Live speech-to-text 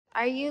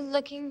Are you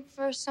looking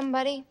for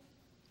somebody?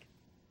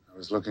 I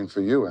was looking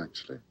for you,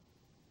 actually.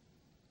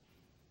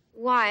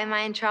 Why? Am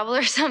I in trouble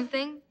or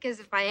something? Because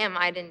if I am,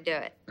 I didn't do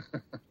it.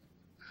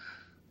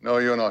 No,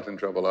 you're not in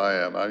trouble. I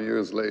am. I'm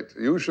years late.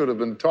 You should have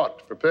been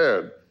taught,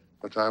 prepared.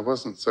 But I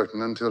wasn't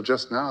certain until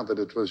just now that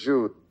it was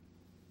you.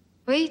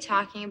 What are you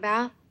talking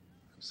about?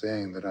 I'm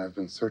saying that I've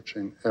been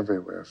searching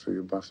everywhere for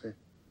you, Buffy.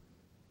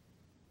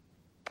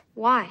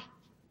 Why?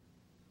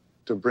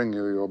 To bring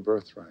you your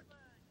birthright.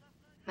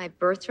 My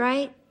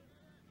birthright?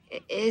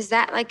 Is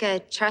that like a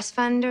trust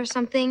fund or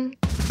something?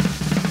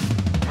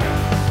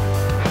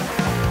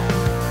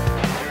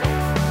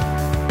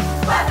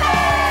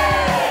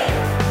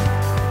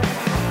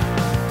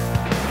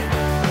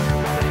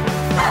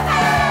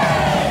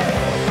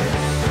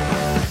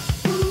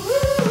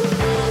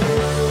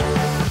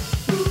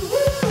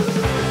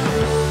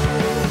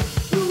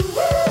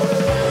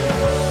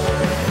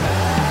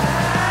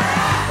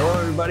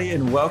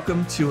 And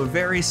welcome to a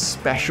very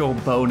special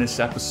bonus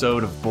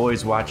episode of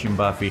Boys Watching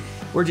Buffy.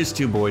 We're just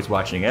two boys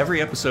watching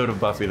every episode of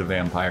Buffy the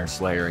Vampire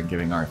Slayer and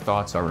giving our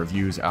thoughts, our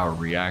reviews, our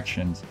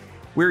reactions.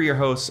 We're your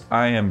hosts.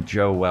 I am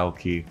Joe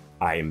Welke.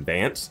 I am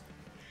Vance.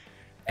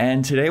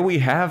 And today we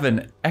have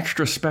an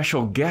extra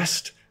special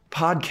guest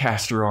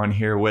podcaster on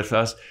here with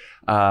us.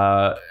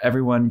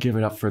 Everyone give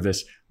it up for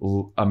this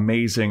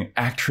amazing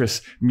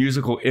actress,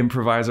 musical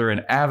improviser,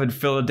 and avid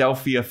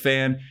Philadelphia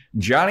fan,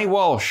 Johnny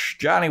Walsh.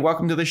 Johnny,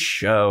 welcome to the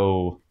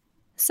show.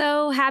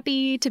 So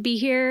happy to be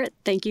here.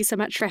 Thank you so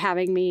much for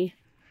having me.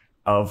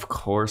 Of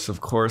course,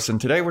 of course. And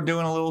today we're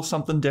doing a little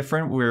something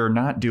different. We're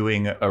not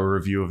doing a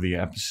review of the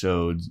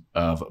episodes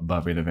of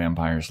Buffy the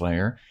Vampire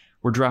Slayer.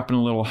 We're dropping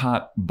a little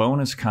hot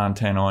bonus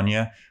content on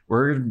you.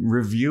 We're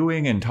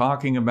reviewing and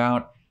talking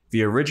about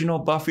the original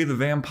Buffy the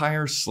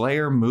Vampire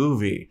Slayer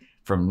movie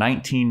from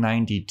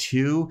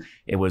 1992.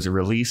 It was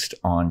released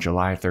on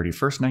July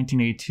 31st,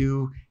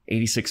 1982,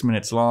 86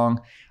 minutes long,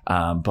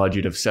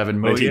 budget of $7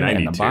 million,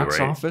 and the box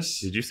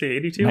office. Did you say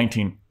 82?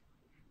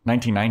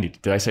 1990.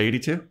 Did I say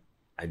 82?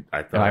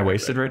 I thought. Am I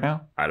wasted right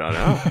now? I don't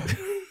know.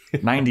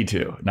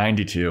 92.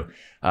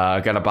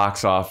 Got a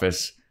box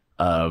office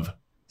of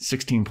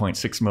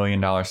 $16.6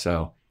 million.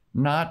 So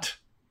not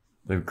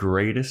the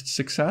greatest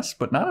success,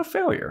 but not a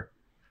failure.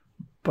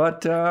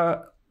 But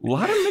a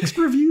lot of mixed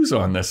reviews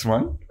on this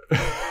one.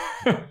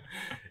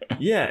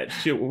 Yeah,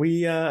 should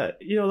we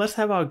let's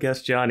have our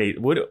guest Johnny.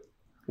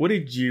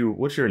 What's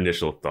your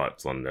initial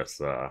thoughts on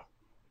this?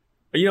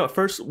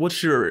 First,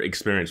 what's your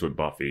experience with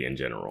Buffy in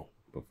general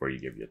before you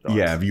give your thoughts?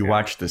 Yeah, have you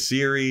watched the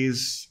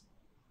series?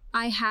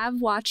 I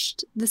have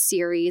watched the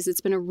series.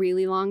 It's been a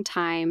really long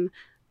time.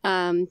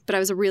 But I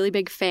was a really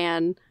big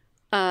fan,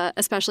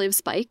 especially of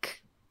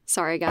Spike.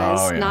 Sorry, guys.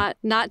 Oh, yeah.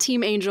 Not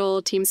Team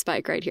Angel, Team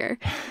Spike right here.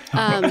 We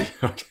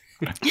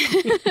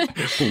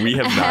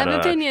have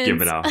not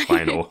given our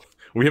final.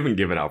 We haven't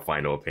given our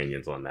final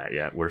opinions on that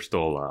yet. We're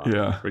still.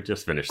 We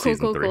just finished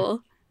season 3.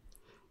 Cool.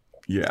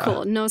 Yeah.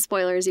 Cool. No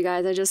spoilers, you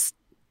guys.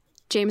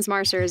 James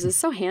Marsters is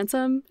so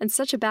handsome and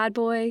such a bad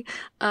boy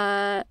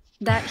that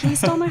he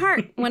stole my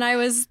heart when I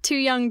was too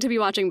young to be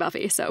watching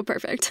Buffy. So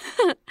perfect.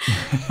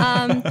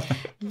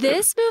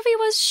 This movie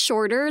was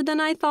shorter than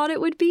I thought it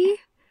would be.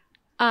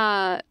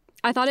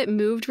 I thought it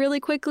moved really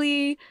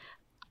quickly.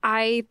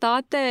 I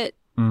thought that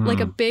like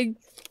a big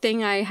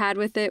thing I had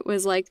with it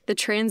was like the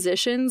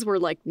transitions were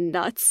like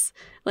nuts.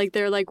 Like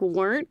there like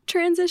weren't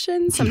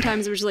transitions.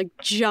 Sometimes it was just like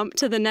jump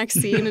to the next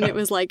scene and it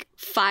was like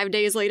 5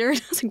 days later. And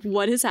I was like,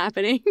 what is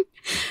happening?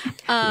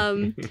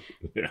 Yeah.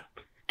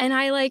 And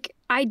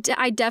I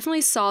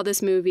definitely saw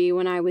this movie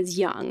when I was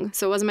young.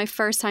 So it wasn't my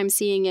first time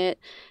seeing it.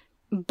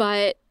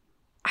 But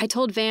I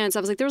told Vance, I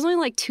was like, there was only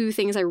like 2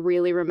 things I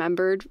really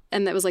remembered.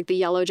 And that was like the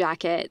yellow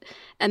jacket.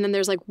 And then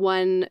there's like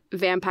one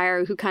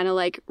vampire who kind of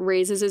like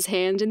raises his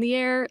hand in the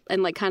air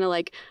and like kind of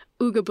like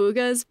ooga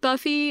boogas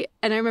Buffy.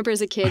 And I remember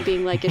as a kid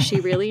being like, is she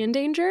really in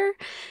danger?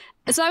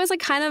 So I was like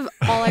kind of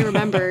all I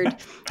remembered.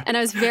 And I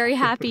was very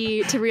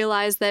happy to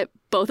realize that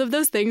both of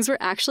those things were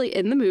actually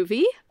in the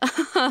movie.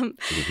 And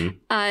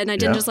I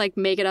didn't just like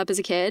make it up as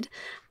a kid.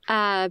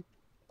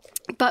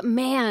 But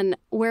man,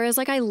 whereas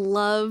like I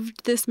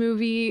loved this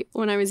movie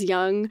when I was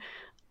young,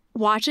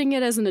 watching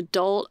it as an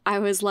adult, I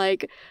was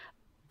like,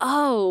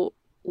 oh,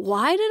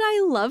 why did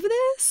I love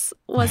this?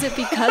 Was it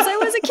because I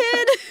was a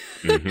kid?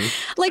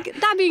 Like,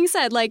 that being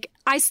said, like,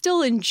 I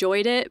still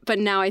enjoyed it, but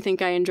now I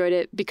think I enjoyed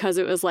it because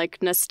it was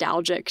like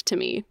nostalgic to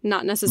me,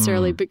 not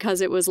necessarily because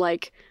it was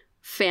like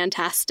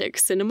fantastic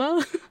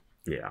cinema.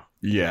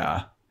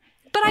 Yeah.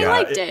 But I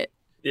liked it.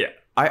 Yeah.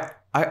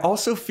 I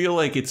also feel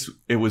like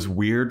it was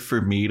weird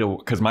for me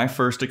because my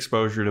first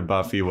exposure to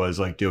Buffy was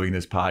like doing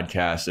this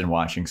podcast and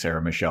watching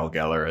Sarah Michelle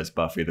Gellar as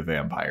Buffy the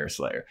Vampire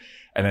Slayer.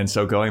 And then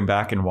so going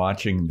back and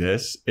watching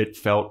this, it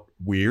felt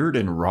weird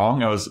and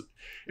wrong. It was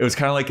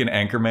kind of like in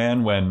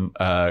Anchorman when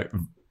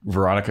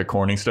Veronica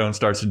Corningstone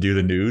starts to do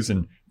the news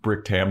and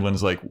Brick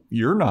Tamblin's like,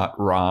 you're not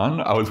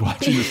Ron. I was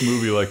watching this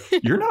movie like,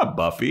 you're not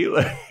Buffy.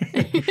 Like,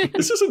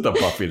 this isn't the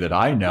Buffy that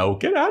I know.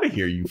 Get out of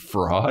here, you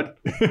fraud.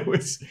 It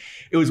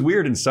was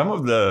weird. And some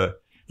of the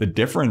the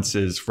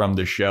differences from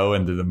the show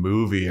into the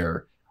movie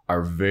are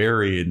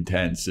very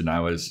intense, and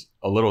I was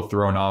a little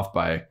thrown off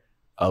by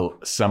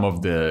some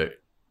of the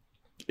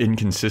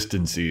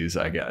inconsistencies,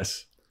 I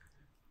guess.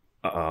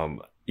 Yeah,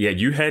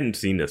 you hadn't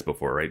seen this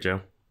before, right,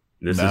 Joe?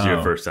 This is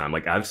your first time.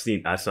 Like I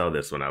saw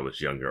this when I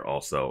was younger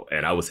also,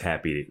 and I was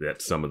happy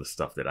that some of the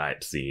stuff that I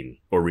had seen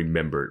or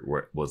remembered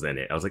was in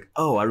it. I was like,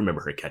 oh, I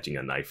remember her catching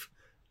a knife.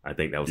 I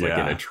think that was like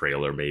in a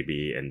trailer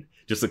maybe, and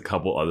just a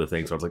couple other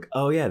things. So I was like,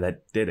 oh yeah,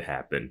 that did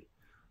happen.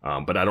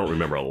 But I don't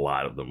remember a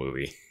lot of the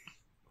movie.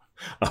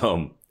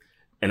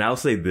 And I'll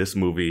say this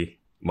movie,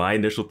 my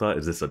initial thought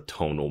is it's a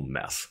tonal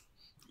mess.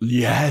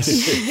 Yes.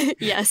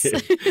 Yes.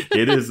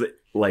 It is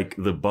like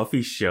the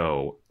Buffy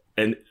show,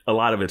 and a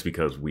lot of it's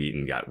because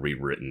Whedon got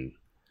rewritten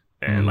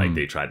and like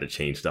they tried to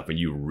change stuff, and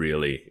you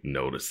really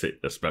notice it,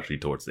 especially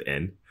towards the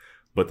end.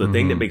 But the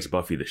thing that makes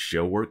Buffy the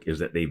show work is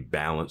that they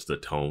balance the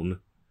tone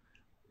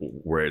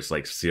where it's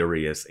like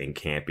serious and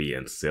campy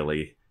and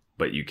silly,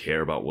 but you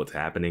care about what's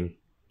happening,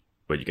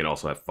 but you can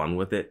also have fun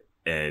with it.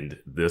 And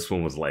this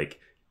one was like,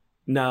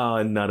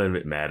 no, none of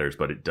it matters,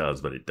 but it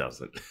does, but it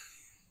doesn't.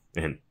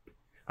 And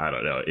I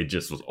don't know, it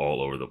just was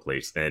all over the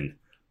place. And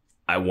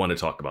I want to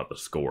talk about the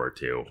score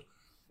too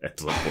at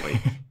some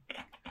point,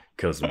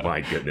 because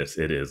my goodness,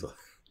 it is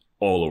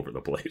all over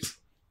the place.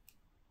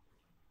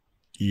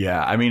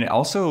 Yeah, I mean,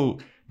 also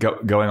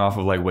going off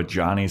of like what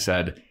Johnny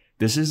said,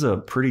 this is a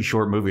pretty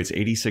short movie. It's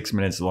 86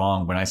 minutes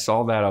long. When I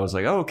saw that, I was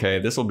like, oh, okay,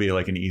 this will be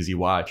like an easy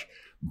watch.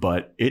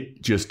 But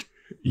it just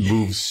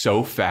moves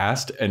so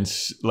fast. And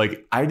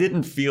like, I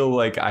didn't feel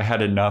like I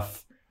had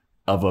enough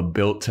of a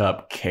built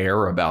up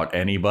care about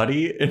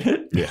anybody in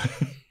it. Yeah.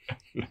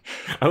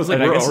 I was like,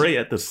 we're already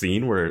at the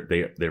scene where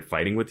they're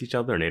fighting with each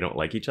other and they don't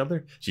like each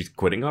other. She's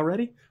quitting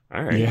already?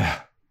 All right.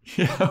 Yeah.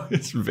 Yeah,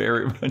 it's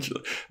very much.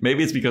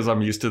 Maybe it's because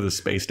I'm used to the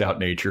spaced out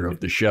nature of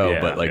the show,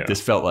 but like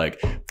this felt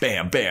like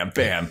bam, bam,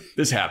 bam.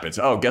 This happens.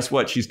 Oh, guess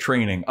what? She's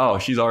training. Oh,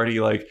 she's already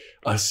like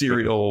a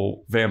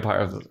serial vampire.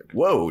 I was like,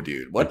 whoa,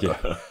 dude, what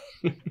the?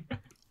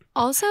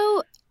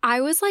 Also, I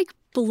was like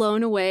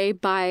blown away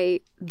by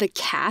the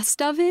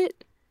cast of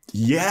it.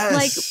 Yes,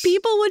 like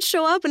people would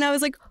show up, and I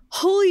was like,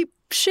 holy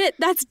shit,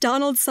 that's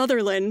Donald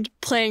Sutherland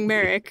playing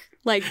Merrick,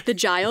 like the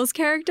Giles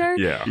character.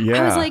 Yeah.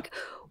 I was like,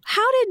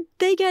 how did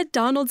they get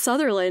Donald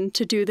Sutherland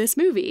to do this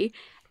movie?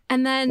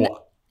 And then,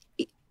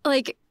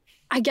 like,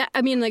 I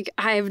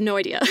have no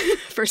idea,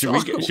 first of all.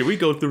 Should we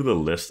go through the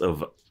list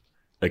of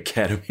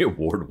Academy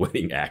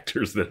Award-winning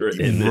actors that are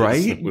in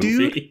this movie?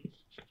 Dude?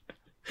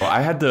 Well,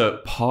 I had to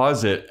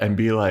pause it and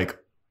be like,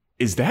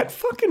 is that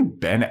fucking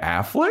Ben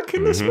Affleck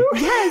in this movie?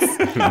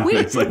 Yes.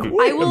 Wait, like,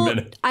 wait a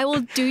minute. I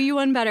will do you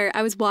one better.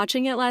 I was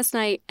watching it last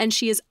night, and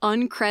she is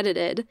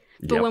uncredited.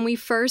 But when we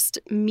first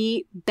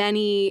meet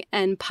Benny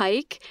and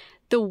Pike,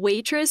 the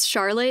waitress,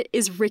 Charlotte,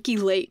 is Ricky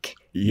Lake.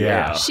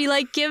 Yeah. She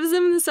like gives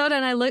them the soda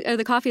and or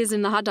the coffee is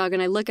in the hot dog,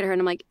 and I look at her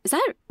and I'm like, is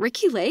that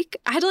Ricky Lake?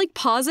 I had to like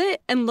pause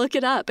it and look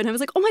it up, and I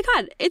was like, oh my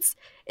God, it's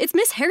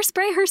Miss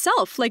Hairspray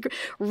herself. Like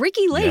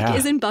Ricky Lake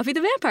is in Buffy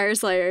the Vampire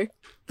Slayer.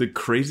 The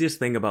craziest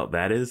thing about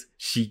that is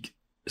she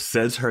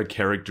says her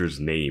character's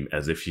name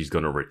as if she's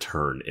going to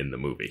return in the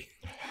movie.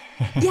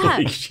 Yeah.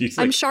 Like,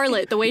 I'm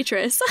Charlotte, the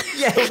waitress.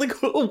 Yeah, like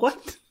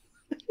what?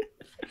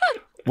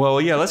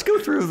 Well, yeah, let's go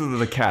through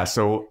the cast.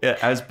 So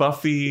as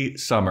Buffy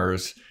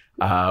Summers,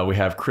 we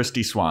have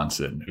Christy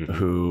Swanson,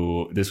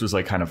 who this was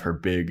like kind of her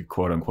big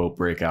quote unquote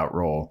breakout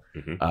role.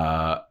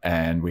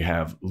 And we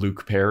have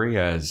Luke Perry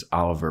as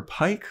Oliver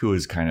Pike, who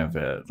is kind of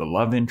the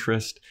love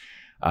interest.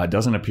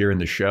 Doesn't appear in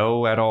the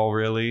show at all,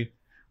 really.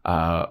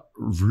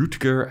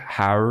 Rutger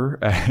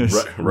Hauer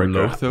as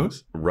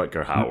Lothos.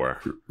 Rutger Hauer.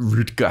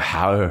 Rutger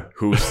Hauer.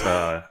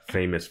 Who's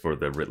famous for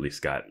the Ridley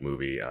Scott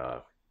movie.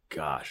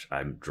 Gosh,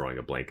 I'm drawing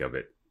a blank of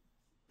it.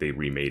 They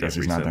remade it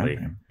recently.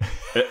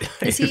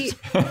 Is he?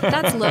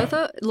 That's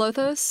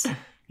Lothos?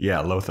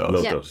 Yeah,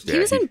 Lothos. Yeah. He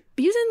was in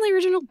the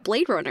original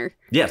Blade Runner.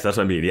 Yes, that's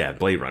what I mean. Yeah,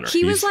 Blade Runner.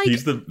 He's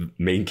the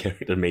main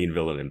character, the main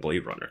villain in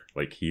Blade Runner.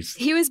 Like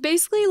he was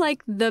basically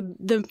like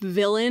the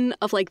villain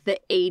of like the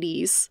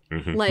 80s,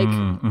 like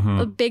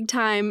a big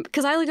time.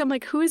 Because I'm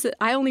like, who is it?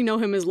 I only know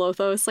him as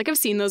Lothos. Like I've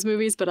seen those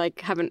movies, but I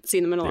haven't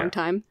seen them in a long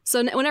time.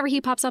 So whenever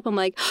he pops up, I'm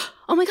like,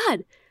 oh my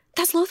God,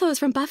 that's Lothos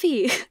from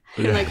Buffy.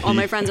 And like all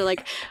my friends are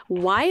like,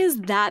 why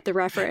is that the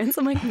reference?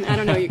 I'm like, I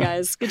don't know, you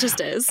guys. It just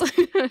is.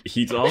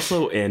 He's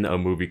also in a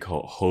movie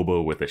called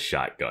Hobo with a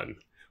Shotgun.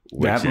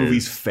 That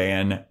movie's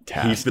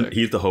fantastic.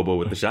 He's the hobo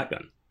with the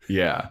shotgun.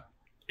 Yeah.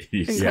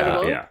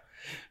 Incredible.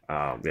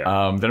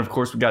 Then, of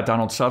course, we got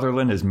Donald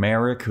Sutherland as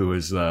Merrick, who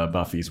is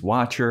Buffy's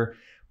watcher.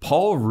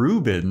 Paul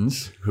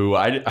Rubens, who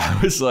I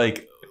was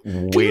like,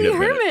 wait a minute.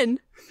 Herman.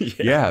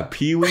 Yeah,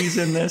 Pee-wee's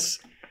in this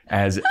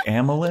as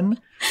Amelin.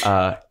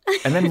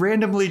 And then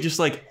randomly just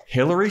like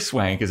Hilary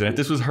Swank is in it.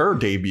 This was her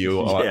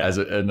debut as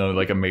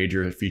a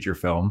major feature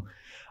film.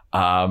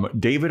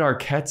 David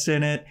Arquette's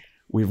in it.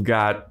 We've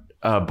got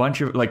a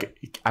bunch of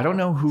I don't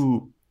know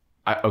who.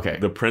 Okay.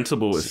 The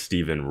principal is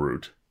Stephen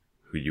Root,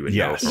 who you would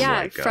know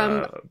from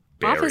from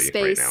Barry Office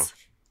Space. Right now.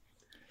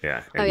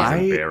 Yeah, and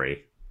he's in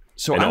Barry.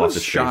 So And I was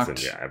Office Space shocked.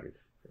 and, yeah, I mean,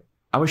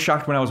 I was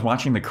shocked when I was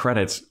watching the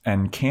credits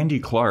and Candy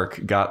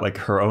Clark got like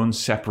her own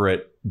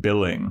separate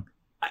billing.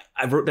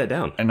 I wrote that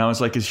down. And I was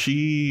like, was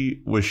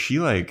she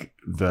like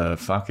the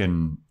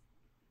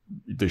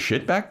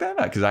shit back then?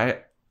 Because I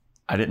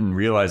didn't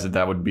realize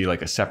that would be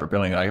like a separate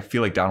billing. I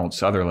feel like Donald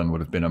Sutherland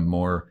would have been a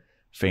more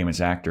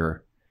famous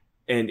actor.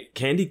 And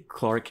Candy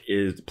Clark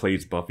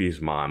plays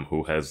Buffy's mom,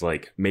 who has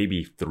like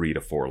maybe 3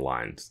 to 4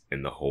 lines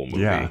in the whole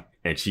movie. Yeah.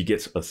 And she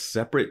gets a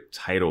separate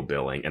title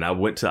billing. And I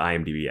went to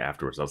IMDb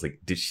afterwards. I was like,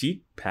 did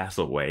she pass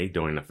away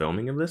during the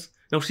filming of this?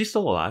 No, she's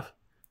still alive.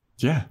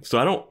 Yeah.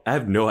 So I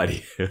have no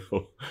idea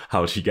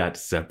how she got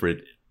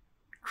separate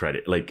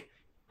credit. Like,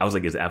 I was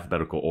like, is it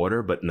alphabetical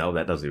order? But no,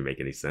 that doesn't even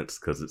make any sense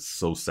because it's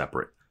so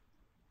separate.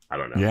 I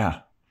don't know.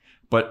 Yeah.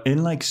 But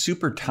in like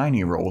super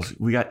tiny roles,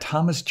 we got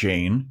Thomas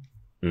Jane.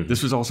 Mhm.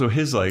 This was also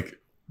his like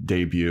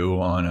debut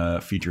on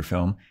a feature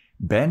film.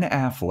 Ben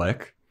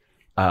Affleck,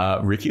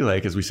 Ricky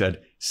Lake, as we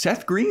said.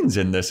 Seth Green's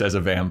in this as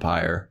a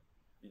vampire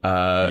You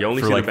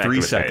only for see like the back 3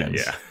 of his head,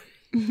 seconds.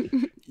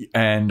 Yeah.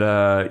 And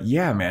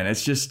yeah, man,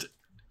 it's just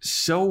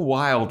so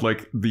wild.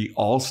 Like the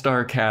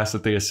all-star cast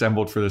that they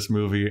assembled for this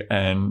movie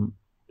and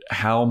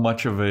how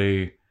much of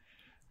a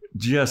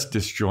just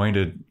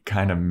disjointed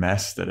kind of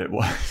mess that it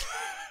was.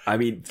 I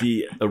mean,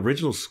 the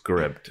original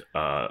script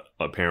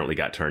apparently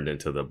got turned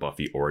into the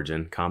Buffy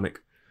origin comic.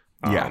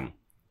 Yeah.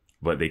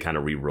 But they kind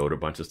of rewrote a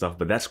bunch of stuff.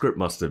 But that script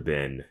must have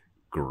been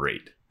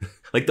great.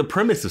 Like, the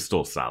premise is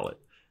still solid.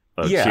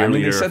 A Yeah, cheerleader I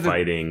mean, they said that-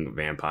 fighting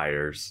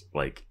vampires.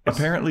 Like, it's-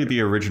 Apparently,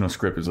 the original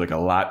script is like a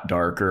lot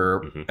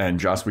darker, Mhm. and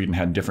Joss Whedon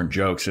had different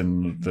jokes,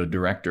 and the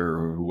director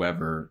or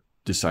whoever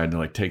decided to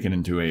like take it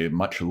into a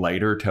much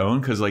lighter tone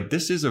because like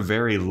this is a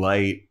very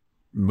light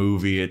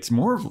movie. It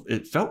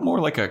felt more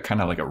like a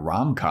kind of like a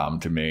rom-com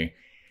to me,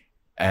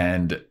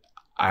 and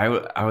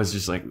I was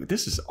just like,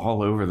 this is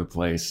all over the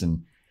place,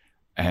 and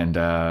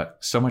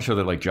so much so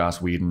that like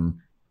Joss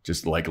Whedon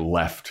just like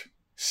left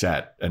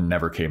set and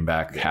never came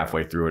back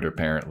halfway through it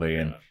apparently,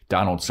 and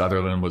Donald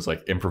Sutherland was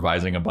like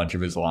improvising a bunch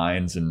of his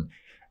lines, and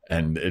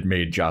it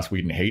made Joss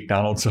Whedon hate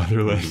Donald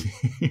Sutherland.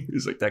 He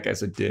was like, that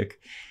guy's a dick,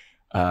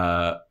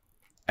 and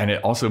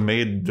it also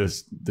made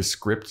the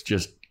script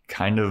just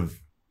kind of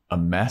a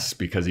mess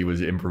because he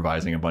was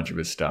improvising a bunch of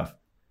his stuff.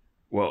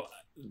 Well,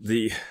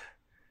 it's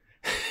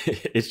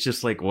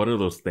just like one of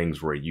those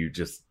things where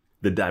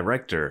the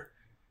director,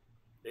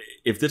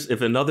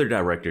 if another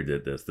director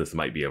did this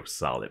might be a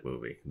solid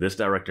movie. This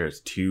director has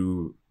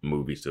 2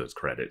 movies to his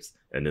credits,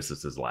 and this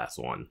is his last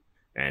one.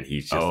 And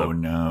he's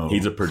just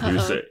he's a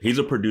producer. Uh-oh. He's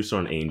a producer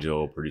on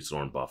Angel, producer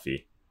on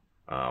Buffy.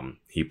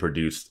 He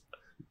produced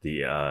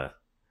the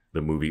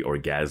movie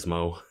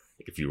Orgasmo,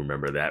 if you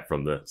remember that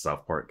from the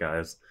South Park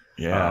guys.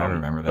 Yeah, I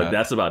remember that. But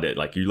that's about it.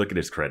 Like, you look at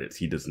his credits,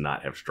 he does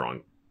not have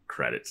strong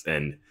credits,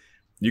 and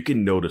you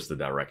can notice the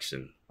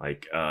direction.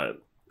 Like,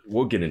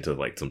 we'll get into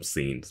like some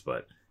scenes,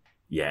 but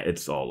yeah,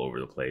 it's all over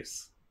the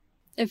place.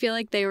 I feel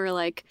like they were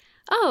like,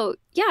 oh,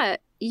 yeah,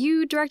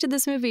 you directed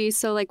this movie,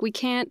 so like we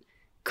can't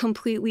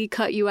completely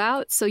cut you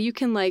out, so you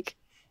can like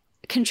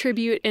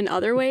contribute in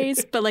other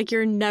ways, but like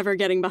you're never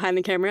getting behind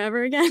the camera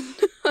ever again.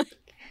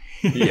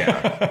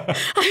 Yeah.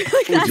 I feel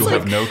like that's You'll like,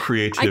 have no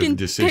creative I can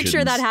decisions.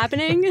 picture that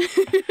happening.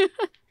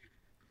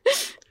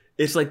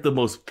 It's like the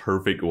most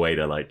perfect way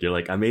to like, you're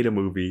like, I made a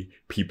movie,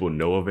 people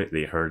know of it,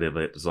 they heard of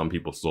it, some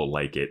people still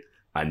like it.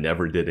 I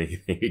never did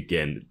anything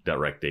again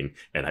directing,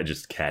 and I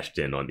just cashed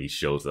in on these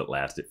shows that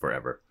lasted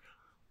forever.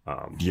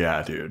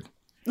 Yeah, dude.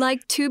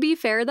 Like, to be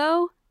fair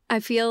though,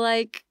 I feel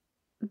like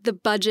the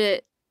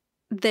budget,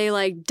 they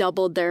like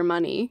doubled their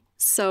money.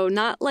 So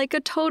not like a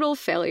total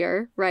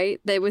failure, right?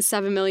 They was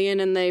 $7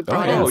 million and they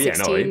brought in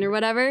 16 or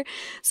whatever.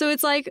 So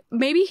it's like,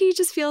 maybe he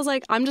just feels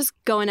like, I'm just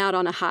going out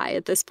on a high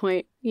at this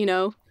point, you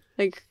know?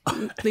 Like,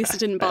 at least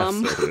it didn't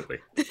bomb. Absolutely.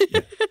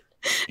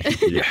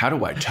 Yeah, how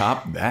do I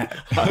top that?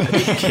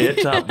 You can't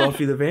top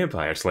Buffy the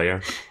Vampire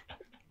Slayer.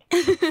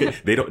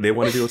 They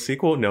want to do a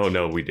sequel?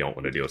 No, we don't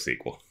want to do a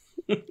sequel.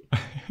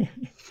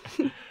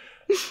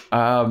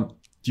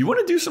 Do you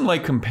want to do some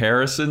like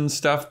comparison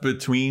stuff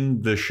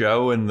between the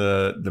show and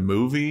the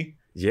movie?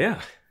 Yeah.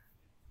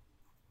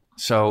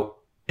 So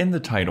in the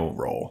title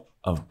role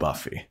of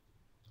Buffy,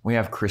 we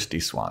have Christy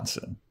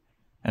Swanson,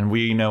 and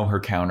we know her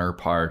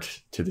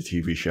counterpart to the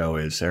TV show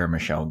is Sarah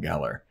Michelle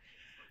Gellar.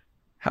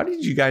 How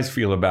did you guys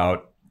feel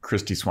about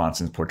Christy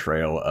Swanson's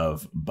portrayal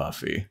of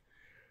Buffy?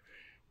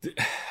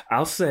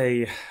 I'll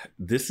say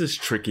this is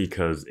tricky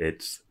because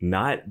it's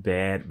not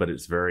bad, but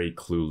it's very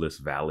clueless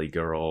Valley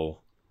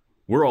Girl.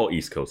 We're all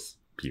East Coast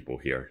people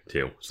here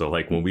too. So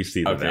like when we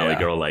see the Valley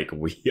Girl, like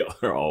we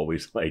are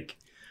always like,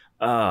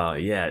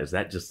 yeah, is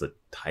that just a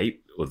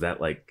type? Was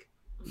that like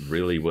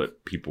really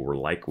what people were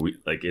like?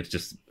 It's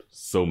just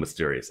so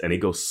mysterious, and it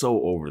goes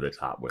so over the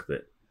top with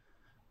it.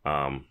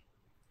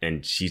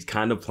 And she's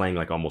kind of playing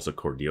like almost a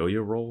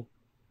Cordelia role.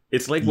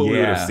 It's like what we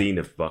would have seen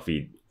if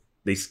Buffy,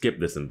 they skipped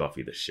this in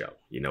Buffy the show.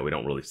 You know, we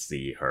don't really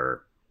see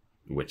her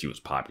when she was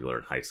popular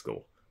in high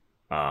school.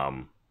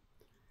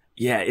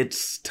 Yeah,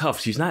 it's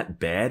tough. She's not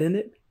bad in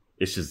it.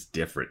 It's just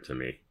different to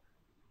me.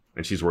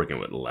 And she's working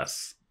with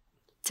less.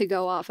 To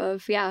go off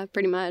of. Yeah,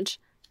 pretty much.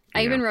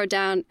 I even wrote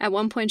down, at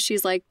one point,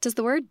 she's like, does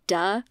the word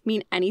duh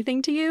mean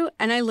anything to you?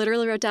 And I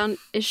literally wrote down,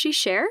 is she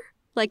Cher?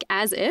 Like,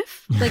 as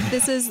if? Like,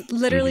 this is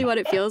literally what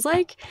it feels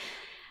like.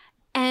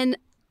 And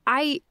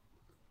I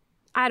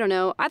don't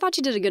know. I thought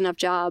she did a good enough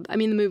job. I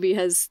mean, the movie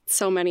has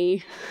so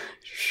many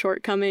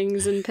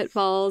shortcomings and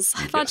pitfalls.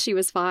 I thought she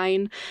was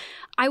fine.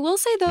 I will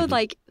say, though,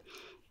 like,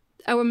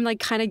 I'm like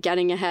kind of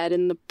getting ahead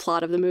in the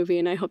plot of the movie,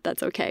 and I hope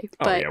that's okay.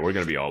 But yeah, we're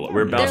going to be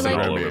we're bouncing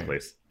all over the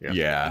place.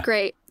 Yeah.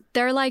 Great.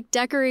 They're like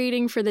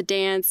decorating for the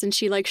dance, and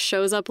she like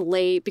shows up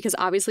late because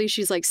obviously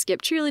she's like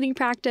skipped cheerleading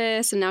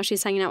practice, and now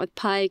she's hanging out with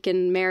Pike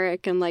and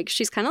Merrick, and like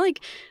she's kind of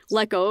like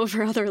let go of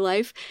her other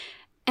life.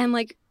 And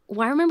like,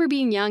 well, I remember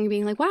being young and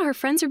being like, wow, her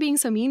friends are being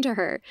so mean to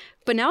her.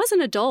 But now as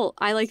an adult,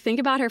 I like think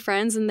about her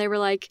friends, and they were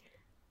like,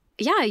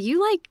 yeah, you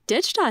like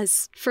ditched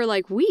us for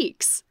like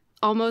weeks.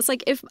 Almost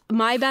like if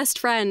my best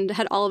friend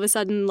had all of a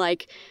sudden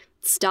like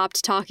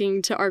stopped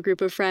talking to our group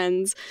of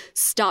friends,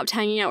 stopped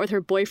hanging out with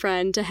her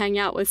boyfriend to hang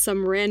out with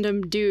some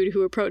random dude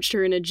who approached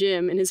her in a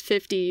gym in his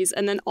 50s,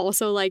 and then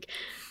also like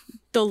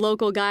the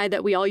local guy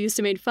that we all used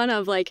to make fun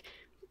of, like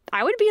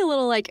I would be a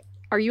little like,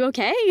 are you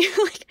okay?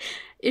 Like,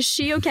 is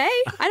she okay?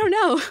 I don't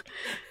know.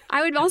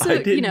 I would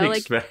also,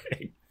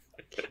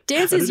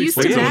 dances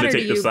used to matter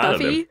to you,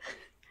 Buffy.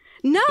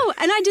 No,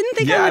 and I didn't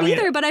think I would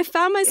either, but I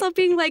found myself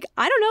being like,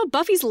 I don't know,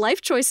 Buffy's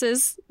life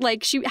choices,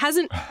 like she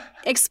hasn't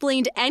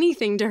explained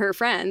anything to her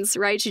friends,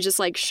 right? She just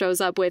like shows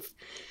up with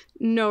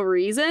no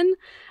reason.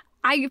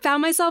 I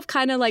found myself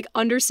kind of like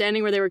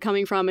understanding where they were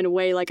coming from in a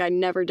way like I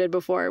never did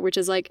before, which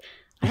is like,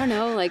 I don't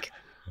know, like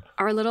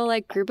our little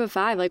like group of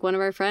 5, like one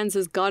of our friends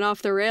has gone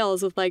off the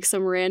rails with like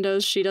some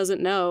randos she doesn't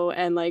know,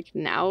 and like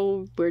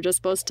now we're just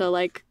supposed to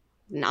like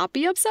not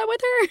be upset with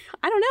her?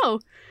 I don't know.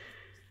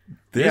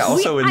 Yeah,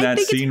 also in that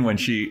scene when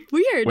she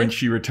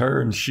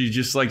returns, she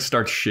just like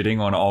starts shitting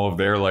on all of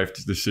their life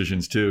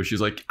decisions too.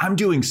 She's like, I'm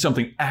doing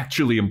something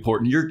actually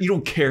important. You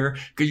don't care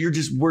because you're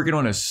just working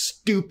on a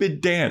stupid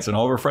dance. And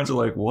all of her friends are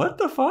like, what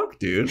the fuck,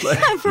 dude? Like,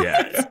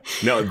 yeah.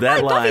 No,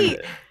 that line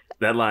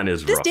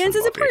is this rough. This dance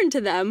is important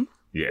to them.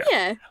 Yeah.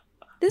 Yeah.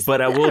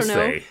 But I will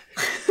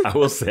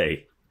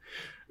say,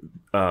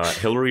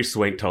 Hilary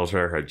Swank tells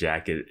her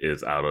jacket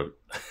is out of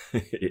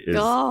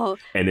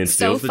and then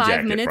steals the jacket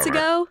 5 minutes from her.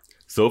 ago.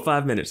 So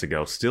 5 minutes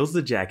ago, steals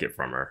the jacket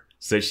from her,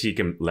 says she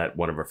can let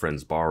one of her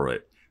friends borrow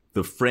it.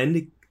 The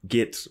friend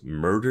gets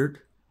murdered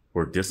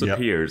or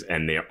disappears,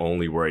 and they're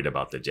only worried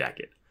about the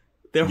jacket.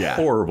 They're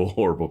horrible,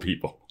 horrible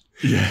people.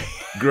 Yeah.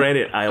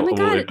 Granted, I will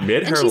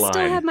admit her line. She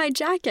still had my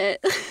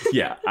jacket.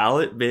 Yeah, I'll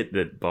admit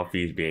that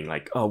Buffy being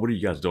like, oh, what are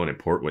you guys doing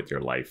important with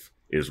your life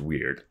is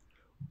weird.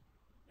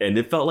 And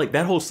it felt like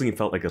that whole scene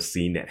felt like a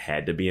scene that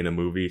had to be in a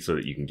movie so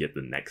that you can get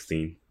the next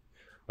scene.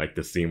 Like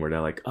the scene where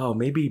they're like, oh,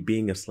 maybe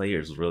being a Slayer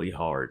is really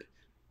hard,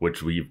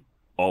 which we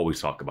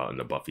always talk about in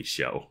the Buffy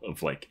show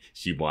of like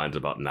she whines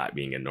about not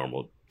being a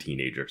normal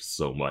teenager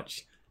so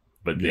much,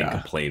 but then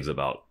complains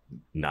about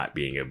not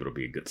being able to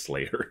be a good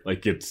Slayer.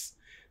 Like it's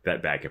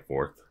that back and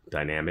forth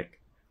dynamic,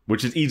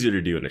 which is easier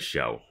to do in a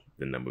show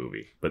than the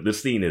movie. But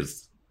this scene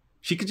is,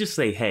 she could just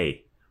say,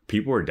 hey,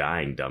 people are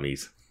dying,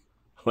 dummies.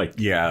 Like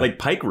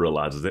Pike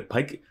realizes it.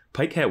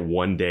 Pike had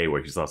one day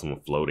where he saw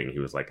someone floating. He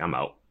was like, I'm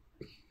out.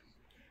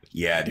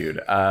 Yeah, dude.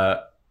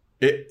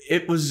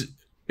 It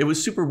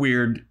was super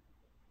weird.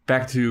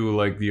 Back to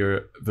like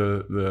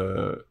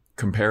the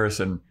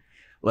comparison,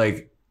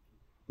 like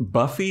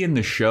Buffy in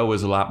the show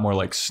is a lot more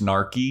like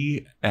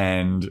snarky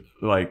and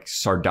like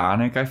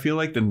sardonic, I feel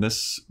like, than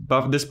this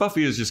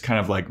Buffy is just kind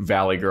of like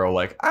Valley Girl,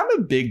 like I'm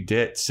a big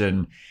ditz.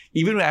 And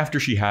even after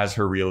she has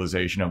her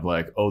realization of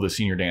like, oh, the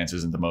senior dance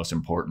isn't the most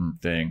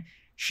important thing,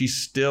 she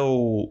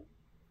still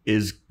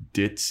is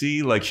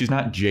ditzy. Like she's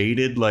not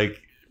jaded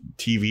like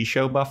TV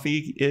show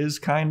Buffy is,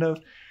 kind of.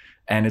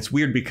 And it's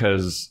weird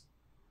because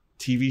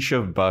TV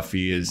show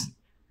Buffy is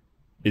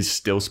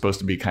still supposed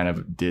to be kind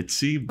of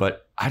ditzy,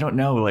 but I don't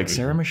know, like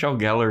Sarah Michelle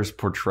Gellar's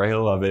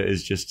portrayal of it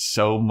is just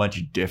so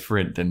much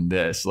different than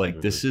this. Like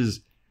this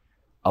is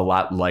a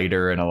lot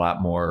lighter and a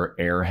lot more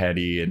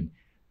airheady, and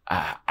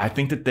I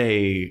think that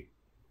they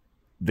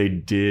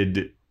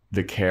did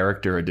the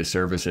character a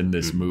disservice in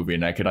this movie,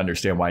 and I could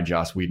understand why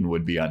Joss Whedon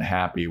would be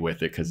unhappy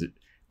with it, because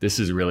this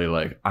is really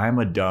like, I'm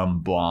a dumb,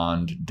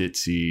 blonde,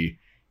 ditzy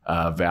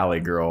Valley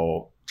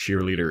Girl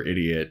cheerleader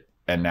idiot.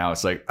 And now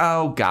it's like,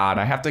 oh, God,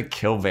 I have to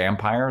kill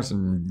vampires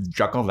and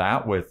juggle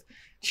that with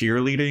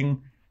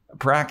cheerleading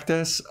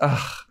practice.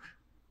 Ugh.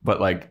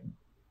 But like,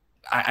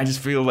 I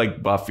just feel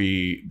like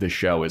Buffy, the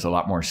show, is a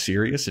lot more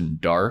serious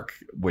and dark,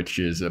 which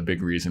is a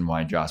big reason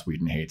why Joss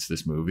Whedon hates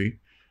this movie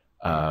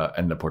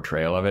and the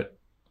portrayal of it.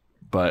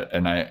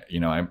 And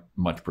I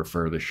much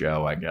prefer the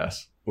show, I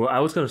guess. Well, I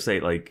was going to say,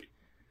 like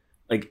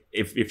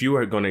if you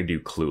are going to do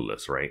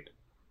Clueless, right?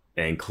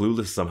 And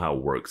Clueless somehow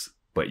works,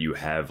 but you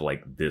have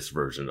like this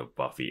version of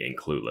Buffy in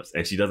Clueless,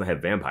 and she doesn't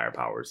have vampire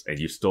powers, and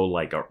you still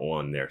like are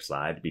on their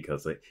side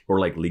because or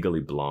like Legally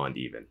Blonde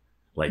even.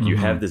 Like you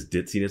have this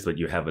ditziness, but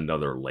you have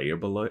another layer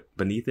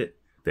beneath it.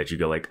 that you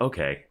go like,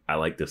 okay, I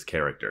like this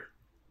character.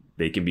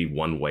 They can be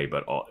one way,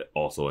 but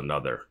also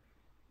another.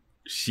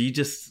 She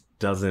just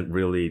doesn't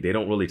really, they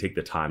don't really take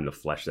the time to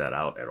flesh that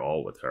out at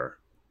all with her.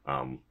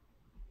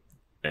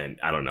 And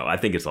I don't know. I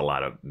think it's a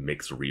lot of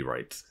mixed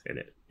rewrites in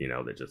it,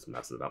 that just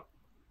mess it up.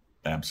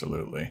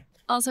 Absolutely.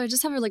 Also, I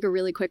just have like a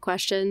really quick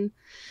question.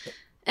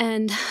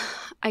 And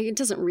it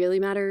doesn't really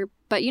matter,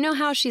 but you know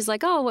how she's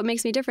like, oh, what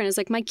makes me different is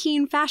like my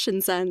keen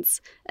fashion sense.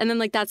 And then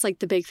like that's like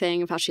the big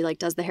thing of how she like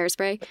does the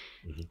hairspray.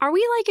 Mm-hmm. Are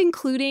we like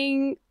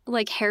including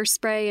like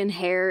hairspray and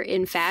hair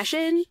in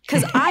fashion?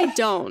 Because I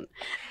don't.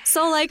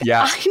 So like,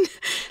 yeah.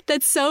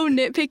 That's so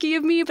nitpicky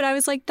of me, but I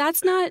was like,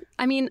 that's not,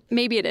 I mean,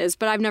 maybe it is,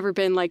 but I've never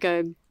been like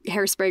a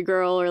hairspray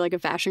girl or like a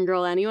fashion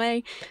girl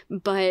anyway.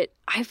 But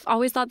I've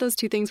always thought those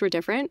two things were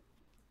different.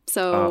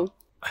 So...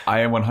 I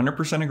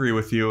 100% agree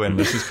with you, and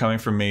this is coming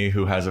from me,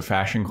 who has a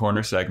Fashion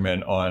Corner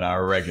segment on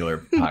our regular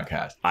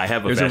podcast. I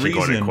have a Fashion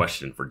Corner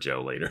question for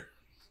Joe later.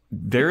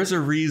 There is a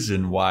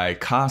reason why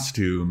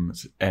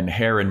costumes and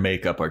hair and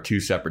makeup are two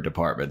separate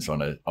departments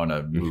on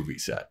a movie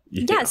set.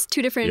 Yeah. Yes,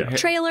 two different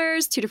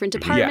trailers, two different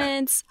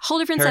departments, whole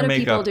different set of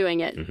people doing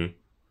it. Mm-hmm.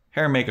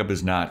 Hair and makeup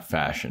is not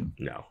fashion.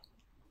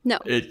 No.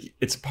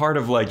 It's part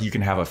of like, you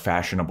can have a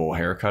fashionable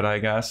haircut, I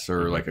guess,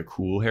 or like a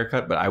cool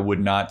haircut, but I would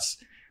not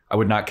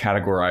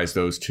categorize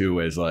those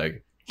two as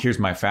like, here's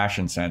my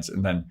fashion sense,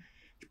 and then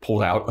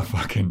pull out a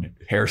fucking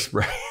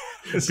hairspray.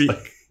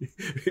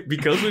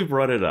 Because we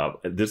brought it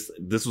up, this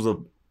was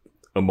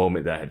a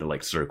moment that I had to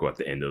like circle at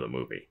the end of the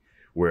movie,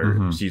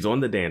 where she's on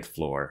the dance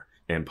floor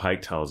and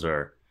Pike tells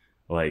her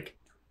like,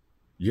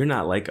 you're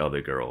not like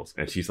other girls,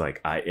 and she's like,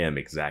 I am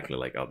exactly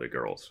like other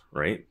girls,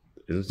 right?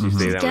 Doesn't she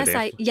say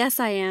that? Yes,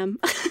 I am.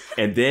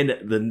 And then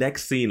the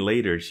next scene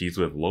later, she's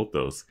with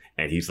Lothos,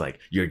 and he's like,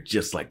 you're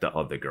just like the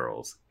other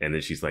girls. And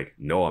then she's like,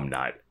 no, I'm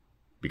not,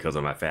 because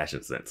of my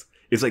fashion sense.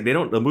 It's like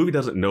the movie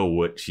doesn't know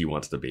what she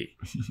wants to be.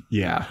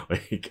 Yeah.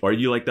 Like, are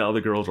you like the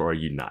other girls or are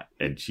you not?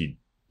 And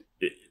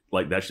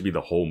that should be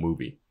the whole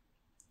movie.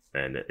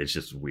 And it's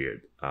just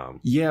weird.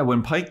 Yeah,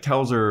 when Pike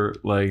tells her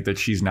like that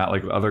she's not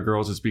like other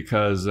girls, it's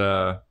because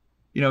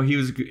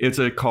it's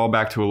a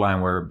callback to a line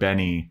where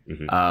Benny,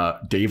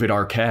 David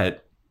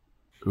Arquette,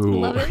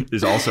 who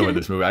is also in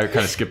this movie. I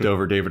kind of skipped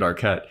over David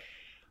Arquette.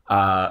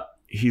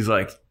 He's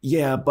like,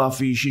 yeah,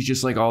 Buffy, she's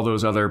just like all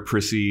those other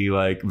prissy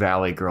like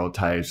valley girl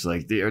types.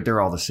 Like they're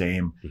all the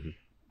same. Mm-hmm.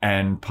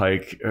 And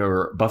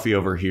Buffy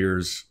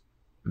overhears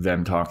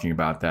them talking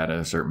about that at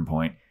a certain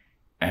point.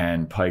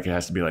 And Pike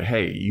has to be like,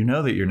 hey, you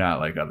know that you're not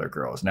like other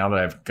girls. Now that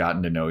I've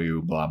gotten to know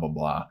you, blah, blah,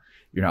 blah,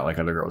 you're not like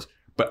other girls.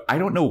 But I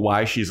don't know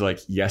why she's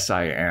like, yes,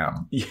 I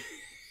am.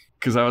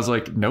 Because I was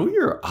like, no,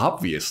 you're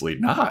obviously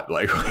not.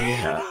 Like,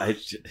 yeah,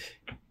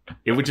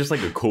 it was just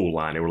like a cool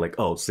line. They were like,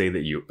 oh, say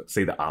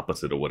the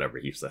opposite of whatever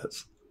he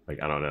says.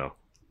 Like, I don't know.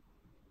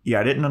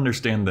 Yeah, I didn't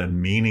understand the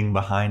meaning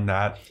behind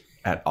that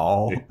at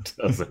all. It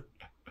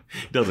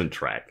doesn't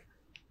track.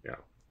 Yeah.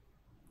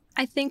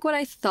 I think what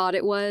I thought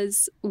it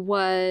was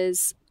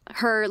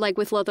her, like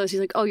with Lothos, he's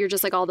like, oh, you're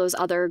just like all those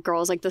other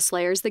girls, like the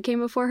Slayers that came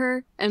before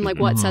her. And like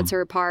what sets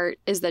her apart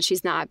is that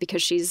she's not,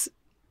 because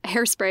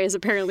hairspray is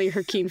apparently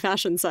her keen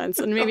fashion sense.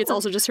 And maybe it's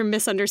also just her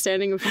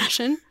misunderstanding of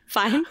fashion.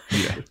 Fine.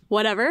 Yeah.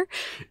 Whatever.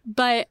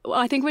 But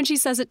I think when she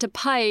says it to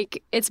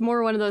Pike, it's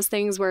more one of those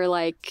things where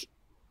like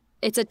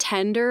it's a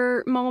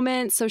tender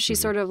moment. So she's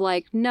sort of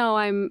like,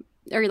 no,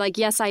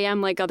 yes, I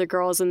am like other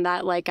girls, and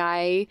that like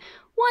I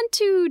want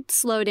to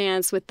slow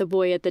dance with the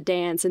boy at the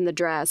dance in the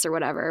dress or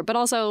whatever. But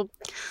also,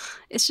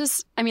 it's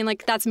just, I mean,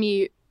 like that's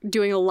me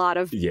doing a lot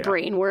of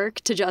brain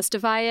work to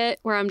justify it,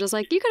 where I'm just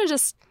like, you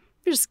just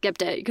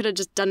skipped it. You could have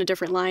just done a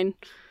different line.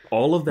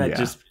 All of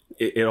that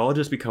it all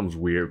just becomes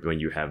weird when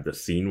you have the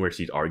scene where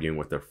she's arguing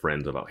with her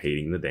friends about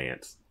hating the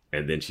dance,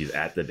 and then she's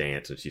at the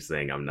dance and she's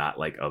saying, you're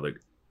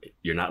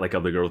not like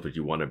other girls, but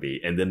you want to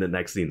be. And then the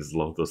next scene is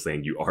Lothos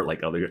saying you are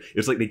like other girls.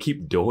 It's like they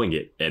keep doing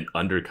it and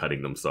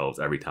undercutting themselves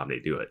every time they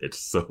do it. It's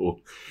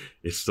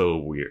so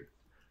weird.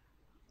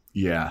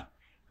 Yeah.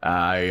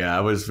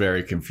 I was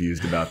very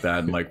confused about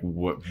that and like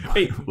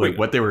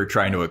what they were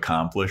trying to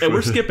accomplish. And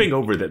we're skipping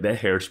over that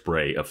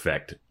hairspray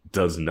effect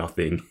does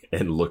nothing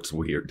and looks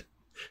weird.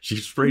 She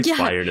sprays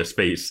fire in his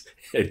face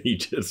and he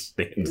just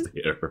stands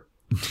there.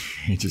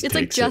 It's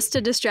like just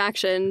a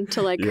distraction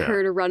to like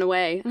her to run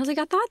away. And I was like,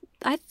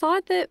 I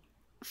thought that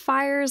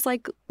fires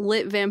like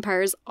lit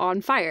vampires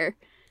on fire.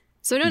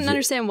 So I don't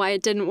understand why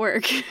it didn't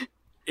work.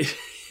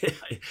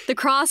 The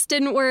cross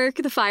didn't work.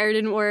 The fire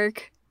didn't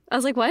work. I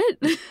was like, what?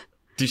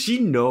 Did she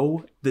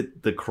know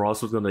that the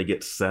cross was going to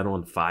get set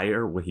on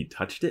fire when he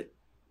touched it?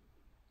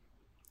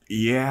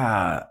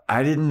 Yeah,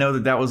 I didn't know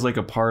that was like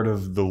a part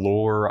of the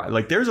lore.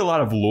 Like, there's a lot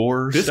of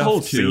lore. This stuff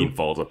whole too. Scene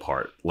falls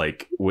apart.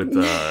 Like with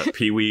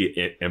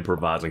Pee-wee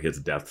improvising his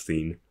death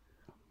scene.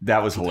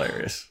 That was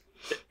hilarious.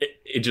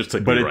 It just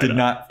took, but me it right did up.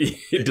 not.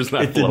 It does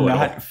not. It did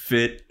not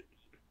fit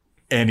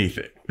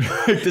anything.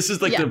 This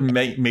is like the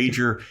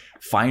major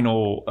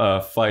final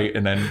fight,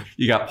 and then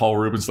you got Paul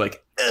Rubens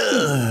like,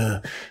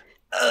 like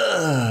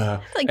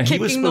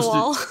kicking the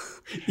wall.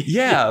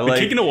 Yeah, The like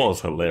Kick in the Wall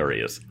is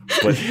hilarious,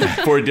 but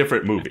for a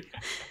different movie.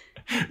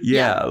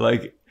 yeah,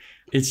 like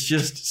it's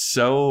just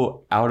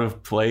so out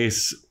of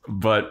place,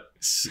 but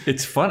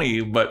it's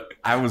funny. But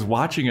I was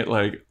watching it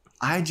like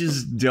I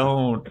just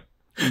don't.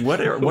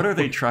 What are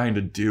they trying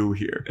to do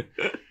here?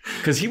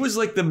 Because he was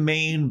like the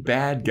main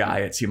bad guy.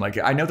 It seemed like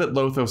I know that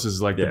Lothos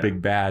is like the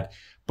big bad,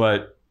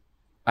 but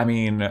I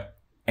mean,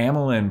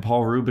 Amilyn,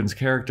 Paul Rubens'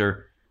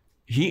 character,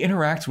 he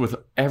interacts with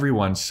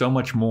everyone so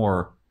much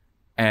more,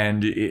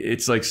 and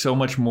it's like so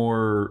much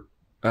more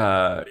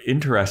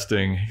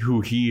interesting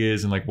who he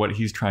is and like what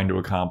he's trying to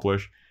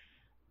accomplish.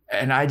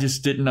 And I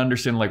just didn't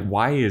understand, like,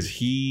 why is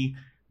he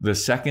the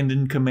second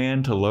in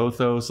command to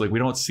Lothos? Like, we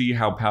don't see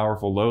how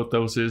powerful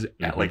Lothos is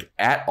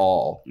at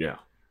all. Yeah.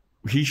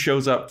 He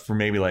shows up for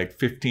maybe like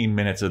 15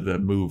 minutes of the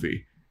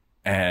movie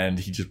and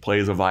he just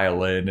plays a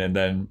violin, and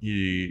then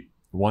he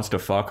wants to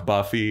fuck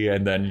Buffy,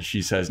 and then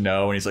she says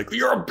no, and he's like,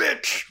 "You're a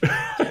bitch."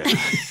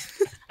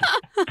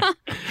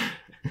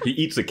 He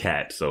eats a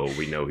cat, so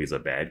we know he's a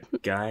bad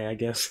guy, I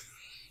guess.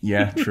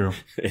 Yeah, true.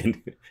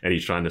 and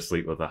he's trying to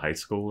sleep with a high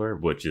schooler,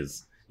 which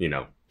is,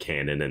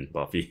 canon and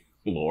Buffy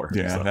lore.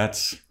 Yeah, so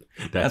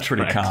that's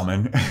pretty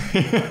common.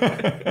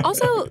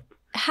 Also,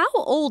 how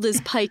old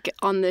is Pike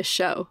on this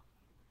show?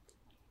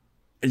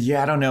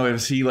 Yeah, I don't know.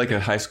 Is he like a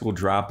high school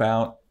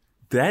dropout?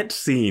 That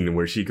scene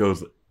where she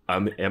goes,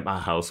 "I'm at my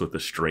house with a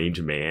strange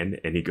man,"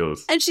 and he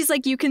goes, And she's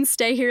like, "You can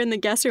stay here in the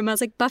guest room." I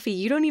was like, Buffy,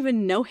 you don't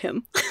even know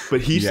him.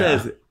 but he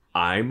says,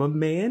 "I'm a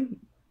man."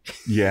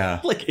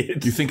 Yeah. Like,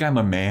 you think I'm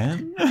a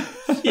man?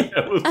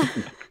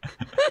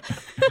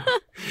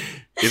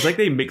 It's like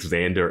they mixed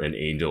Xander and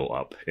Angel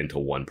up into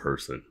one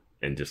person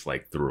and just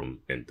like threw him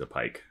into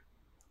Pike.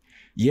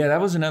 Yeah, that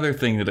was another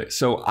thing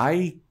so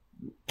I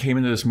came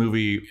into this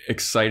movie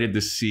excited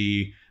to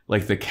see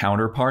like the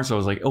counterparts. I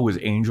was like, oh, is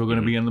Angel going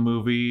to be in the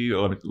movie?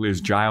 Or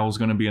is Giles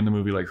going to be in the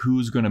movie? Like,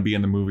 who's going to be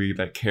in the movie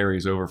that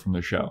carries over from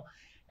the show?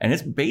 And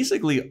it's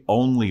basically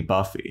only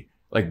Buffy.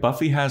 Like,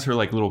 Buffy has her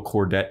like little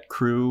quartet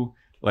crew,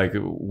 like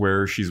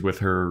where she's with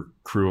her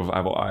crew of,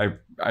 I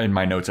in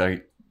my notes,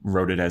 I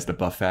wrote it as the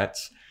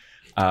Buffettes.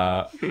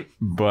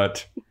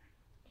 But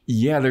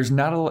yeah, there's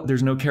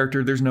no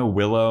character. There's no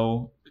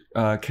Willow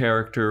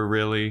character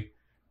really.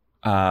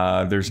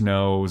 There's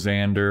no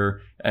Xander,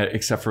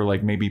 except for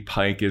like maybe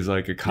Pike is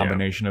like a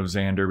combination of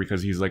Xander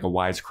because he's like a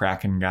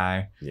wisecracking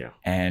guy. Yeah.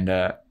 And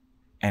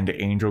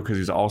Angel because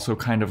he's also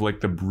kind of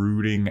like the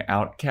brooding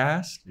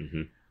outcast.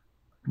 Mm-hmm.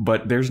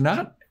 But there's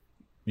not.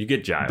 You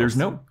get Giles. There's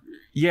no.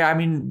 Yeah, I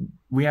mean,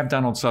 we have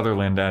Donald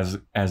Sutherland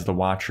as the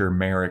Watcher,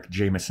 Merrick,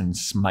 Jameson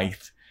Smythe,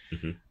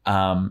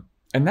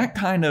 and that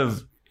kind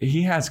of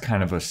he has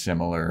kind of a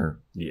similar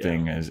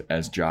thing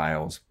as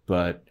Giles,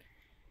 but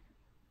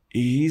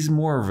he's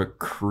more of a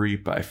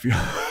creep, I feel.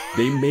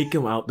 They make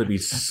him out to be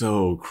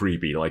so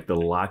creepy, like the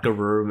locker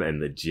room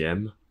and the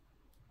gym.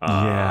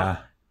 Yeah.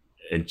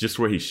 And just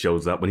where he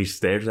shows up, when he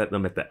stares at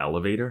them at the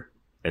elevator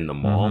in the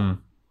mall. Mm-hmm.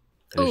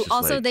 Oh,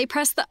 also, they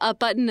pressed the up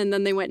button and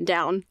then they went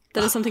down.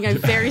 That is something I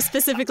very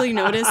specifically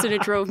noticed, and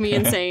it drove me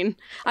insane.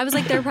 I was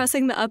like, they're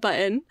pressing the up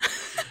button.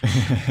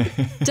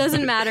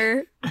 Doesn't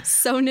matter.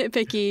 So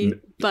nitpicky,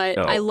 but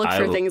I look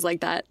for things like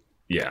that.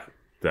 Yeah,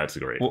 that's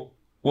great.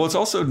 Well, it's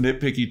also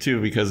nitpicky,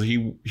 too, because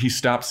he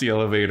stops the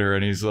elevator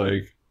and he's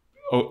like,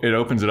 oh, it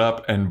opens it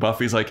up, and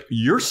Buffy's like,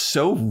 "You're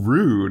so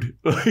rude."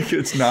 Like,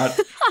 it's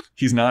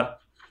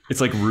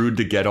like rude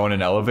to get on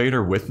an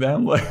elevator with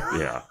them. Like,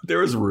 yeah, there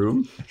was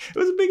room. It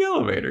was a big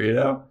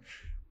elevator,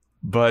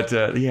 But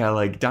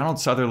like Donald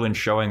Sutherland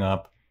showing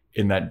up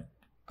in that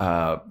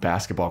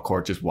basketball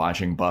court, just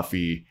watching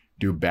Buffy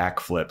do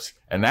backflips,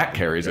 and that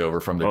carries over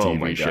from the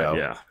TV show.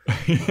 Yeah,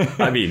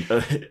 I mean,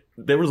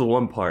 there was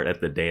one part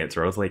at the dance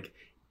where I was like,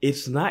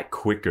 it's not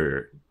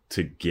quicker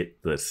to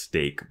get the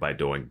steak by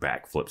doing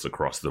backflips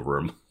across the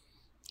room.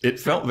 It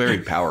felt very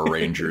Power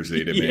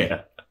Rangers-y to me.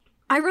 Yeah.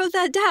 I wrote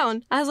that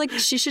down. I was like,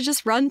 she should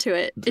just run to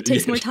it. It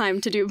takes more time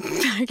to do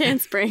back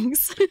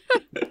handsprings.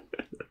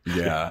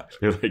 Yeah.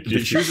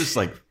 She was just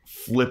like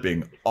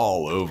flipping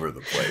all over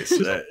the place.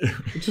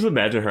 Just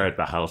imagine her at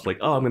the house like,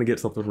 oh, I'm going to get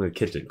something from the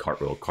kitchen.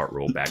 Cartwheel,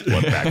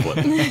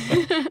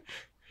 backflip.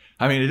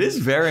 I mean, it is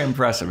very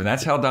impressive. And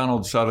that's how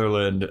Donald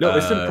Sutherland... No,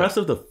 it's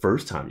impressive the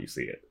first time you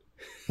see it.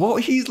 Well,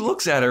 he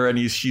looks at her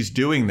and she's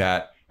doing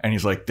that. And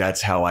he's like,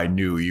 "That's how I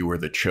knew you were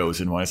the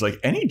chosen one." It's like,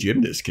 any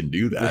gymnast can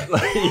do that.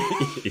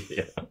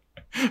 Yeah.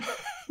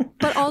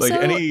 But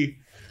also, like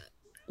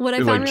what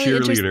I found really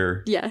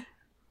cheerleader,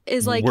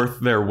 is like worth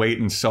their weight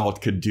in salt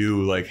could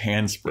do like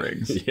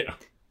handsprings. Yeah.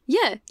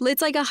 Yeah,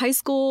 it's like a high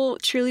school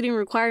cheerleading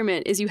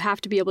requirement is you have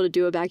to be able to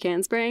do a back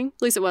handspring.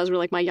 At least it was for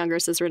like my younger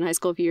sister in high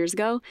school a few years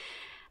ago.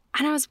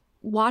 And I was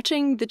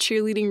watching the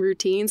cheerleading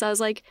routines. I was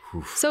like,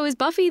 so is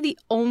Buffy the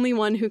only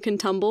one who can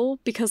tumble?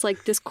 Because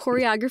like this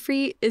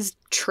choreography is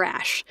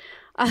trash.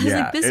 I was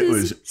like, this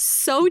is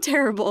so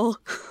terrible.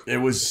 It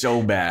was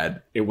so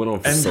bad. It went on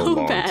for so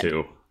long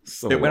too.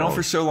 It went on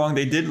for so long.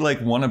 They did like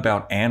one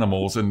about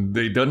animals, and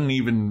they didn't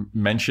even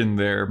mention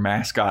their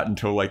mascot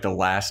until like the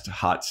last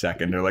hot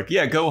second. They're like,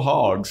 "Yeah, go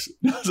hogs."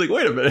 I was like,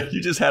 "Wait a minute!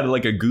 You just had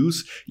like a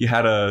goose, you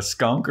had a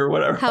skunk or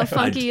whatever." How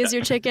funky is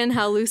your chicken?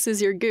 How loose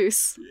is your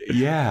goose?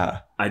 Yeah,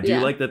 I do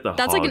like that.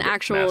 That's like an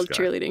actual mascot.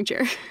 cheerleading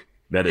chair.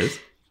 That is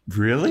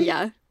really.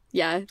 Yeah.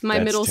 My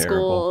That's middle terrible.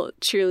 school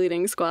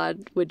cheerleading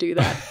squad would do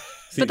that.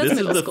 See, But that's this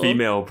is middle the school.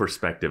 female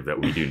perspective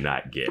that we do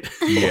not get.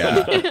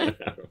 Yeah,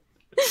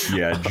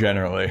 yeah.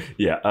 Generally,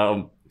 Yeah.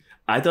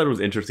 I thought it was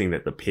interesting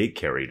that the pig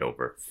carried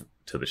over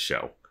to the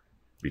show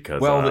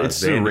because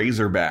it's the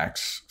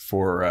Razorbacks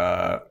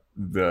for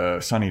the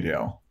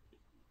Sunnydale.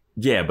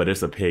 Yeah, but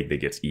it's a pig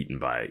that gets eaten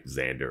by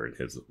Xander and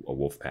his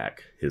wolf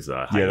pack, his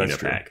hyena that's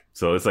true. pack.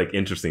 So it's like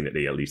interesting that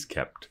they at least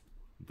kept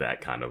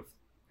that kind of.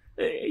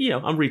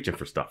 I'm reaching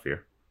for stuff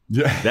here.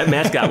 Yeah, That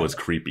mascot was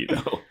creepy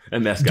though.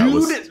 That mascot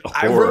was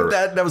I horror. wrote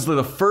that. That was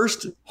the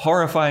first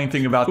horrifying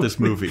thing about this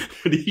movie.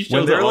 When he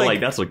When shows they're up, I'm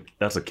like- like,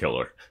 that's a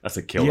killer. That's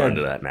a killer Yeah.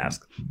 under that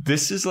mask.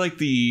 This is like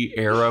the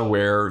era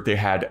where they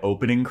had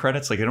opening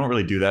credits. Like, they don't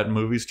really do that in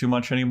movies too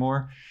much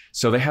anymore.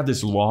 So they have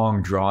this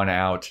long, drawn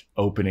out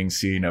opening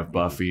scene of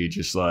Buffy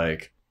just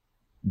like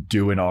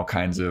doing all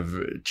kinds of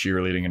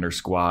cheerleading in her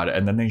squad.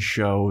 And then they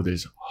show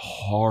this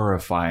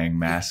horrifying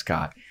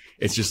mascot.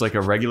 It's just like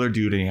a regular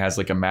dude, and he has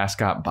like a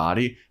mascot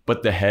body,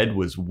 but the head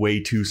was way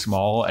too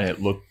small, and it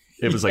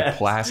was like Yes,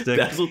 plastic.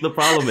 That's what the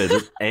problem is.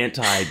 It's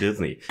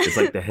anti-Disney. It's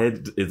like the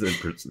head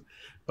isn't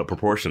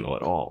proportional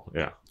at all.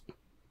 Yeah.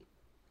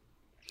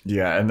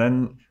 Yeah, and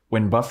then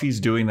when Buffy's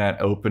doing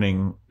that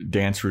opening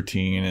dance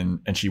routine,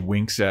 and she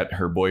winks at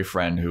her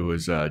boyfriend, who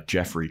is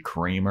Jeffrey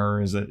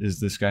Kramer, is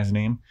this guy's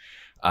name?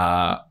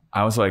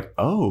 I was like,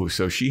 oh,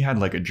 so she had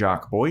like a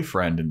jock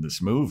boyfriend in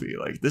this movie.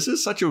 Like, this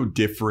is such a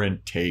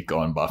different take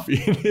on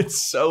Buffy. It's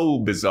so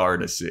bizarre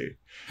to see.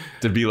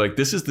 To be like,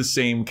 this is the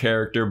same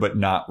character, but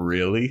not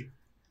really.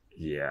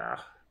 Yeah.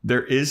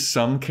 There is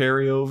some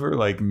carryover.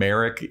 Like,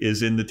 Merrick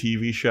is in the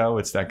TV show.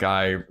 It's that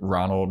guy,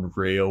 Ronald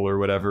Rayl or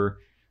whatever.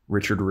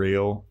 Richard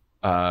Rayl.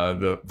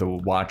 The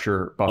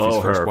Watcher,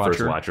 Buffy's her Watcher.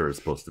 first Watcher is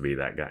supposed to be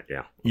that guy.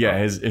 Yeah. Yeah,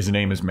 his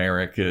name is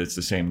Merrick. It's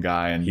the same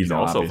guy. And He's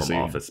also from obviously-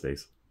 Office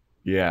Space.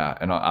 Yeah,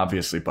 and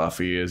obviously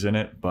Buffy is in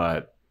it,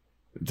 but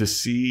to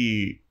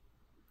see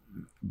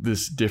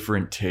this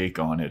different take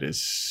on it is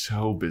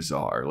so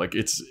bizarre. Like,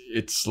 it's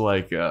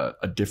like a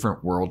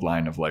different world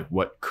line of like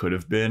what could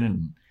have been,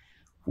 and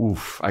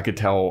I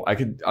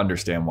could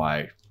understand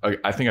why.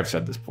 I think I've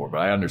said this before, but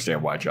I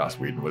understand why Joss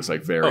Whedon was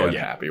like very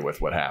unhappy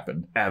with what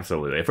happened.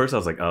 Absolutely. At first I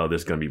was like, oh,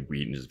 this is going to be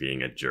Whedon just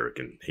being a jerk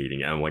and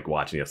hating it. I'm like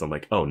watching this. I'm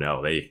like, oh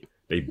no,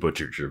 they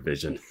butchered your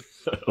vision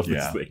of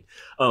this thing.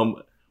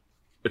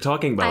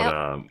 Talking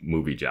about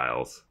movie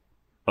Giles.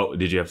 Oh,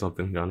 did you have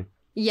something, Johnny?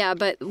 Yeah,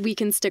 but we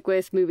can stick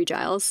with movie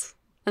Giles,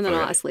 and then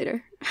I'll ask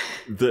later.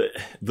 The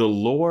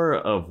lore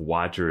of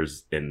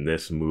Watchers in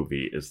this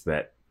movie is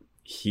that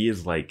he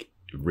is like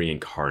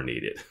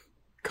reincarnated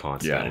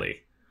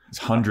constantly. It's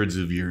hundreds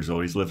of years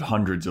old. He's lived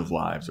hundreds of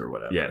lives or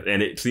whatever. Yeah,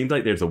 and it seems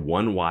like there's a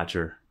one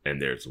Watcher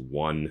and there's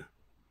one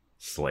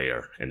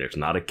Slayer, and there's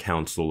not a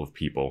council of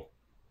people.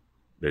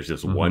 There's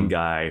just one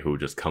guy who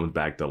just comes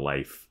back to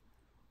life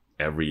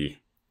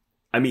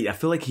I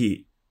feel like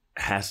he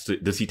has to.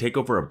 Does he take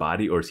over a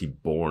body, or is he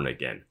born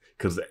again?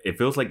 Because it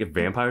feels like if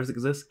vampires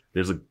exist,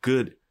 there's a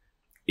good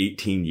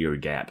 18-year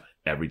gap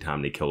every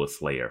time they kill a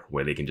Slayer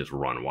where they can just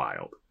run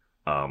wild.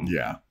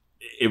 Yeah.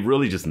 It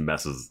really just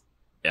messes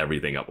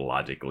everything up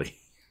logically.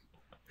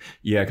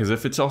 Yeah, because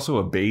if it's also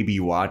a baby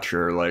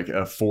Watcher, like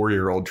a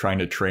 4-year-old trying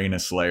to train a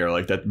Slayer,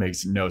 like that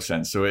makes no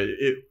sense. So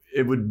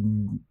it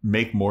would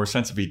make more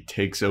sense if he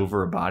takes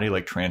over a body,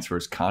 like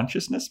transfers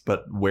consciousness.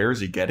 But where is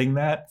he getting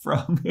that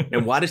from?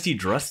 And why does he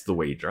dress the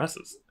way he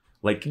dresses?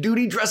 Like, dude,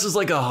 he dresses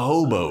like a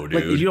hobo, dude.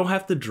 like you don't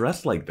have to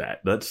dress like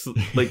that. That's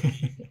like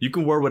you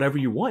can wear whatever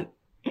you want.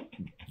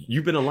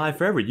 You've been alive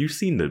forever. You've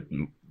seen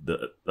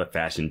the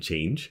fashion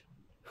change.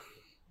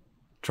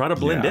 Try to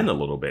blend in a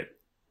little bit.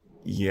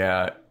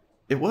 Yeah,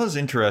 it was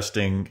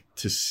interesting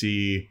to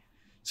see.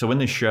 So in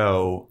the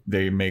show,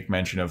 they make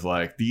mention of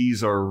like,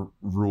 these are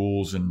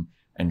rules and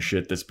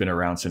shit that's been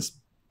around since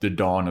the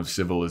dawn of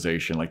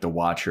civilization, like the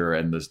Watcher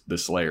and the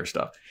Slayer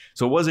stuff.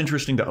 So it was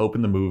interesting to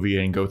open the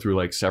movie and go through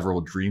like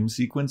several dream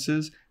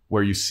sequences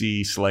where you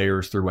see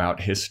Slayers throughout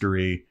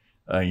history,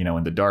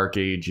 in the Dark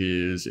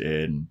Ages.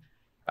 And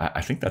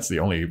I think that's the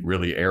only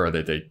really era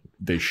that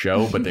they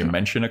show, but they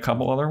mention a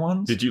couple other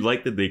ones. Did you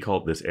like that they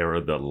called this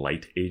era the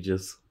Light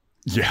Ages?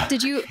 Yeah.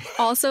 Did you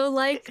also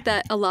like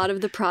that a lot of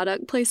the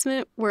product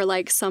placement were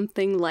like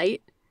something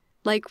light?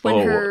 Like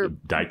when her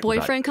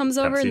boyfriend comes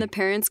over and the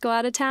parents go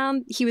out of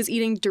town, he was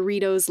eating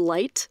Doritos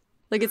Light.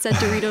 Like it said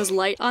Doritos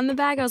Light on the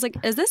bag. I was like,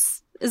 is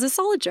this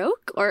all a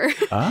joke? Or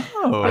are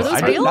those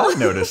I real? did not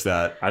notice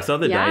that. I saw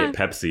the Diet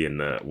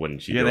Pepsi when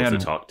she goes to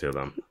talk to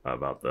them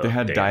about the They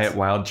had dance. Diet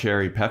Wild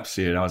Cherry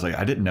Pepsi, and I was like,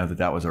 I didn't know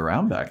that was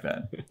around back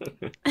then.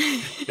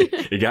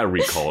 It got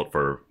recalled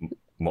for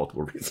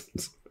multiple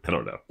reasons. I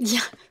don't know.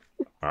 Yeah.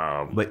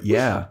 But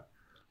yeah,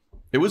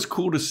 it was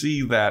cool to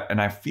see that,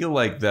 and I feel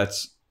like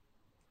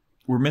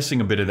we're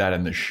missing a bit of that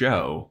in the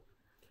show.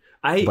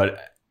 But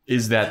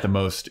is that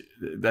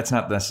that's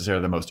not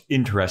necessarily the most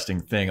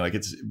interesting thing. Like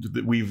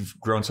we've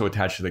grown so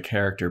attached to the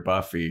character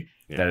Buffy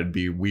that it'd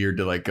be weird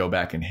to like go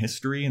back in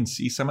history and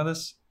see some of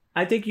this.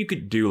 I think you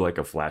could do like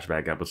a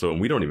flashback episode, and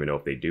we don't even know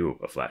if they do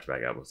a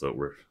flashback episode.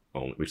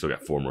 We still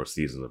got 4 more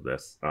seasons of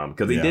this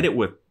because they did it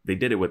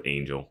with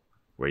Angel,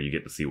 where you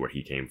get to see where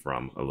he came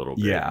from a little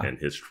bit and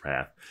his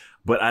path.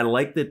 But I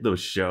like that the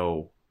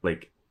show,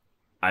 like,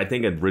 I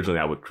think originally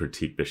I would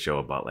critique the show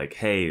about like,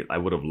 hey, I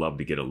would have loved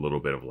to get a little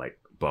bit of like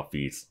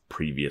Buffy's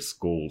previous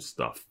school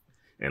stuff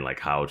and like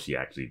how she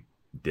actually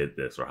did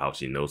this or how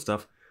she knows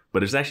stuff.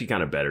 But it's actually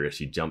kind of better if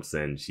she jumps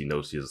in, she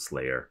knows she's a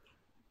Slayer.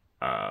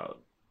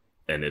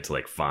 And it's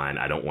like, fine,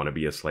 I don't want to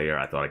be a Slayer.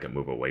 I thought I could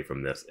move away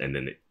from this. And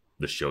then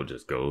the show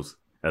just goes,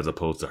 as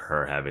opposed to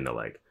her having to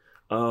like,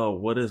 oh,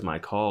 what is my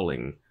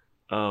calling?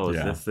 Oh,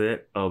 is this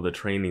it? Oh, the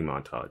training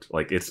montage.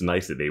 Like, it's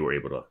nice that they were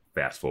able to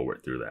fast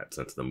forward through that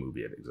since the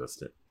movie had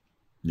existed.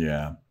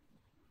 Yeah.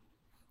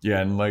 Yeah,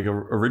 and like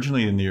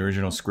originally in the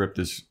original script,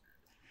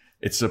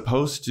 it's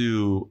supposed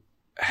to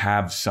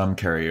have some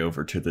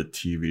carryover to the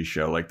TV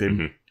show. Like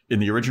in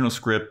the original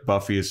script,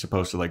 Buffy is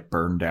supposed to like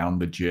burn down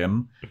the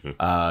gym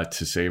to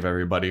save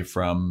everybody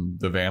from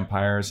the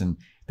vampires, and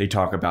they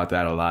talk about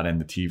that a lot in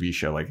the TV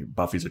show. Like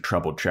Buffy's a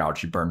troubled child;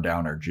 she burned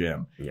down her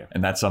gym,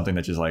 and that's something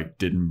that just like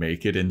didn't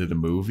make it into the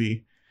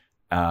movie.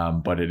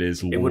 But it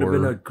is lore. It would have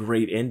been a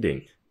great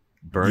ending.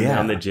 Burn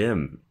down the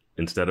gym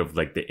instead of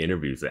like the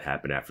interviews that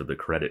happen after the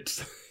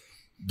credits.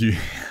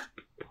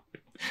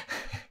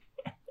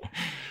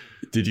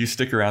 Did you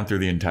stick around through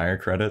the entire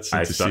credits?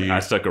 I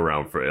stuck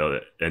around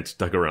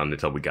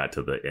until we got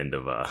to the end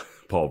of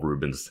Paul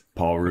Rubens.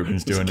 Paul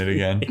Rubens doing it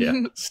again?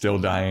 Yeah. Still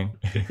dying?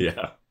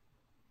 Yeah.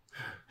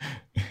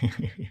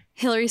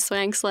 Hilary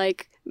Swank's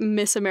like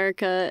Miss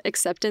America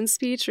acceptance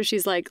speech where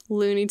she's like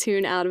Looney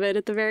Tune out of it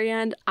at the very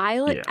end.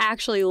 I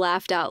actually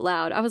laughed out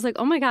loud. I was like,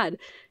 oh my God,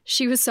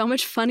 she was so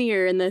much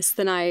funnier in this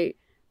than I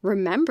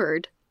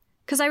remembered.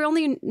 Because I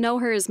only know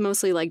her as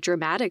mostly like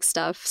dramatic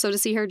stuff. So to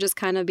see her just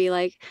kind of be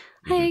like,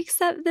 I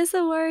accept this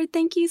award.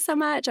 Thank you so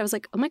much. I was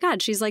like, oh my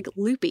God, she's like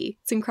loopy.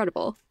 It's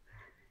incredible.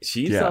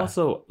 She's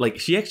also like,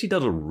 she actually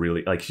does a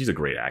really, like, she's a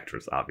great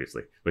actress,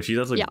 obviously. But she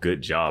does a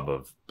good job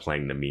of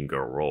playing the mean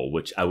girl role,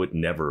 which I would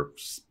never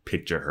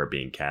picture her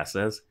being cast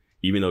as,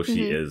 even though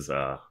she is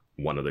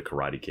one of the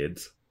Karate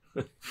Kids.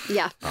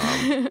 Yeah.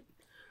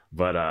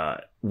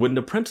 But when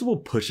the principal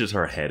pushes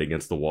her head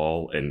against the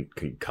wall and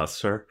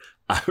concusses her,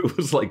 I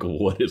was like,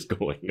 what is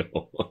going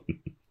on?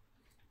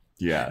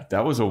 Yeah,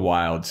 that was a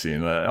wild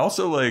scene.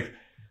 Also, like,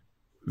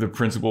 the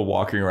principal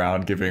walking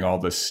around giving all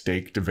the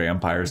staked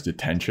vampires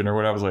detention or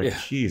what. I was like,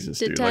 Jesus,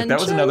 dude. Like, that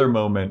was another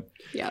moment.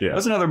 Yeah. That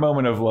was another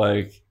moment of,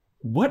 like,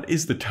 what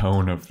is the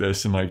tone of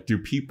this? And, like, do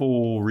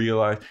people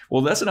realize?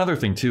 Well, that's another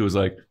thing, too, is,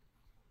 like,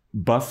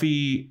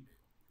 Buffy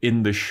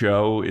in the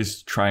show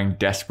is trying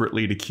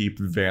desperately to keep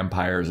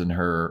vampires and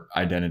her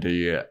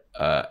identity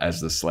as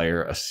the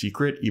Slayer a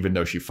secret, even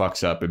though she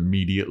fucks up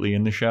immediately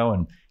in the show,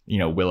 and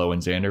Willow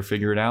and Xander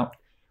figure it out.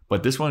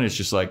 But this one is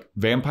just like,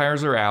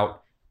 vampires are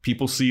out,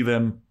 people see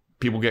them,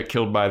 people get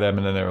killed by them,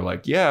 and then they're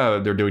like, yeah,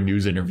 they're doing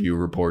news interview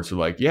reports. They're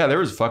like, yeah, there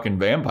was fucking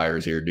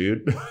vampires here,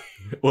 dude.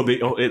 Well,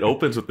 it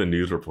opens with the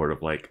news report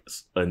of like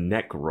a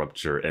neck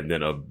rupture and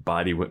then a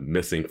body went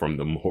missing from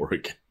the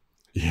morgue.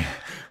 Yeah.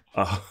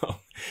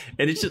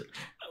 And it's just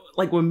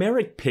like when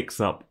Merrick picks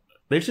up,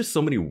 there's just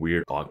so many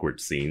weird, awkward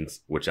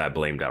scenes, which I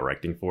blame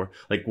directing for.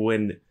 Like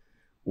when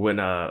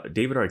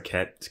David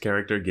Arquette's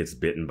character gets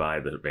bitten by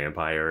the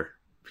vampire,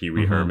 Pee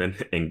Wee Herman,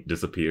 and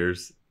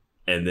disappears.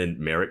 And then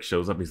Merrick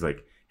shows up. He's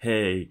like,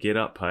 hey, get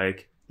up,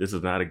 Pike. This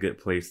is not a good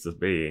place to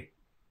be.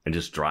 And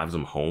just drives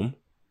him home,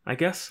 I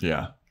guess.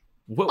 Yeah.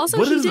 What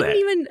is he that?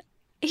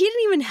 He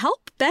didn't even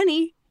help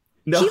Benny.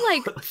 No. He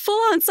like full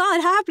on saw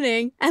it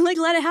happening and like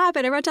let it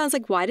happen. I wrote down, I was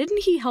like, why didn't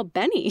he help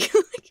Benny?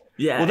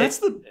 Yeah. Well, that's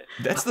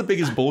the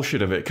biggest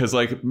bullshit of it. Because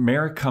like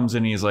Merrick comes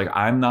in and he's like,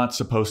 I'm not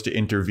supposed to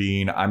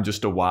intervene. I'm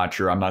just a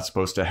watcher. I'm not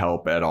supposed to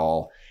help at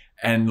all.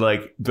 And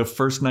like the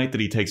first night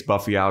that he takes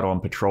Buffy out on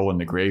patrol in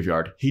the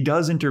graveyard, he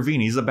does intervene.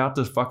 He's about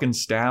to fucking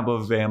stab a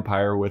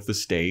vampire with a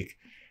stake.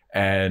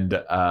 And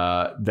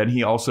then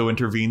he also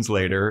intervenes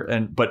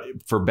later. But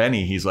for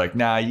Benny, he's like,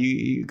 nah,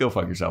 you go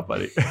fuck yourself,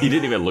 buddy. He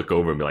didn't even look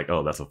over and be like,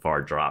 oh, that's a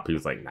far drop. He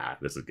was like, nah,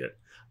 this is good.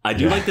 I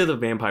do like that the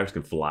vampires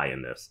can fly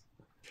in this.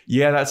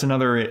 Yeah, that's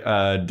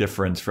another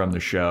difference from the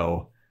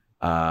show,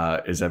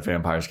 is that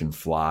vampires can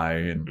fly.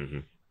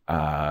 And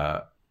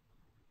I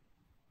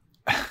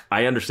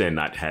understand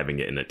not having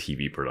it in a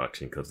TV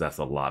production because that's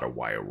a lot of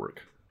wire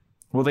work.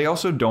 Well, they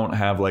also don't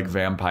have like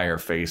vampire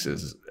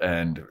faces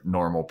and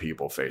normal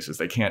people faces.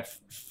 They can't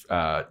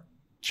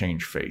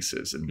change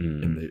faces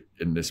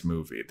in this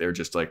movie. They're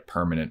just like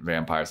permanent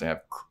vampires. They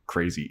have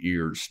crazy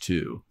ears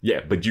too. Yeah,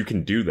 but you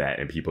can do that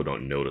and people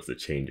don't notice the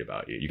change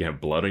about you. You can have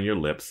blood on your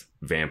lips,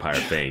 vampire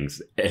fangs,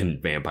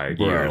 and vampire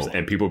ears,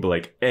 and people will be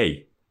like,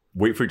 "Hey,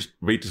 wait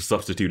to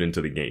substitute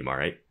into the game, all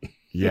right?"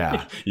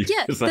 Yeah.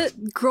 Yeah,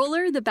 the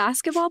Growler, the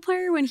basketball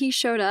player, when he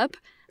showed up,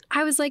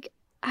 I was like,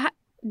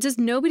 does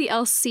nobody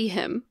else see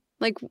him?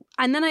 Like,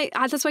 and then I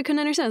that's why I couldn't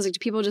understand. I was like, do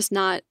people just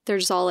not, they're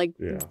just all like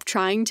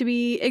trying to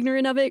be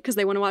ignorant of it because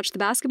they want to watch the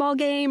basketball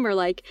game or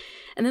like,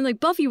 and then like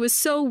Buffy was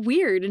so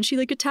weird and she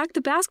like attacked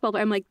the basketball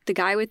player. I'm like, the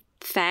guy with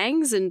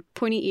fangs and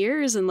pointy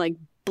ears and like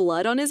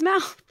blood on his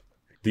mouth.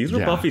 These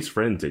were Buffy's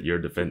friends that you're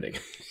defending.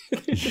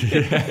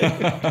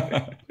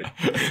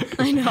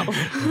 I know.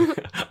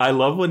 I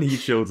love when he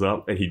shows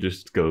up and he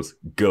just goes,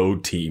 "Go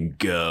team,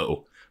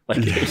 go." Like,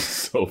 it's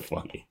so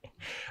funny.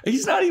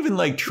 He's not even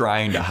like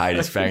trying to hide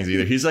his fangs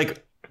either. He's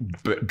like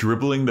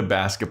dribbling the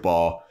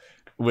basketball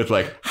with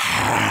like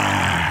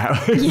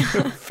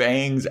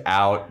fangs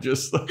out.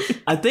 Just like...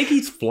 I think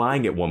he's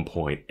flying at one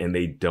point and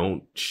they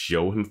don't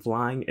show him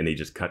flying and they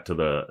just cut to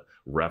the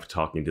ref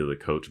talking to the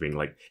coach being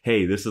like,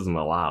 "Hey, this isn't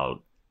allowed."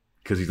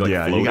 Because he's like,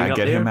 floating you gotta up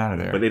get there, him out of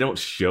there. But they don't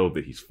show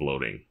that he's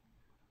floating.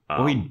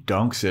 Well, he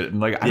dunks it. And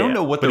like, I don't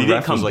know what the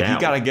ref was like. You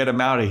got to get him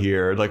out of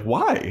here. Like,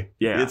 why?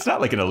 Yeah. It's not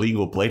like an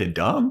illegal play to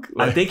dunk.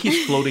 Like... I think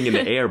he's floating in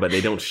the air, but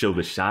they don't show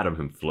the shot of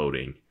him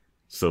floating.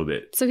 So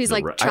he's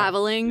like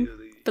traveling,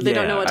 but they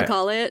don't know what to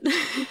call it.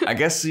 I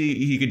guess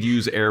he could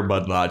use Air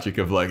Bud logic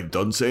of like, it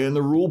doesn't say in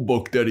the rule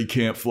book that he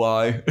can't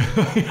fly.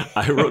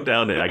 I wrote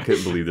down that I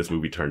couldn't believe this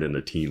movie turned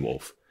into Teen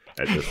Wolf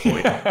at this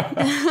point.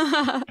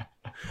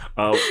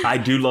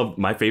 I do love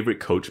my favorite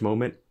coach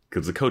moment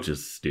because the coach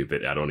is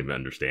stupid. I don't even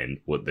understand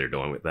what they're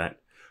doing with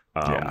that.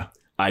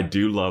 I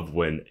do love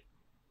when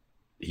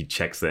he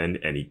checks in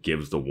and he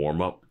gives the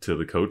warm up to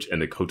the coach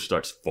and the coach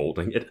starts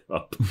folding it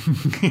up.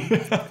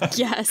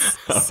 Yes,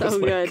 so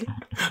good.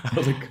 I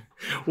was like,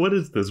 what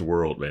is this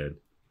world, man?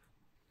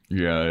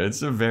 Yeah,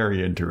 it's a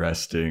very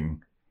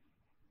interesting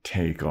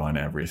take on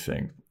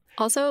everything.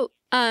 Also,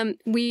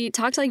 we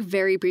talked like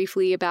very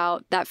briefly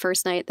about that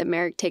first night that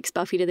Merrick takes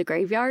Buffy to the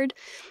graveyard.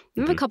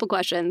 I have a couple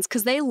questions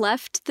because they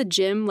left the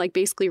gym like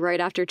basically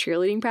right after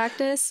cheerleading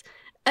practice.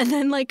 And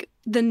then like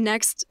the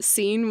next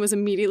scene was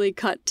immediately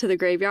cut to the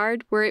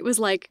graveyard where it was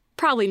like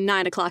probably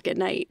 9 o'clock at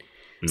night.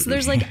 So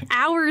there's like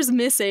hours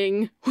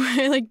missing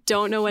where I like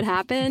don't know what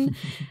happened.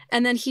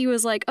 And then he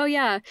was like, oh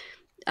yeah,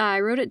 I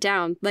wrote it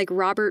down. Like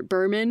Robert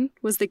Berman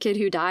was the kid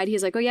who died.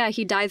 He's like, oh yeah,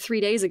 he died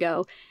 3 days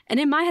ago. And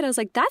in my head, I was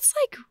like, that's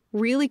like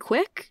really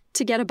quick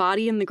to get a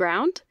body in the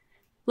ground.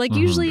 Like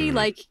usually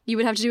like you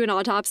would have to do an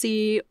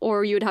autopsy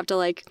or you would have to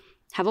like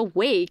have a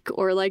wake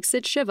or like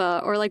sit Shiva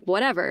or like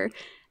whatever.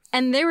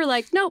 And they were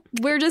like, nope,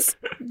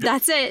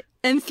 that's it.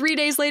 And 3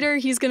 days later,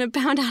 he's going to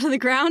pound out of the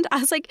ground. I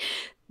was like,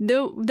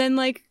 no, then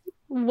like,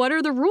 what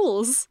are the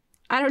rules?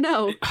 I don't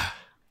know.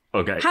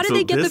 Okay. How did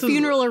they get the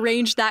funeral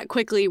arranged that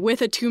quickly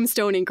with a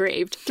tombstone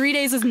engraved? 3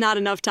 days is not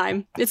enough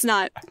time. It's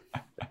not.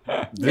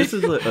 This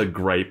is a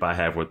gripe I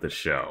have with the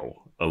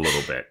show a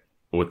little bit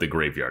with the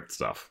graveyard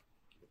stuff.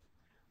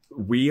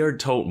 We are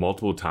told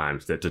multiple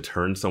times that to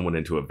turn someone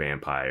into a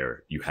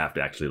vampire, you have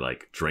to actually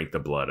like drink the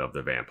blood of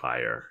the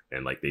vampire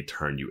and like they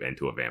turn you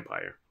into a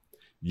vampire.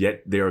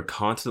 Yet they're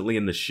constantly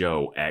in the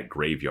show at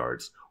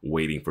graveyards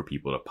waiting for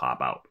people to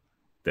pop out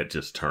that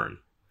just turn.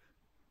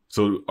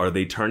 So are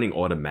they turning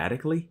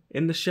automatically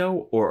in the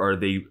show or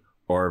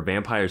are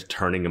vampires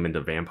turning them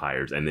into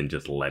vampires and then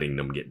just letting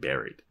them get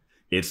buried?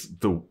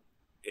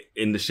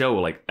 In the show,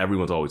 like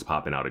everyone's always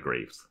popping out of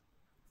graves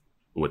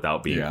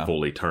without being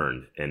fully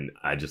turned. And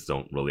I just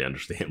don't really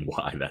understand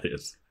why that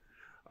is.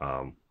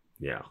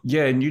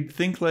 Yeah, and you'd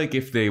think like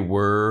if they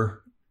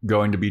were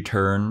going to be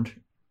turned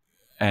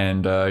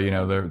and,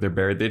 they're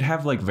buried, they'd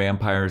have like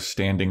vampires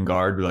standing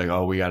guard, be like,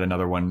 oh, we got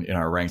another one in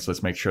our ranks.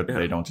 Let's make sure that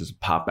they don't just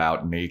pop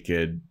out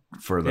naked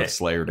for the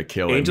Slayer to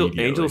kill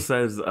immediately. Angel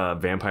says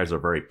vampires are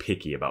very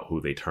picky about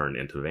who they turn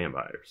into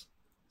vampires.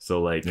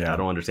 So like, I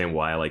don't understand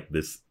why like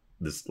this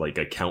like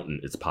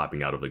accountant is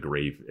popping out of the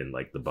grave in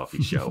like the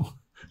Buffy show.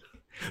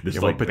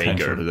 What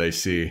potential do they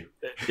see?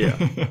 Yeah.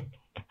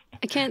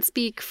 I can't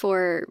speak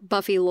for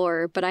Buffy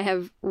lore, but I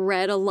have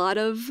read a lot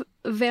of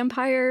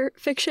vampire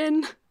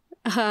fiction.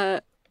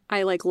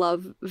 I like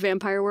love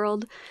Vampire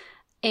World,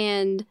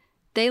 and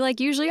they like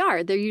usually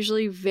are. They're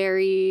usually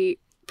very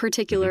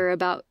particular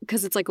about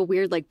because it's like a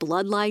weird like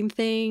bloodline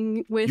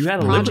thing with you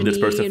had to live with this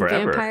person and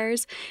forever.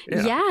 Vampires.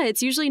 Yeah,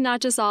 it's usually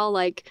not just all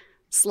like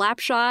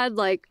slapshod.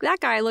 Like that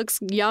guy looks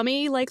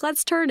yummy. Like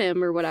let's turn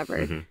him or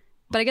whatever.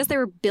 But I guess they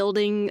were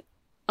building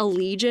a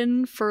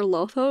legion for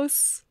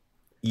Lothos.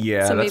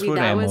 Yeah, so that's maybe what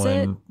that was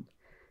it.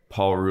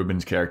 Paul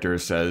Rubin's character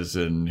says,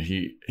 and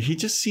he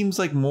just seems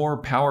like more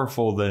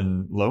powerful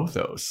than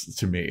Lothos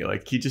to me.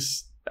 Like he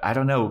just, I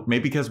don't know,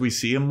 maybe because we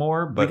see him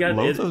more, but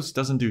Lothos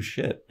doesn't do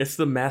shit. It's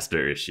the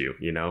master issue,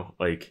 you know?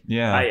 Like,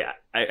 yeah,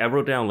 I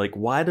wrote down like,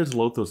 why does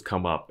Lothos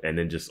come up and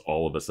then just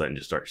all of a sudden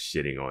just start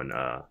shitting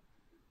on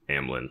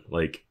Amlin?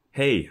 Like,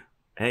 hey,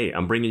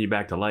 I'm bringing you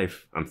back to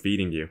life. I'm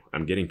feeding you.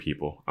 I'm getting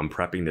people. I'm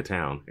prepping the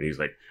town. And he's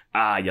like,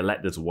 you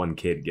let this one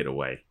kid get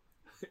away.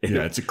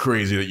 Yeah, it's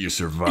crazy that you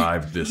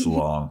survived this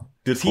long.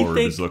 Does he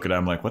think? Looking at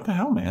him like, what the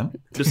hell, man?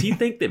 Does he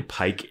think that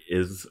Pike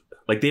is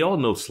like? They all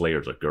know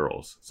Slayers are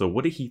girls. So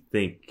what did he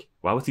think?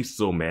 Why was he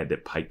so mad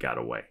that Pike got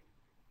away?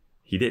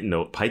 He didn't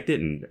know. Pike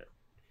didn't.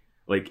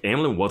 Like,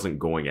 Amblin wasn't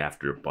going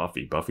after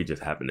Buffy. Buffy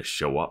just happened to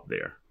show up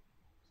there.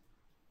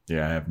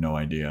 Yeah, I have no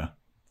idea.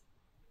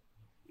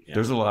 Yeah.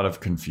 There's a lot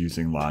of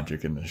confusing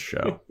logic in this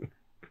show.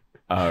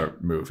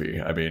 Movie.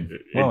 I mean,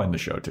 well, in the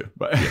show too.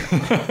 But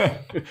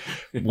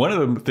one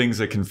of the things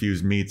that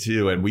confused me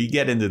too, and we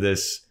get into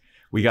this,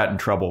 we got in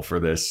trouble for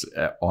this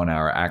on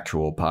our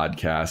actual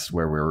podcast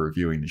where we're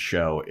reviewing the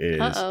show,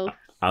 is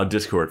our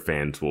Discord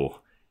fans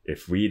will,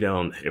 if we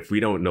don't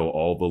know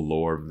all the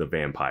lore of the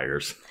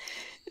vampires.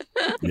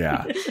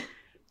 Yeah.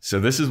 So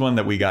this is one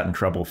that we got in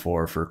trouble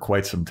for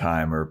quite some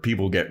time, or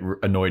people get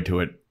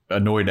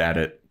annoyed at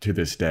it to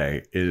this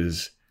day,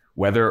 is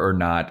whether or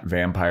not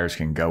vampires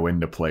can go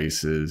into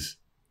places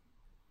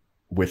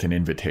with an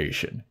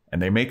invitation.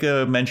 And they make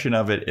a mention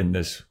of it in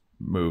this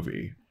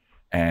movie,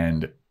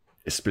 and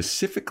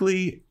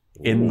specifically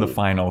in the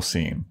final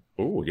scene.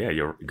 Oh,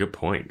 yeah, good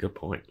point.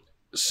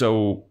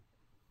 So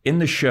in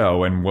the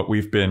show, and what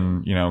we've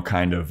been,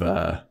 kind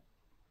of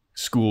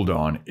schooled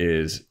on,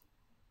 is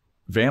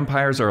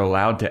vampires are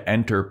allowed to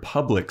enter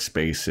public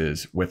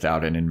spaces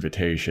without an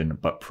invitation,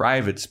 but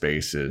private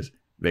spaces,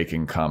 they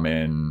can come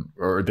in,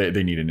 or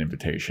they need an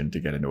invitation to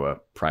get into a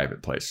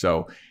private place.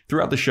 So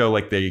throughout the show,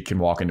 like, they can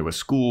walk into a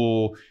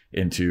school,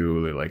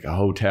 into like a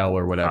hotel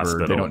or whatever.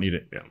 Hospital. They don't need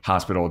it. Yeah.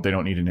 Hospital. They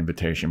don't need an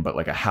invitation, but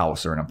like a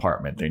house or an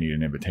apartment, they need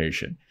an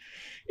invitation.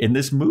 In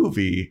this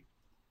movie,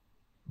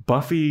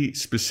 Buffy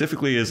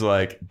specifically is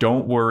like,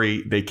 don't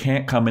worry, they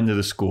can't come into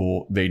the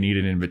school. They need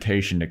an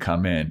invitation to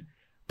come in.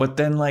 But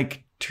then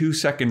like 2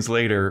 seconds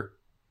later,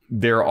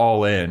 they're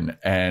all in,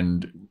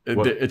 and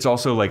it's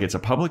also like, it's a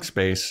public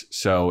space,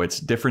 so it's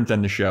different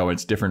than the show.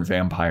 It's different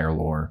vampire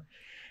lore.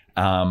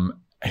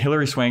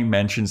 Hilary Swank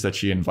mentions that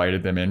she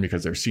invited them in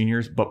because they're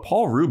seniors, but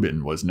Paul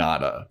Rubens was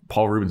not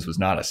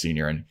a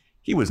senior, and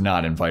he was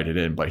not invited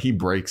in, but he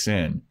breaks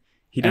in.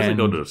 He doesn't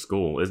go to the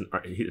school.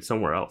 It's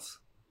somewhere else.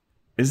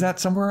 Is that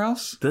somewhere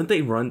else?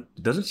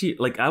 Doesn't she,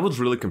 like, I was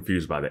really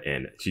confused by the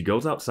end. She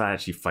goes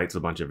outside, she fights a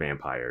bunch of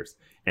vampires,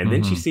 and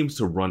then she seems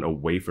to run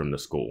away from the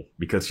school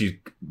because she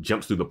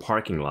jumps through the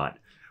parking lot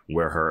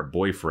where her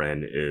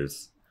boyfriend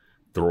is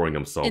throwing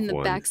himself in the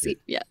on backseat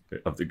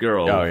of the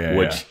girl.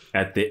 Which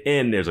at the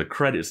end, there's a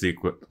credit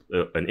sequence,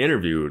 an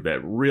interview that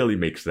really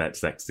makes that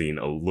sex scene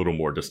a little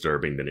more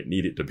disturbing than it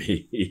needed to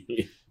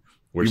be.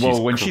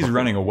 When she's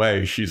running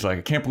away, she's like,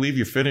 I can't believe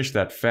you finished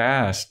that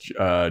fast,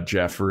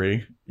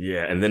 Jeffrey.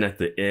 Yeah, and then at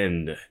the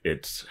end,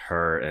 it's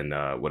her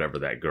and whatever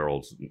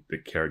the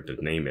character's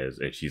name is,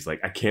 and she's like,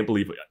 I can't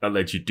believe I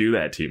let you do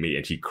that to me,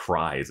 and she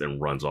cries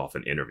and runs off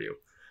an interview.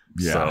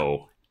 Yeah.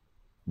 So,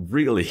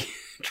 really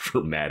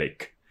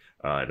dramatic,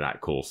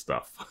 not cool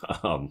stuff.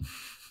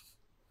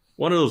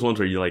 One of those ones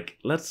where you're like,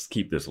 let's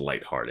keep this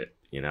lighthearted,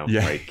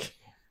 Yeah.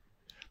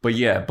 But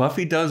yeah,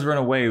 Buffy does run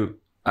away,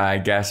 I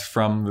guess,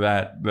 from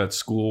that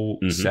school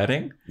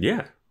setting.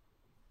 Yeah.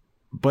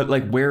 But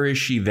like, where is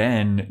she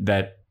then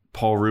that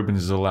Paul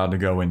Rubens is allowed to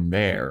go in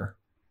there?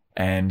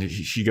 And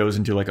she goes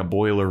into like a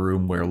boiler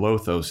room where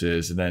Lothos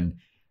is. And then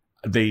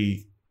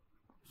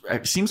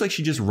it seems like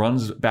she just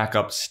runs back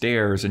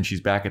upstairs and she's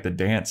back at the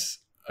dance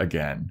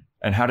again.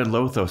 And how did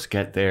Lothos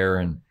get there?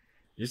 And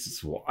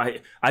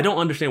I don't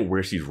understand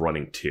where she's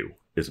running to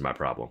is my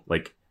problem.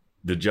 Like,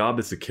 the job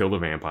is to kill the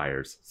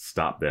vampires,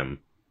 stop them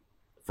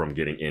from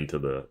getting into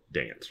the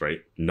dance, right?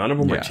 None of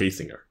them are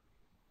chasing her.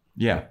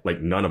 Yeah.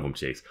 Like, none of them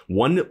chase.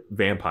 One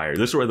vampire,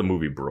 this is where the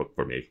movie broke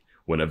for me.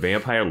 When a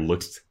vampire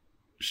looks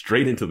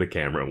straight into the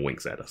camera and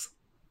winks at us.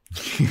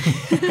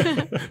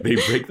 They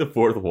break the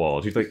fourth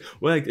wall. She's like,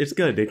 well, it's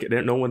good.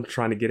 No one's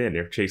trying to get in.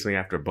 They're chasing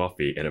after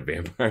Buffy, and a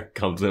vampire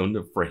comes in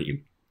the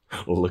frame,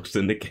 looks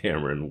in the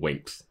camera and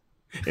winks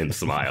and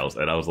smiles.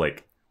 And I was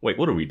like, wait,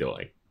 what are we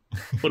doing?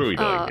 What are we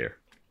doing here?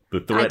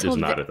 The threat is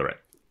not a threat.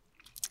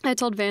 I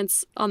told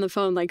Vance on the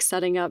phone, like,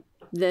 setting up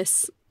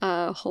this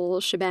whole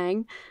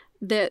shebang,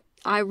 that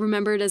I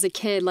remembered as a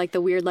kid, like,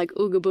 the weird, like,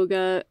 ooga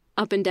booga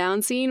up and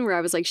down scene where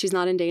I was like, she's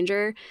not in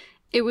danger.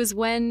 It was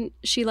when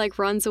she, like,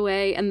 runs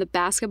away and the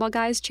basketball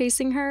guy's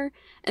chasing her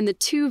and the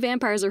two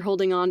vampires are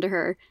holding on to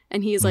her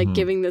and he's, like,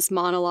 giving this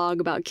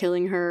monologue about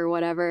killing her or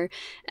whatever.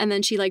 And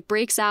then she, like,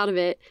 breaks out of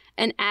it.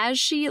 And as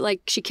she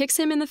kicks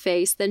him in the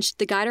face, then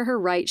the guy to her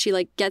right, she,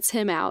 like, gets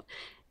him out.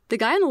 The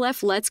guy on the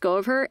left lets go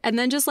of her and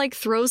then just, like,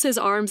 throws his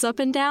arms up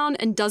and down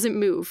and doesn't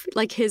move.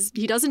 Like,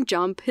 he doesn't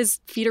jump. His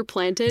feet are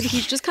planted.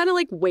 He's just kind of,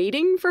 like,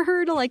 waiting for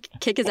her to, like,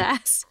 kick his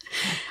ass.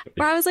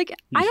 Where I was like,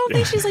 I don't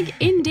think she's, like,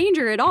 in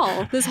danger at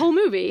all this whole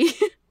movie.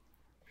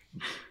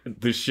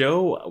 The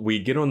show, we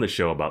get on the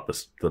show about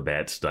the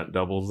bad stunt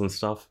doubles and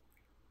stuff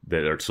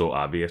that are so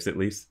obvious, at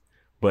least.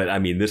 But, I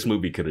mean, this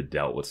movie could have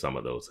dealt with some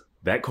of those.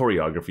 That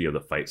choreography of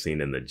the fight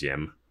scene in the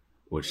gym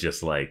was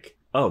just like,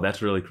 oh,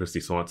 that's really Christy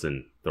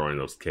Swanson throwing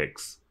those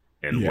kicks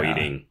and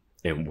waiting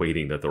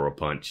to throw a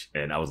punch.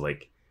 And I was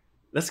like,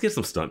 let's get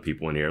some stunt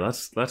people in here.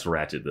 Let's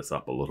ratchet this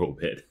up a little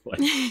bit.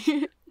 Like,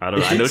 I don't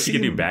know. I know she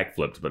can do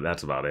backflips, but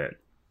that's about it.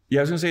 Yeah,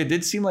 I was gonna say it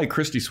did seem like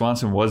Christy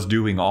Swanson was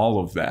doing all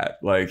of that.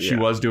 Like she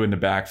was doing the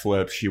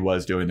backflips, she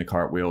was doing the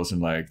cartwheels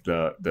and like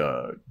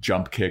the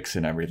jump kicks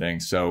and everything.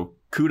 So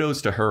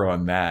kudos to her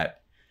on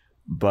that.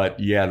 But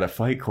yeah, the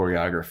fight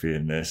choreography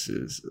in this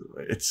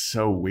it's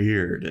so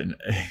weird and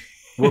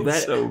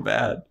it's so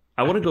bad.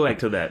 I want to go back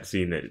to that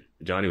scene that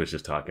Johnny was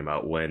just talking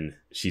about when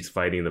she's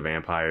fighting the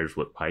vampires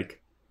with Pike.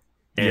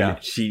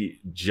 And she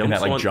jumps in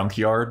that like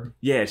junkyard.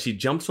 Yeah, she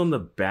jumps on the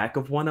back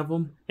of one of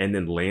them and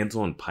then lands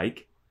on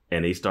Pike.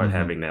 And they start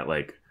having that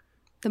like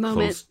the moment.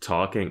 Close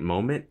talking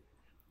moment.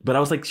 But I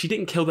was like, she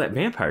didn't kill that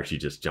vampire she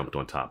just jumped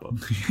on top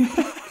of.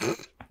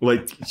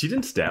 Like, she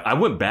didn't stab. I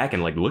went back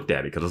and like looked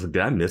at it because I was like,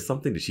 did I miss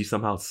something? Did she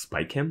somehow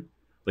spike him?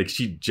 Like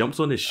she jumps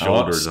on his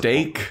shoulders.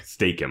 Stake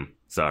him.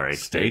 Sorry.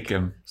 Stake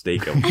him.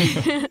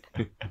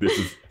 This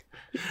is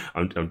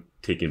I'm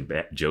taking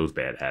Joe's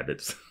bad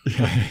habits.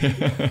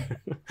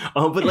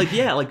 But like,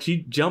 yeah, like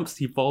she jumps,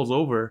 he falls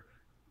over,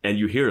 and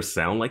you hear a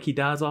sound like he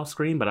dies off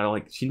screen,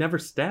 but she never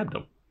stabbed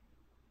him.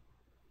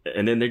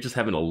 And then they're just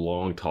having a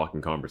long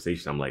talking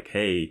conversation. I'm like,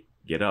 hey,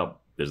 get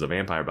up. There's a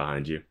vampire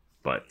behind you.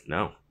 But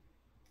no.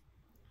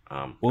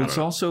 Well, it's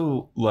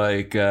also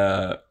like,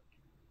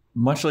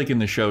 much like in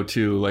the show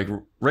too, like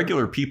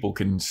regular people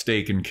can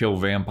stake and kill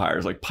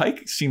vampires. Like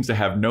Pike seems to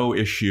have no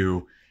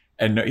issue.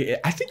 And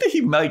I think that he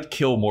might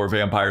kill more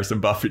vampires than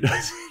Buffy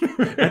does.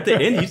 At the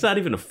end, he's not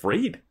even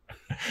afraid.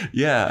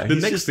 Yeah. The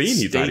next scene,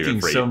 he's not even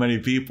afraid. So many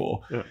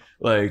people. Yeah.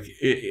 Like,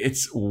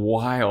 it's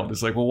wild.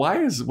 It's like, well,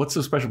 what's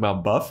so special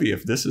about Buffy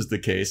if this is the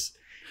case?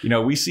 You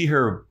know, we see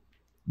her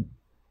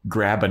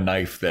grab a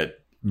knife that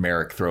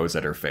Merrick throws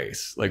at her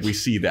face. Like, we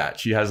see that.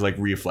 She has, like,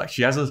 reflex.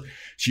 She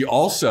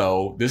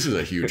also, this is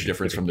a huge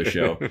difference from the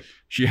show.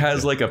 She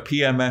has, like, a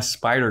PMS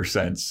spider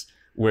sense,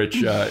 which,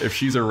 if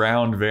she's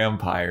around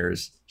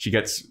vampires, she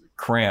gets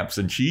cramps.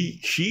 And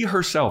she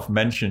herself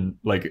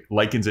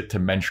likens it to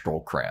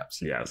menstrual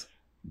cramps. Yes.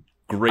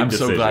 Great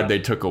decision. I'm so glad they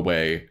took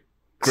away.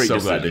 Great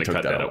so glad they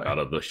took that out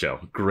of the show.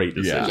 Great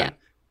decision.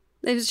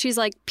 Yeah. She's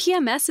like,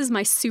 PMS is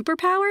my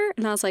superpower?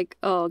 And I was like,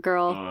 oh,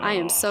 girl, I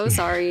am so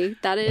sorry.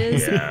 That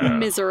is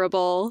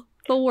miserable.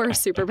 The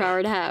worst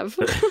superpower to have.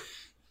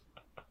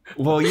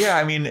 Well, yeah,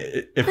 I mean,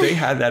 if they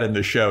had that in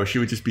the show, she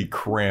would just be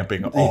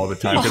cramping all the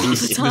time.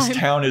 Because this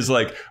town is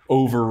like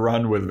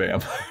overrun with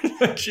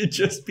vampires. She'd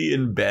just be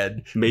in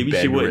bed. Maybe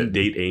she wouldn't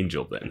date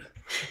Angel then.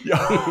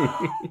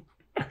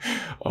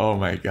 Oh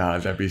my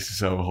God, that'd be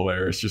so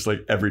hilarious. Just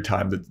like every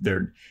time that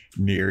they're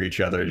near each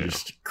other,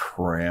 just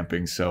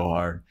cramping so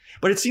hard.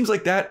 But it seems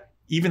like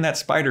even that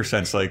spider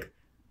sense like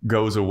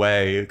goes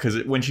away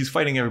because when she's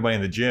fighting everybody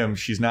in the gym,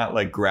 she's not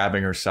like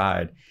grabbing her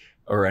side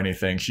or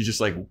anything. She's just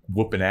like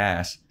whooping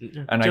ass.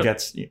 And I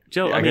guess she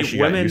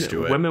got used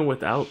to it. Women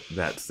without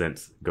that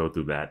sense go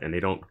through that, and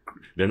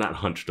they're not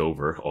hunched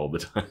over all the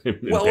time.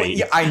 Well,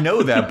 yeah, I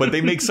know that, but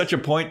they make such a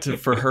point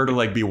for her to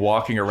like be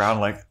walking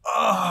around like,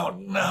 oh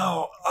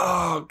no,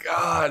 oh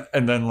God.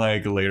 And then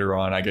like later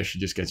on, I guess she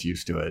just gets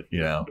used to it, you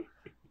know?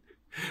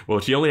 Well,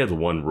 she only has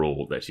one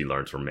rule that she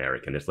learns from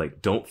Merrick, and it's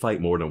like, don't fight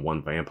more than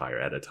one vampire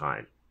at a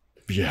time.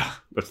 Yeah.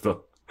 That's the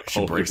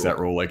she breaks that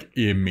rule like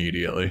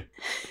immediately.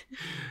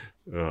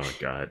 Oh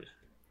God.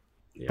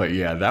 Yeah. But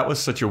yeah, that was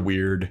such a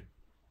weird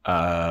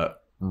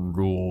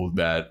rule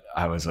that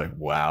I was like,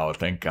 wow,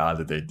 thank God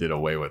that they did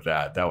away with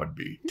that. That would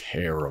be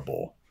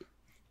terrible.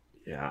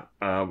 Yeah.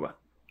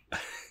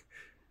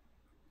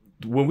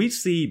 When we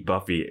see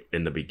Buffy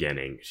in the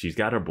beginning, she's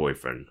got her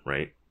boyfriend,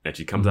 right? And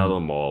she comes out of the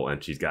mall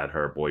and she's got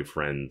her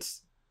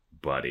boyfriend's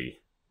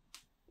buddy,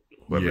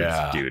 whoever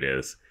this dude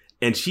is.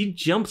 And she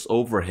jumps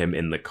over him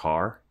in the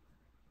car,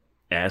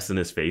 ass in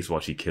his face while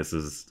she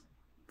kisses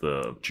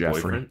the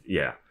Jeffrey. Boyfriend.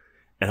 Yeah.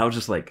 And I was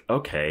just like,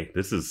 okay,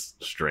 this is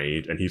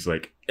strange. And he's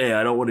like, hey,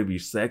 I don't want to be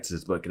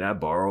sexist, but can I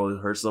borrow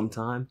her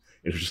sometime?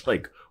 And it's just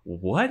like,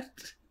 what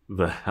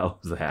the hell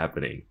is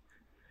happening?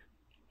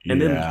 And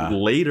then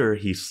later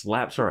he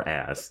slaps her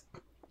ass.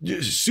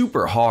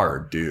 Super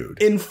hard,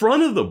 dude. In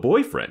front of the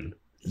boyfriend.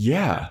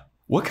 Yeah.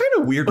 What kind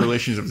of weird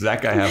relationship does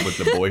that guy have with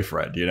the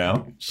boyfriend, you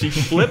know? She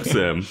flips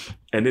him,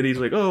 and then he's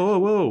like, oh, whoa,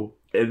 whoa.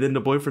 And then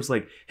the boyfriend's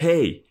like,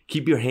 hey,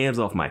 keep your hands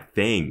off my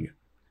thing.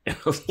 And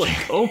I was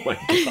like, oh my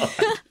God.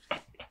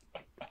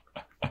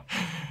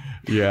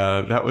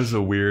 Yeah, that was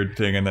a weird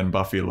thing. And then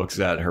Buffy looks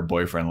at her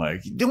boyfriend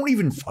like, don't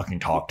even fucking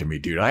talk to me,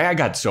 dude. I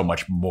got so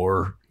much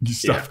more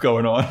stuff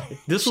going on.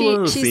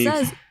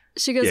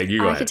 She goes,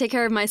 I can take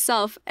care of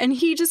myself. And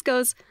he just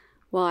goes,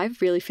 well, I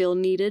really feel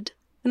needed.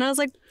 And I was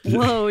like,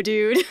 whoa,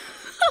 dude.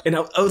 And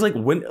I was like,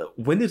 when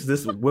was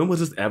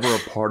this ever a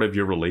part of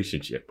your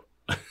relationship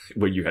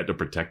where you had to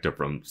protect her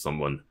from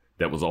someone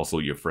that was also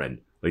your friend?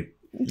 Like,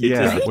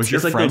 was your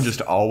friend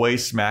just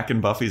always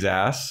smacking Buffy's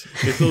ass?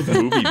 It's those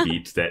movie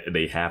beats that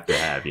they have to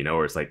have, you know,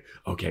 where it's like,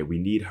 okay, we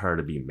need her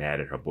to be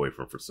mad at her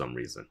boyfriend for some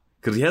reason.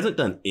 Because he hasn't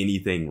done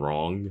anything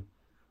wrong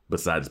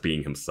besides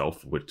being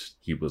himself, which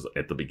he was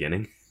at the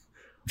beginning.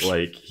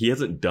 Like, he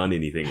hasn't done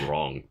anything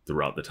wrong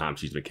throughout the time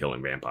she's been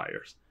killing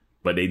vampires.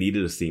 But they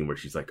needed a scene where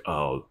she's like,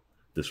 oh,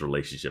 this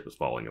relationship is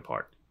falling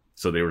apart.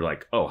 So they were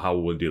like, oh, how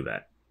will we do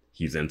that?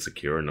 he's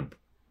insecure and a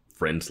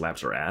friend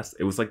slaps her ass.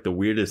 It was like the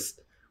weirdest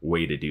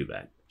way to do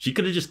that. She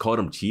could have just caught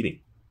him cheating.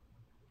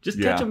 Just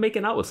catch him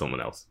making out with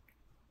someone else.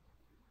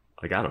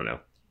 Like, I don't know.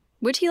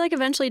 Which he like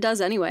eventually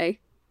does anyway.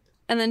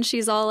 And then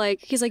she's all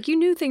like, he's like, you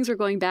knew things were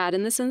going bad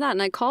and this and that.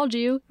 And I called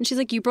you. And she's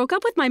like, you broke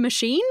up with my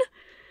machine?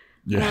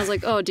 Yeah. And I was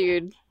like, oh,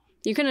 dude,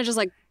 you couldn't have just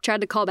like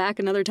tried to call back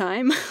another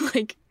time.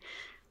 Like,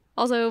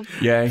 also,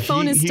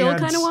 phone is still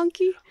kind of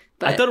wonky.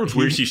 But I thought it was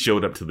weird she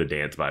showed up to the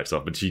dance by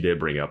herself, but she did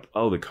bring up,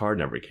 oh, the car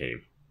never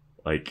came.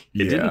 Like,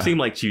 it didn't seem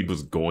like she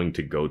was going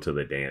to go to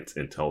the dance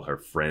until her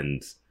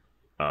friends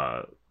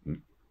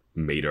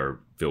made her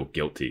feel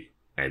guilty.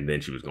 And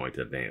then she was going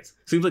to the dance.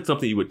 Seems like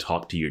something you would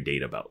talk to your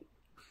date about.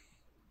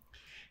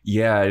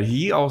 Yeah,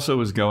 he also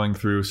was going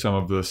through some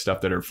of the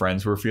stuff that her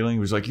friends were feeling. He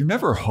was like, you're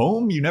never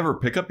home? You never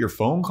pick up your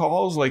phone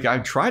calls? Like, I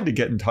tried to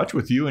get in touch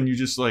with you and you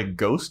just like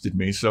ghosted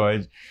me. So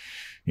I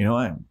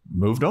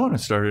moved on and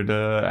started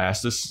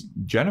asked this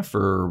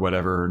Jennifer or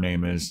whatever her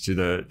name is to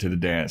the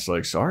dance.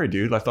 Like, sorry,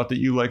 dude, I thought that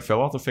you like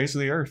fell off the face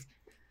of the earth.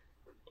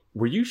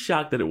 Were you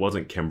shocked that it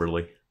wasn't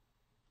Kimberly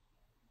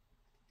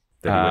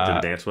that he went to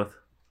the dance with?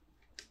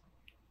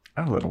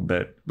 A little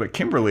bit. But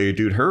Kimberly,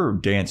 dude, her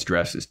dance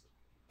dress is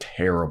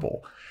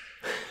terrible.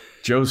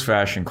 Joe's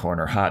Fashion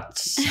Corner, hot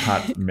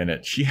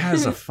minute. She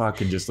has a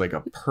fucking just like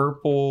a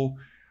purple,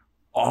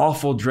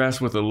 awful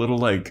dress with a little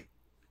like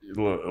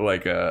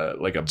a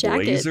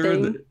blazer.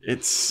 Thing.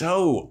 It's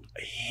so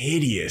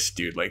hideous,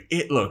 dude. Like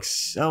it looks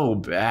so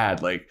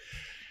bad. Like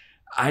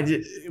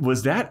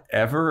was that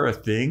ever a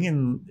thing?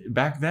 And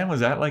back then,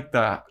 was that like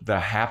the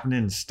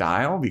happening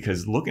style?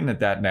 Because looking at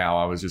that now,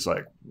 I was just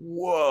like,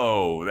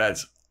 whoa,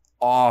 that's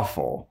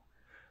awful.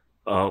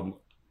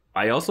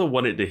 I also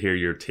wanted to hear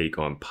your take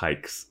on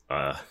Pike's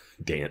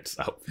dance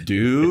outfit.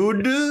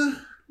 Dude.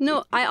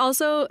 No, I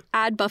also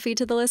add Buffy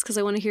to the list because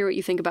I want to hear what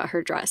you think about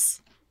her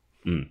dress.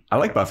 I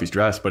like Buffy's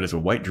dress, but it's a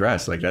white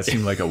dress. Like that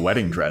seemed like a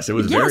wedding dress. It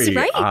was very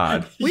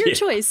odd. Weird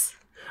choice.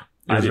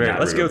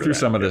 Let's go through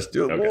some of this.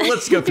 Okay. Well,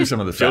 let's go through some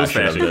of the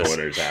fashion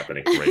corner is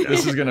happening right now.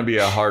 This is going to be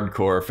a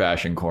hardcore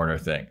fashion corner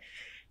thing.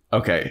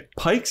 Okay,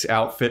 Pike's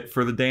outfit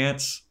for the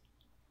dance,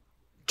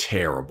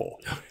 terrible.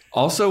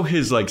 Also,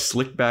 his like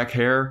slick back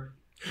hair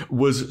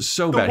was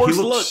so bad.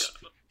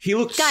 He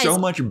looked Guys, so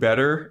much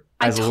better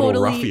as a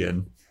little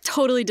ruffian.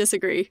 Totally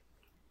disagree.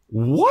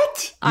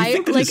 What? You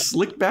think that his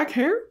slick back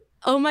hair?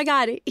 Oh my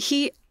God.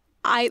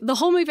 The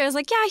whole movie I was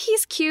like, yeah,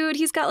 he's cute.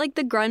 He's got like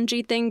the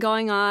grungy thing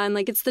going on.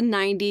 Like it's the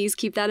 90s.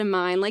 Keep that in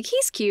mind. Like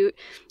he's cute.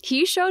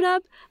 He showed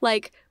up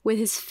like with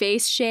his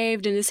face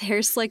shaved and his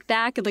hair slicked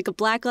back and like a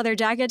black leather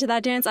jacket to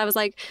that dance. I was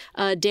like,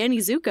 Danny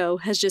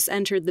Zuko has just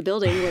entered the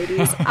building,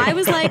 ladies. I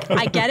was like,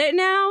 I get it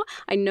now.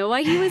 I know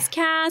why he was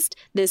cast.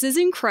 This is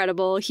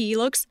incredible. He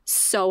looks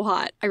so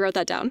hot. I wrote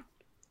that down.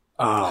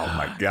 Oh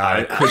my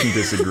God, I couldn't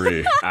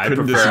disagree. I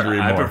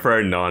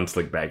prefer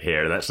non-slick back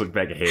hair. That slick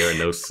back hair and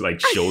those like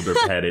shoulder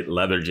padded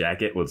leather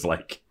jacket was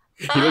like,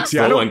 he looks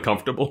so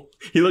uncomfortable.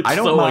 He looks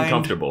so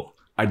uncomfortable.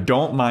 I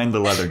don't mind the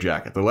leather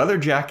jacket. The leather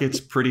jacket's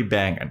pretty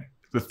banging.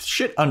 The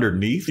shit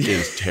underneath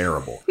is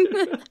terrible.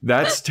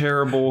 That's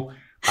terrible.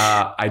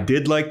 I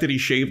did like that he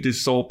shaved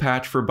his soul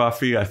patch for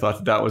Buffy. I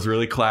thought that was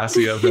really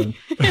classy of him.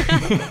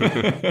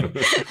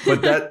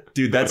 But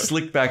that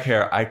slick back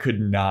hair, I could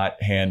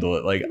not handle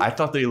it. Like, I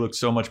thought that he looked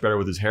so much better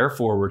with his hair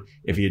forward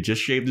if he had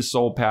just shaved his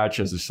soul patch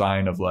as a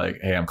sign of like,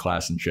 hey, I'm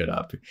classing shit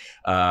up.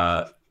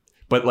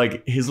 But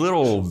like his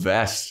little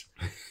vest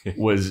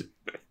was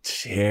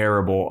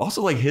terrible.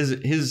 Also, like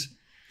his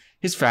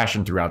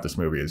fashion throughout this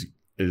movie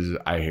is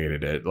I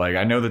hated it. Like,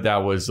 I know that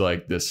was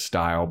like this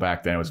style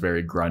back then. It was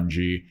very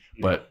grungy,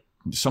 but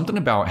something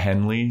about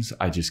Henley's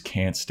I just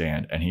can't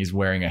stand. And he's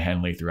wearing a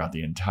Henley throughout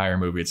the entire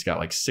movie. It's got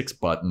like 6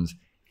 buttons.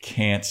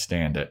 Can't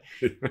stand it.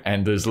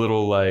 And there's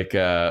little like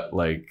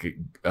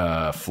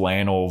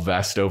flannel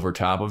vest over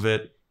top of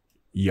it.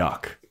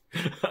 Yuck.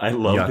 I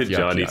love that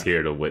Johnny's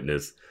here to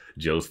witness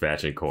Joe's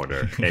Fashion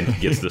Corner and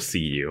gets to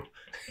see you.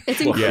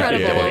 It's incredible.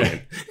 Yeah.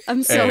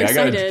 I'm so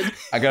excited.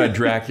 I got a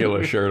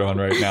Dracula shirt on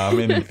right now. I'm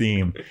in the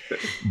theme.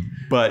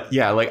 But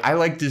yeah, like I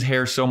liked his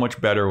hair so much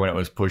better when it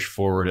was pushed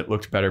forward. It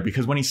looked better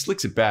because when he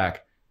slicks it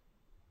back,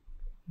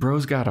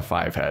 bro's got a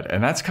 5 head.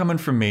 And that's coming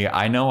from me.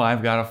 I know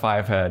I've got a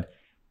 5 head.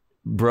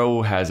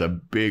 Bro has a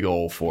big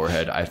old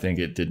forehead. I think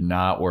it did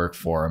not work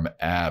for him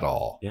at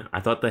all. Yeah, I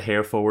thought the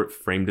hair forward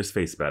framed his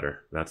face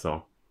better. That's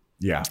all.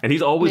 Yeah. And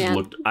he's always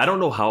looked, I don't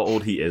know how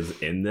old he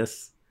is in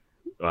this.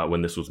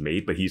 When this was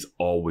made, but he's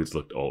always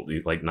looked old,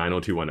 like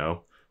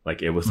 90210.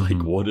 Like it was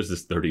like, what is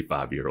this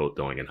 35-year-old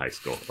doing in high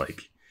school?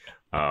 Like,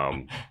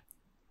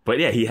 but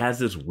yeah, he has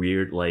this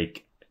weird,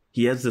 like,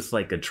 he has this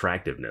like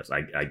attractiveness.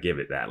 I give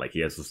it that. Like he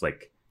has this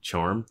like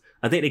charm.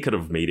 I think they could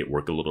have made it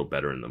work a little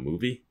better in the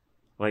movie.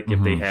 Like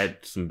if they had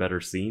some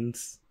better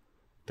scenes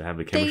to have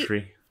the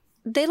chemistry.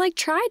 They like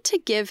tried to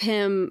give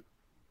him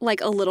like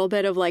a little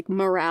bit of like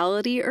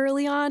morality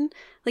early on.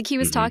 Like he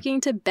was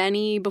talking to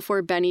Benny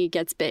before Benny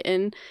gets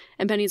bitten,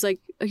 and Benny's like,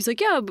 he's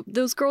like, yeah,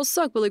 those girls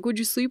suck, but like, would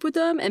you sleep with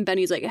them? And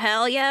Benny's like,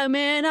 hell yeah,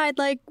 man, I'd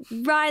like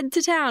ride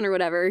to town or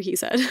whatever he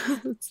said.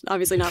 It's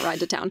obviously not ride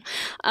to town.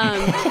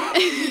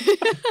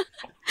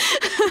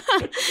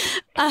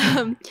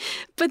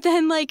 But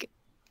then like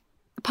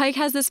Pike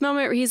has this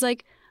moment where he's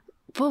like,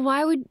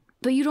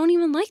 but you don't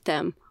even like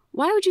them.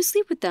 Why would you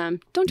sleep with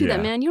them? Don't do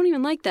that, man. You don't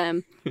even like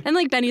them. And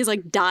like Benny's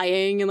like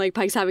dying, and like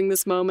Pike's having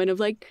this moment of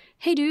like,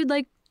 hey dude,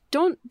 like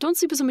don't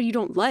sleep with somebody you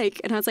don't like.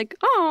 And I was like,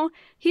 oh,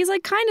 he's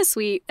like kind of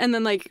sweet. And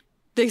then like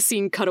the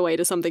scene cut away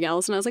to something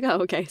else, and I was like,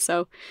 oh, okay,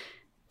 so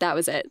that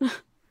was it.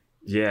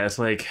 Yeah, it's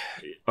like,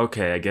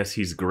 okay, I guess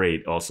he's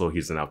great. Also,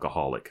 he's an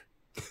alcoholic.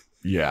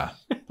 Yeah.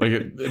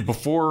 Like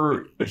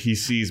before he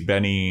sees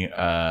Benny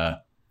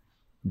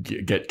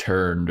get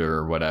turned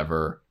or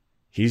whatever,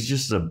 he's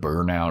just a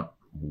burnout,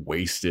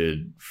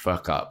 wasted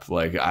fuck up.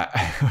 Like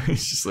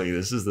it's just like,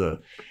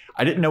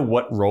 I didn't know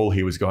what role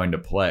he was going to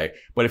play,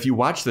 but if you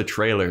watch the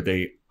trailer,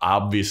 they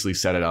obviously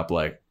set it up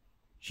like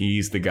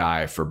he's the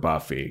guy for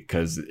Buffy,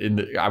 because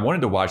I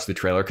wanted to watch the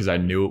trailer because I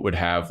knew it would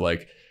have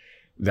like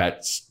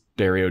that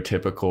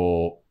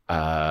stereotypical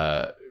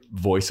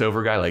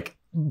voiceover guy, like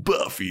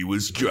Buffy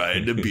was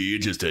trying to be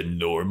just a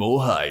normal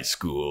high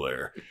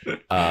schooler.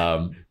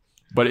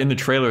 But in the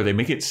trailer, they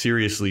make it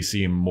seriously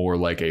seem more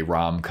like a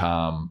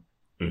rom-com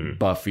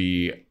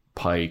Buffy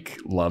Pike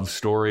love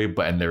story,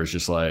 and there's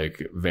just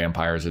like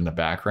vampires in the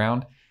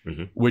background,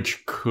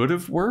 which could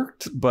have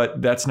worked,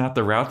 but that's not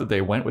the route that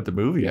they went with the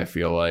movie. I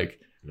feel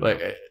like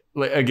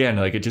again,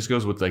 like it just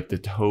goes with like the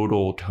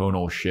total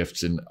tonal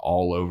shifts and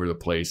all over the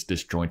place,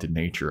 disjointed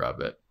nature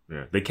of it.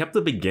 Yeah, they kept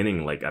the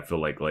beginning like I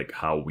feel like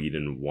how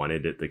Whedon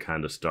wanted it to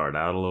kind of start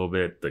out a little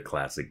bit, the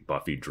classic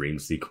Buffy dream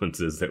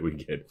sequences that we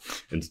get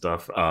and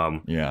stuff.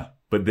 Yeah.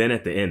 But then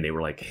at the end, they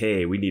were like,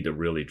 hey, we need to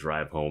really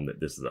drive home that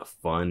this is a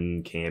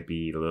fun,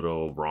 campy,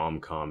 little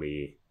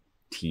rom-com-y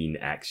teen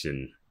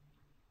action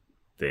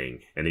thing.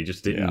 And they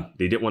just didn't,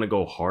 they didn't want to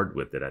go hard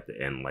with it at the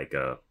end, like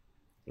a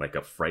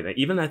fright.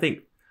 Even I think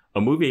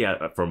a movie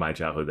from my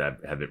childhood that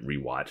I haven't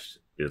rewatched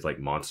is like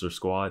Monster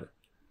Squad.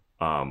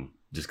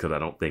 Just because I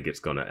don't think it's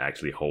going to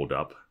actually hold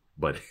up.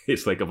 But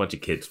it's like a bunch of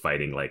kids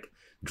fighting like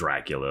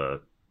Dracula,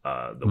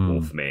 the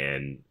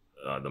Wolfman,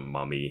 the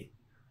Mummy.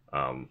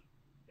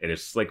 And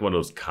it's like one of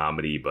those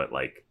comedy, but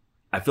like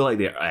I feel like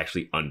they're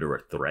actually under a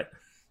threat.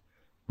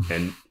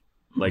 And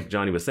like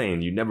Johnny was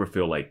saying, you never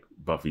feel like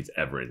Buffy's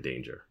ever in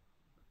danger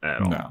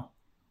at all. No.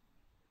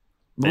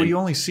 Well, you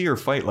only see her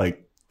fight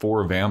like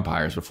 4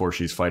 vampires before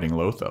she's fighting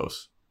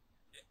Lothos.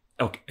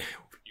 Okay.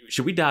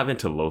 Should we dive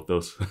into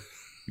Lothos?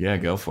 Yeah,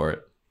 go for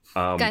it.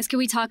 Guys, can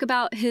we talk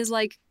about his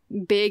like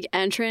big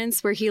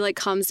entrance where he like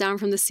comes down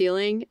from the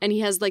ceiling and he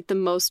has like the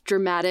most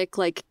dramatic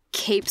like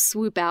cape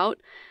swoop out?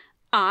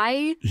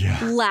 I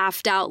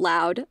laughed out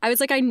loud. I was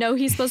like, I know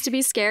he's supposed to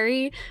be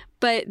scary,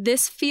 but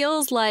this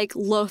feels like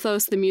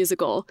Lothos the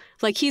musical.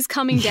 Like he's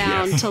coming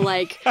down to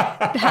like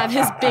have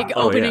his big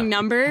opening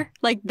number.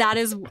 Like that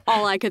is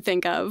all I could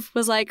think of.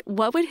 Was like,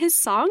 what would his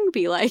song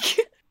be like?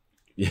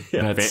 Yeah,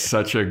 that's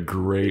such a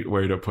great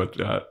way to put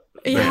that.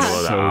 Yeah,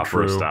 so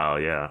opera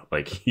style. Yeah,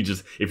 like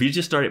if he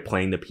just started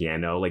playing the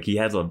piano, like he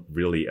has a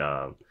really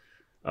Liberace.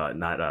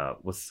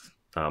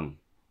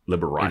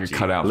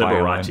 Cut out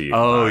Liberace.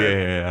 Oh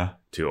yeah.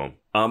 To him.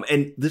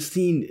 And this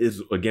scene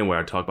is again where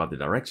I talk about the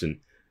direction.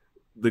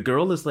 The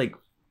girl is like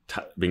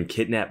been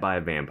kidnapped by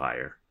a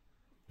vampire.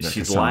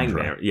 She's lying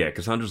there. Yeah,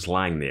 Cassandra's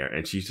lying there,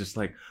 and she's just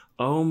like,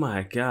 "Oh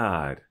my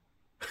god!"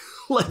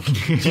 Like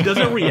she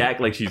doesn't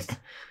react like she's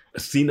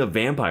seen a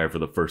vampire for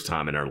the first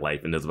time in her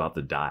life and is about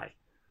to die.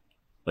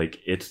 Like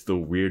it's the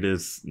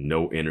weirdest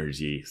no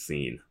energy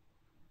scene.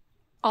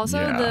 Also,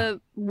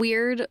 the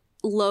weird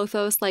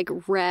Lothos like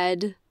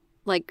red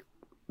like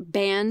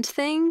band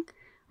thing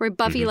where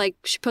Buffy like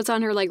she puts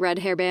on her like red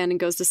hairband and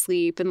goes to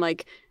sleep, and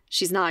like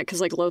she's not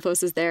because like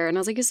Lothos is there, and I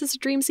was like, is this a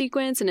dream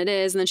sequence? And it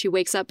is. And then she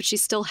wakes up but she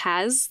still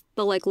has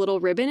the like little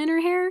ribbon in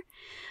her hair.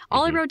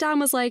 All I wrote down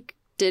was like,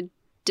 did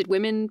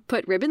women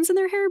put ribbons in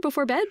their hair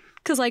before bed?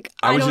 Because like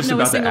I don't know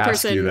a single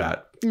person. You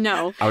that.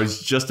 No, I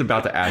was just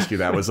about to ask you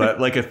that. Was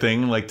that like a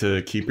thing, like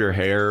to keep your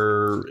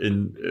hair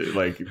in,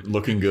 like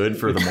looking good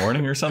for the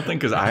morning or something?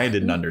 Because I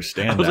didn't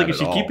understand. I was like, is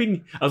she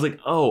keeping? I was like,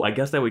 oh, I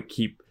guess that would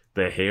keep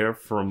the hair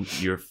from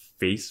your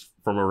face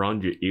from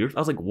around your ears. I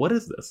was like, what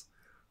is this?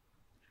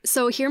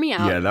 So hear me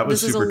out. Yeah, that was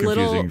super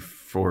confusing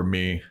for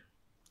me.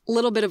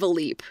 Little bit of a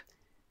leap.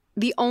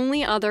 The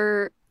only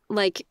other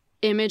like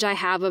image I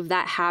have of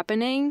that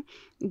happening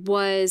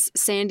was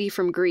Sandy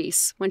from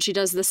Grease. When she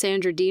does the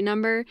Sandra Dee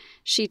number,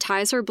 she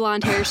ties her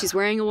blonde hair, she's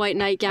wearing a white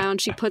nightgown,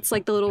 she puts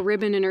like the little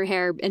ribbon in her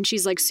hair, and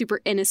she's like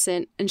super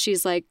innocent, and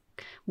she's like,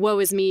 woe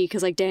is me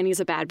because like Danny's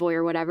a bad boy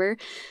or whatever.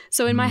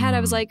 So in my head I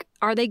was like,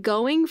 are they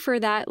going for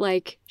that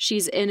like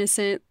she's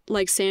innocent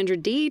like Sandra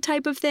Dee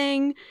type of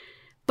thing?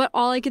 But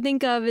all I could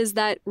think of is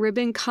that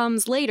ribbon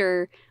comes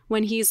later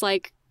when he's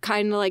like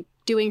kind of like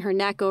doing her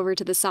neck over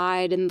to the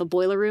side in the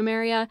boiler room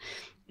area.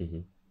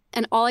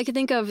 And all I could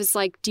think of is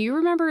like, do you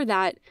remember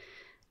that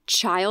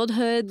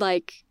childhood,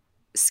 like,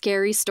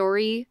 scary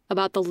story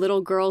about the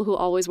little girl who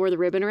always wore the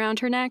ribbon around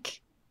her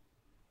neck?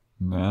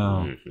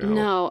 No.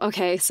 No.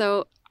 Okay.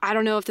 So I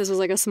don't know if this was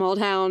like a small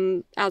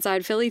town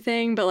outside Philly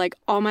thing, but like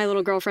all my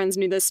little girlfriends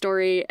knew this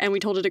story and we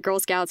told it at Girl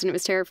Scouts and it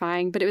was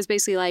terrifying. But it was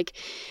basically like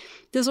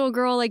this little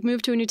girl like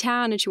moved to a new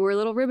town and she wore a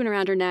little ribbon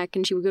around her neck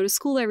and she would go to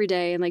school every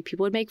day and like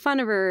people would make fun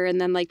of her and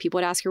then like people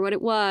would ask her what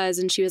it was.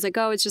 And she was like,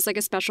 oh, it's just like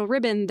a special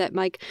ribbon that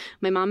like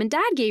my mom and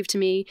dad gave to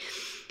me.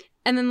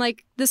 And then,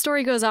 like, the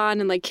story goes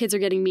on and, like, kids are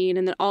getting mean.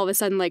 And then all of a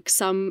sudden, like,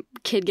 some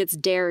kid gets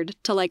dared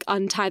to, like,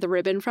 untie the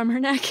ribbon from her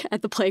neck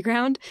at the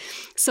playground.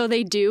 So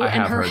they do.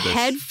 And her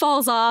head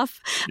falls off.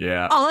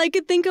 Yeah. All I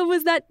could think of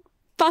was that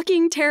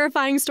fucking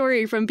terrifying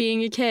story from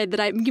being a kid that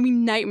gave me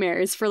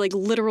nightmares for, like,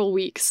 literal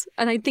weeks.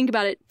 And I think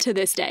about it to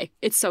this day.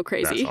 It's so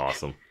crazy.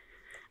 That's awesome.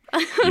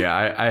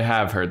 Yeah, I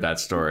have heard that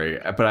story.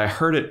 But I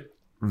heard it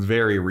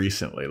very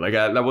recently. Like,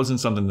 that wasn't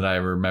something that I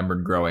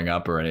remembered growing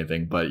up or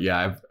anything. But,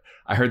 yeah,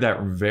 I heard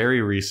that very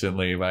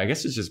recently, but I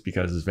guess it's just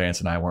because Vance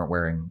and I weren't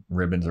wearing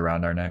ribbons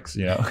around our necks,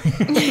 you know?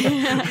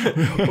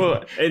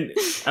 Well, and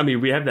I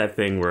mean, we have that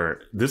thing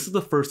where this is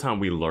the first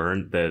time we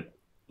learned that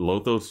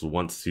Lothos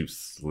wants to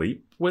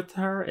sleep with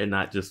her and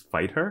not just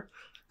fight her.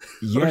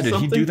 Yeah, did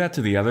he do that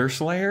to the other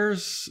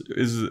Slayers?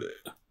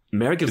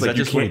 Merrick is like, that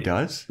just what he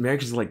does?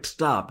 Merrick is like,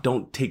 stop,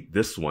 don't take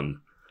this one.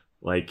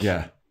 Like,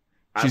 yeah,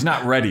 she's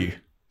not ready.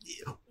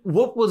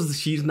 What was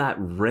she's not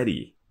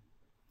ready?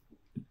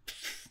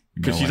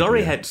 Because she's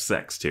already had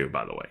sex too,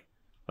 by the way.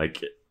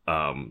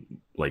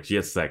 Like she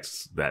had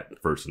sex that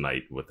first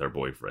night with her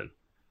boyfriend.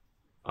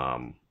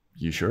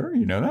 You sure?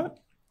 You know that?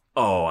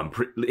 Oh, I'm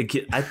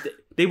pretty.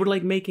 They were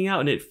like making out,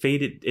 and it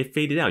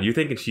faded out. You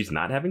thinking she's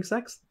not having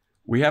sex?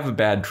 We have a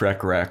bad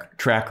track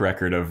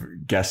record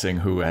of guessing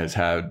who has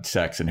had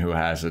sex and who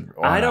hasn't.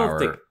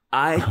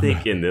 I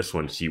think in this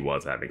one she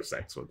was having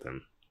sex with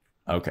him.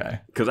 Okay.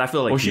 Because I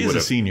feel like she's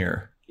a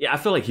senior. Yeah, I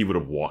feel like he would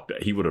have walked.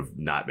 He would have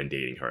not been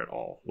dating her at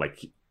all.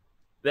 Like.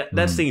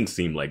 That scene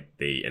seemed like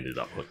they ended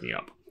up hooking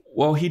up.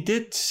 Well, he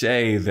did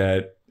say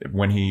that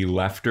when he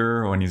left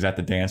her, when he's at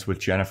the dance with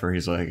Jennifer,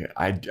 he's like,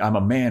 I'm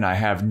a man, I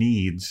have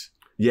needs.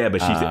 Yeah,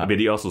 but but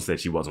he also said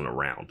she wasn't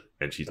around,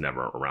 and she's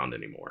never around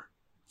anymore.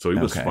 So he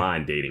was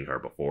fine dating her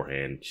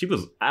beforehand. She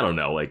was, I don't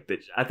know, like,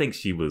 I think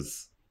she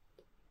was,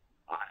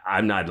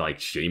 I'm not,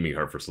 like, shaming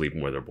her for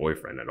sleeping with her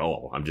boyfriend at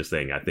all. I'm just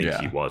saying I think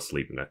she was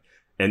sleeping.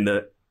 And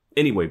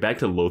anyway, back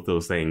to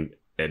Lothos saying,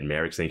 and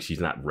Merrick saying she's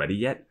not ready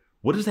yet.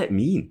 What does that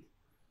mean?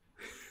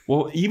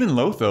 Well, even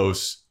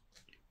Lothos,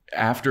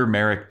 after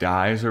Merrick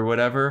dies or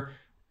whatever,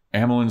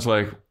 Amelin's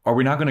like, are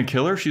we not going to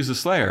kill her? She's a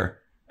Slayer.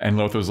 And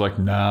Lothos like,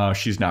 no,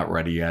 she's not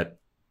ready yet.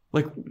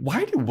 Like,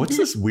 what's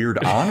this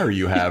weird honor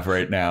you have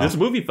right now? This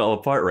movie fell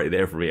apart right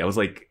there for me. I was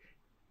like,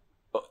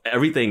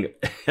 everything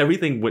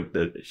went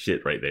to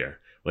shit right there.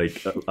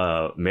 Like,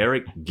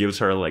 Merrick gives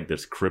her like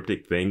this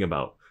cryptic thing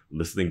about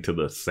listening to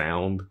the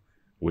sound,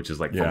 which is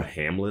like from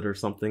Hamlet or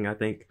something, I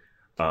think.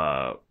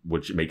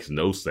 Which makes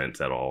no sense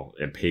at all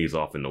and pays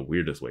off in the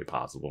weirdest way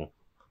possible.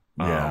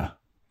 I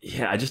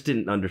just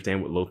didn't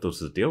understand what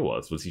Lothos' deal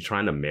was. Was he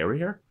trying to marry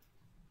her?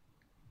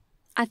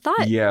 I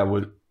thought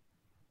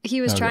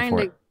he was trying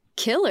to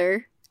kill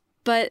her,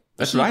 but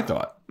that's what I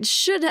thought.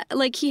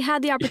 He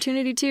had the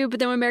opportunity to, but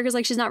then when America's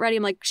like, she's not ready,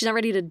 I'm like, she's not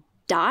ready to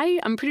die?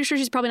 I'm pretty sure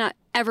she's probably not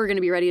ever going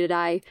to be ready to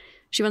die.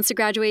 She wants to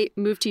graduate,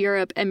 move to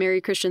Europe, and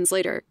marry Christians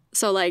later.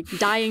 So, like,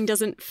 dying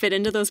doesn't fit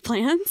into those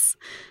plans.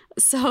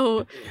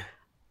 So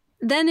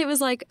then it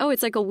was like, oh,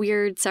 it's like a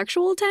weird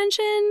sexual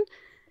tension.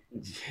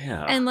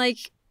 Yeah. And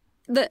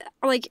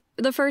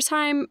the first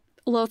time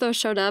Lothos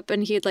showed up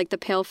and he had like the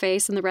pale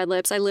face and the red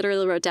lips, I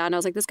literally wrote down, I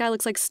was like, this guy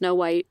looks like Snow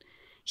White.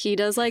 He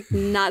does like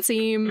not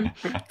seem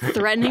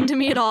threatening to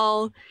me at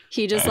all.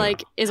 He just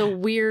like is a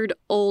weird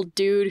old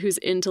dude who's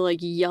into like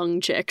young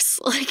chicks.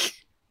 Like,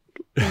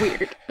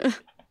 weird.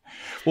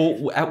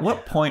 Well, at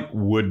what point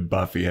would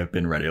Buffy have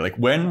been ready? Like,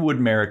 when would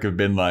Merrick have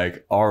been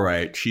like, all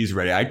right, she's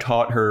ready. I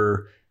taught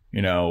her,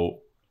 you know,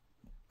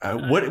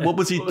 what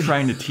was he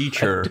trying to teach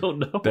her? I don't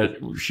know. That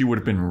she would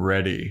have been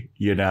ready,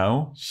 you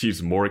know?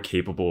 She's more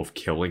capable of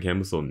killing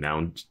him, so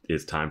now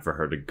it's time for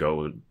her to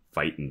go and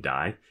fight and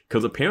die.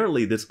 Because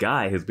apparently this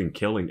guy has been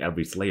killing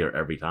every Slayer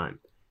every time.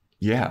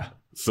 Yeah.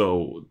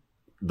 So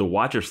the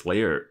Watcher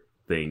Slayer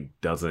thing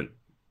doesn't...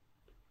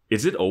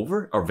 Is it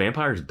over? Are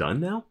vampires done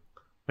now?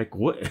 Like,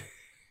 what?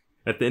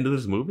 At the end of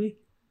this movie?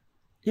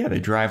 Yeah, they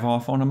drive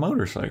off on a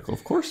motorcycle.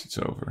 Of course it's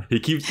over. He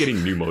keeps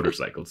getting new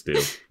motorcycles,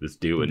 too. This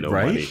dude with no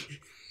money.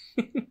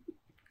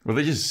 Well,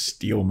 they just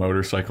steal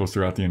motorcycles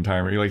throughout the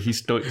entire movie. Like,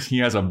 he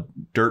has a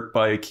dirt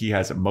bike. He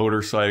has a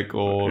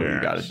motorcycle. Yes. He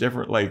got a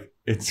different, like,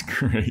 it's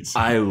crazy.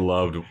 I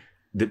loved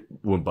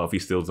when Buffy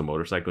steals a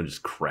motorcycle and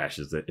just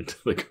crashes it into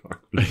the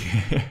car.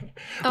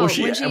 Well,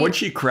 when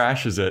she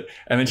crashes it,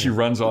 and then she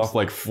runs off,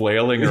 like,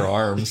 flailing her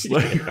arms.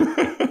 Like...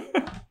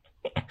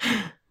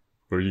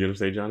 What were you going to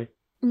say, Johnny?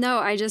 No,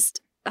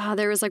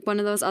 there was like one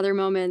of those other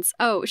moments.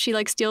 Oh, she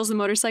like steals the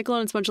motorcycle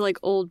and it's a bunch of like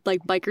old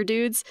like biker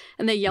dudes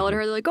and they yell at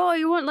her. They're like, "Oh,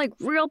 you want like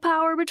real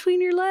power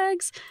between your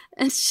legs?"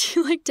 And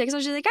she like takes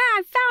off. She's like, "Ah,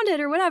 I found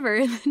it," or whatever.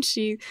 And then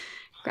she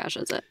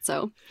crashes it.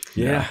 So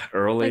yeah,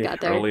 early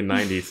got there.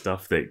 90s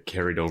stuff that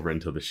carried over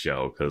into the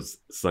show because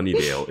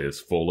Sunnydale is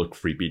full of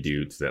creepy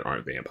dudes that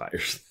aren't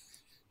vampires.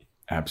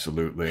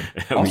 Absolutely.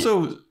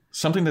 Also,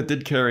 something that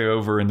did carry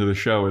over into the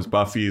show is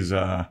Buffy's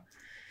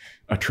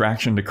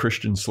attraction to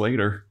Christian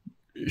Slater.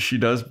 She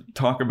does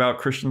talk about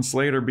Christian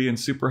Slater being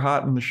super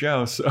hot in the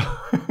show. So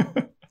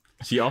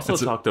she also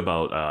talked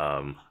about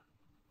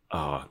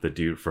the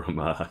dude from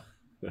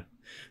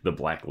the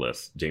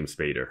Blacklist, James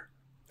Spader.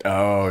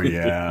 Oh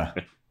yeah.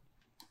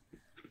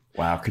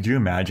 Wow, could you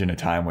imagine a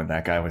time when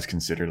that guy was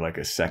considered like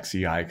a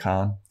sexy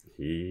icon?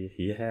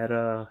 He had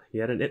an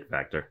it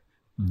factor.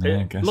 Yeah,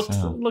 I guess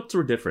looks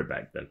were different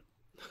back then.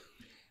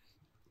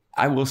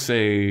 I will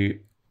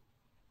say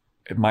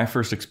my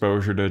first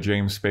exposure to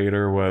James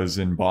Spader was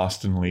in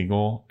Boston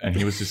Legal, and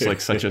he was just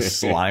like such a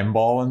slime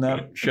ball in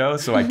that show.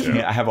 So I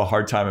have a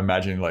hard time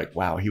imagining like,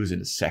 wow, he was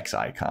a sex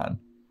icon.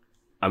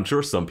 I'm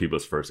sure some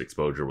people's first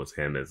exposure was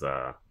him as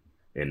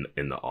in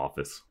The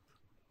Office.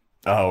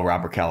 Oh,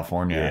 Robert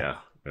California.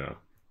 Yeah.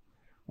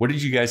 What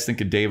did you guys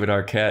think of David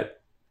Arquette?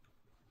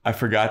 I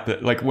forgot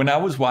that, like, when I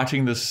was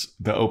watching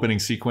the opening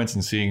sequence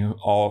and seeing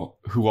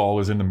who all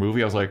was in the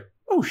movie, I was like,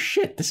 oh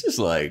shit, this is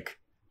like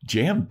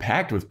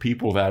jam-packed with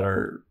people that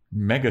are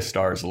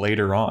megastars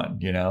later on,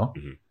 you know?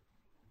 Mm-hmm.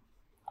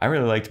 I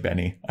really liked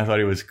Benny. I thought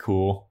he was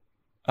cool.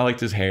 I liked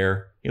his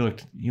hair. He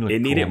looked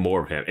It needed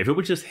more of him. If it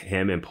was just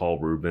him and Paul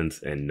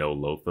Rubens and no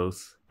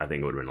Lothos, I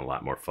think it would have been a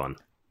lot more fun.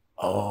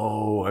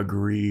 Oh,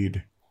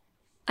 agreed.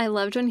 I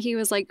loved when he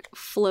was like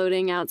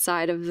floating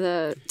outside of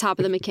the top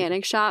of the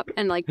mechanic shop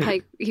and like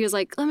Pike, he was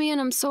like, "Let me in,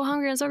 I'm so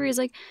hungry, I'm so hungry." He's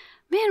like,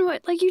 "Man,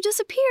 what, like you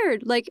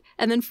disappeared." Like,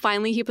 and then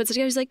finally he puts it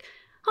together. He's like,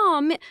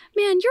 "Oh man,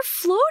 you're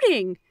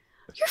floating.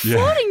 You're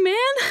floating, man."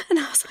 And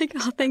I was like,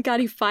 oh, thank God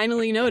he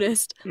finally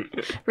noticed.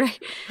 Right.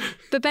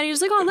 But Benny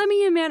was like, "Oh, let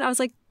me in, man." I was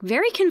like,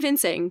 very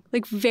convincing.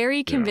 Like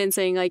very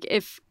convincing. Like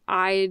if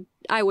I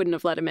wouldn't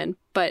have let him in,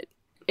 but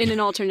in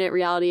an alternate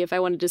reality, if I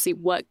wanted to see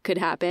what could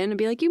happen and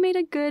be like, "You made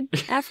a good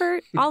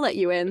effort, I'll let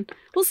you in.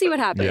 We'll see what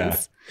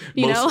happens."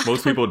 Yeah.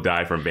 Most people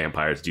die from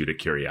vampires due to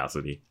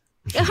curiosity.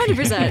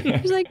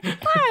 100%. He's like,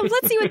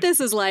 let's see what this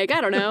is like.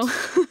 I don't know.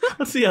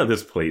 Let's see how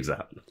this plays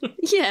out.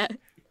 Yeah.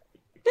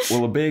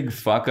 Well, a big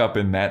fuck up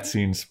in that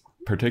scene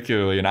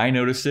particularly, and I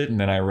noticed it, and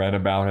then I read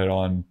about it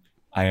on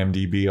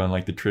IMDb on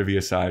like the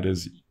trivia side,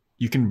 is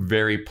you can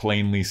very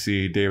plainly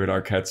see David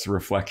Arquette's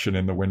reflection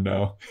in the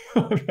window.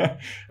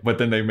 But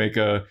then they make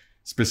a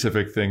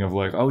specific thing of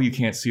like, oh, you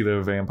can't see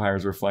the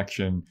vampire's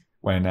reflection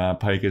when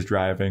Pike is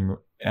driving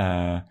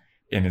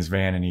in his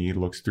van and he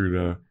looks through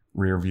the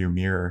rear view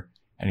mirror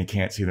and he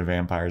can't see the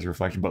vampire's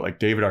reflection. But like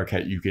David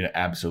Arquette, you can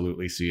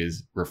absolutely see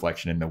his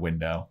reflection in the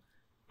window.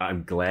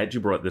 I'm glad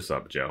you brought this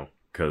up, Joe,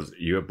 because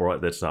you had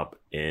brought this up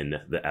in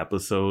the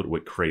episode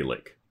with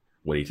Kralik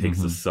when he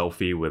takes a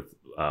selfie with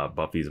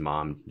Buffy's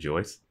mom,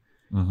 Joyce.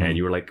 Mm-hmm. And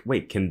you were like,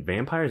 wait, can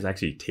vampires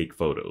actually take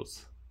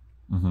photos?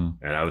 Mm-hmm.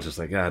 And I was just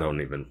like, I don't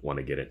even want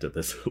to get into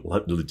this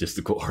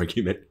logistical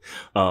argument.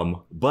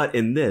 But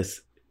in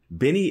this,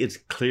 Benny is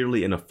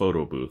clearly in a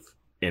photo booth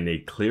and they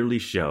clearly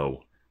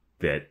show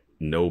that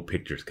no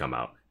pictures come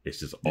out. It's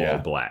just all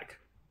black.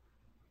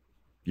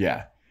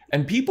 Yeah.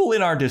 And people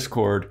in our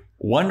Discord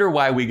wonder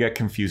why we get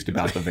confused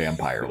about the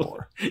vampire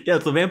lore. Yeah,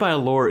 the vampire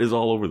lore is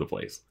all over the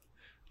place.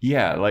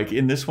 Yeah, like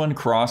in this one,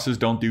 crosses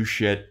don't do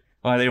shit.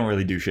 Well, they don't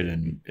really do shit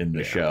in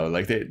the show.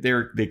 Like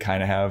they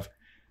kind of have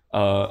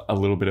a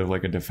little bit of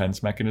like a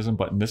defense mechanism,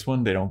 but in this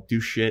one they don't do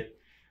shit.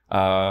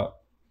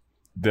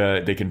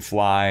 They can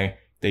fly.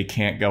 They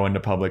can't go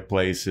into public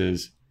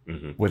places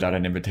without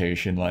an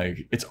invitation.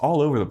 Like it's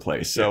all over the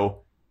place.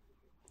 So,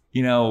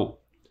 you know,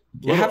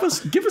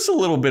 give us a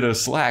little bit of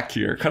slack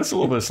here. Cut us a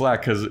little bit of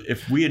slack, because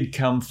if we had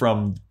come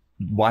from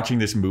watching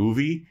this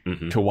movie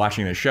to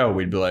watching the show,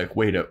 we'd be like,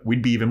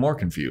 we'd be even more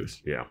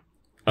confused. Yeah.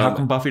 How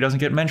come Buffy doesn't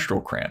get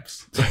menstrual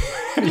cramps?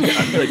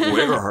 I'm like,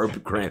 where are her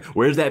cramps?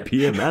 Where's that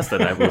PMS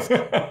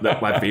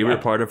that my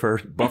favorite part of her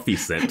Buffy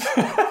scent?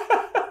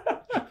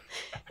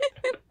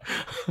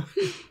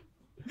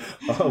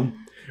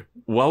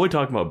 While we're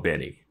talking about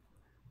Benny,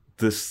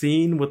 the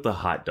scene with the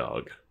hot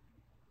dog.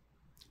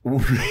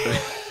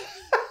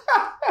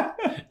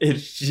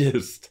 It's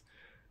just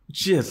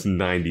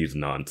 90s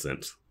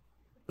nonsense.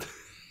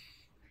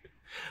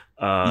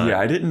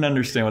 I didn't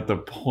understand what the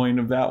point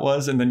of that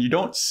was. And then you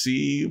don't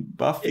see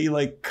Buffy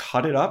like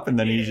cut it up, and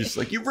then he's just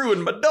like, "You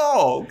ruined my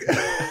dog."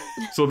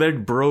 So they're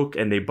broke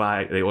and they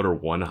order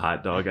one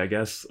hot dog, I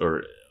guess,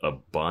 or a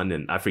bun,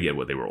 and I forget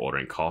what they were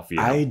ordering, coffee.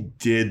 I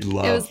did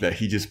love that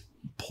he just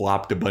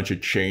plopped a bunch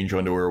of change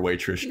onto her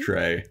waitress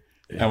tray.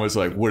 And was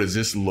like, "What does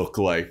this look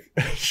like?"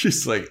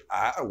 She's like,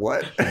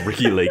 "What?"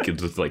 Ricky Lake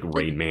is just like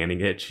Rain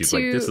Manning it. She's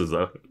like, "This is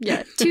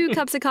 2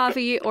 cups of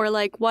coffee or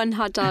like 1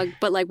 hot dog,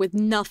 but like with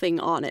nothing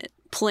on it,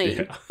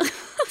 plain." Yeah.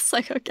 It's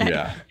like, okay.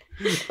 Yeah.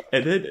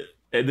 And then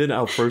And then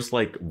our first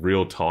like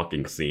real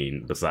talking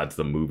scene besides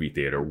the movie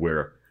theater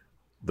where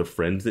the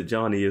friends that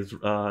Johnny is,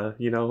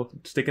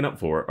 sticking up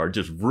for are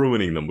just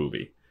ruining the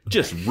movie.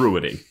 Just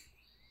ruining.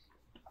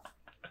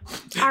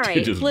 All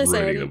right, Just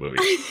listen. ruining the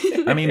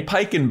movie. I mean,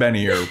 Pike and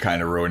Benny are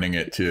kind of ruining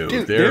it too.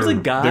 Dude, there's a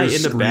guy they're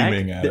in the back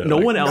screaming at that it, no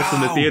like, one else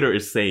in the "No!" theater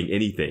is saying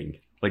anything.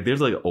 Like,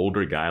 there's like an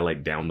older guy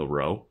like down the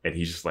row, and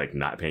he's just like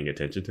not paying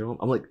attention to him.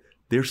 I'm like,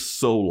 they're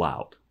so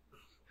loud.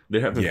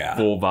 They're having Yeah.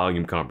 full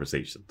volume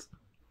conversations.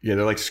 Yeah,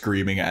 they're like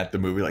screaming at the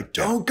movie, like,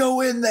 "Don't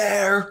go in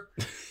there!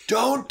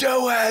 Don't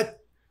do it!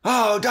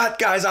 Oh, that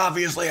guy's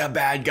obviously a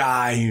bad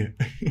guy."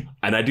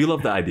 And I do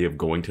love the idea of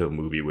going to a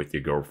movie with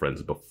your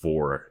girlfriends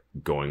before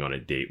going on a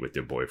date with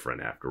your boyfriend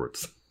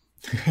afterwards.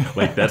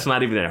 Like, that's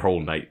not even that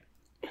whole night.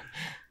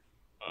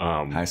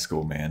 High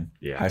school, man.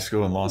 Yeah. High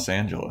school in Los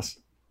Angeles.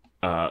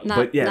 Not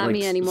like,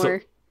 me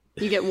anymore.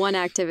 You get one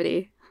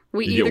activity.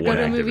 We You either get go one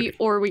to a movie activity.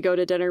 or we go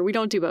to dinner. We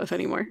don't do both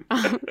anymore.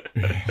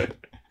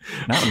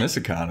 Not in this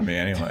economy,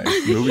 anyway.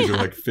 Movies are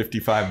like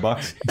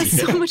 $55.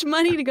 That's so much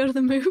money to go to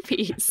the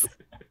movies.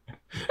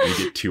 You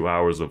get 2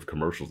 hours of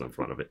commercials in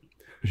front of it.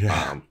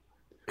 Yeah.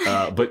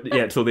 But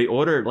yeah, so they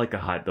order like a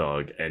hot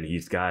dog and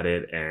he's got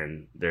it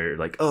and they're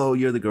like, "Oh,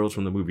 you're the girls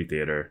from the movie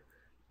theater."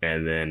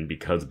 And then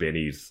because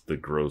Benny's the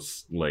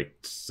gross, like,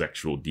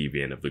 sexual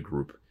deviant of the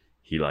group,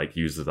 he like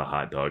uses a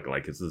hot dog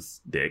like it's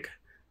his dick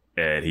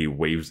and he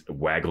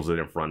waggles it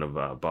in front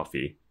of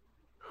Buffy,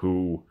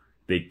 who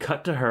they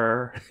cut to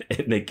her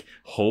and they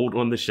hold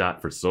on the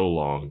shot for so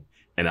long.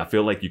 And I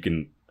feel like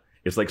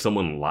it's like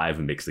someone live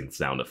mixing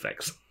sound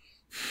effects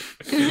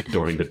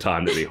during the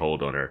time that they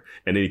hold on her.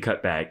 And then you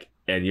cut back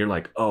and you're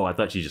like, oh, I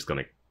thought she's just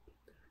gonna,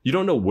 you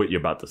don't know what you're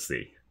about to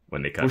see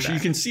when they cut back. You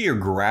can see her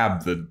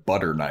grab the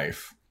butter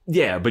knife.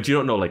 Yeah, but you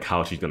don't know like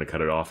how she's gonna cut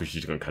it off, if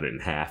she's gonna cut it in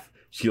half.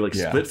 She like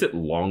splits it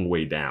long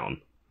way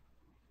down.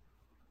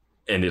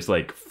 And it's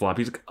like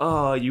Floppy's like,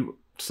 "Oh, you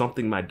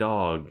something my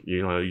dog,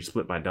 you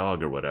split my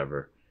dog or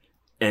whatever."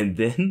 And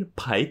then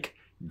Pike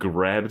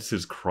grabs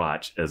his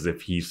crotch as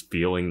if he's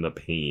feeling the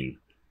pain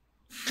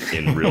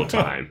in real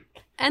time.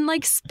 And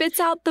like spits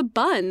out the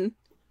bun.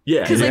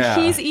 Yeah. Because Yeah.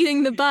 like he's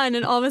eating the bun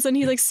and all of a sudden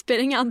he's like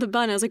spitting out the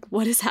bun. I was like,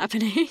 what is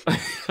happening?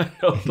 I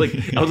was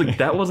like,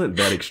 that wasn't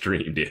that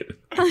extreme, dude.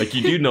 Like,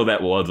 you do know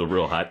that was a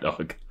real hot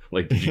dog.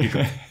 Like, did you...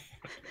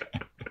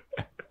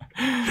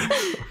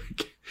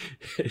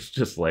 It's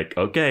just like,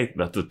 okay,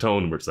 that's the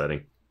tone we're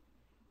setting.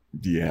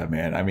 Yeah,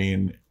 man. I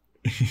mean,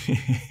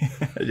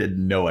 I had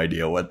no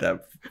idea what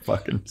that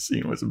fucking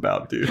scene was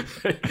about, dude.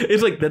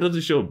 It's like, that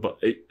doesn't show...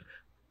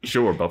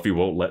 Sure, Buffy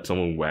won't let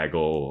someone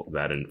waggle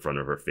that in front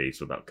of her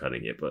face without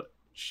cutting it, but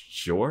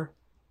sure,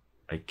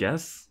 I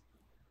guess.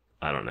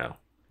 I don't know.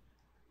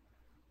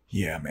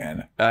 Yeah,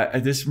 man.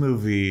 This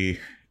movie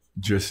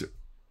just...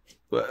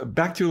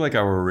 Back to like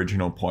our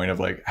original point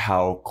of like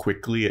how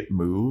quickly it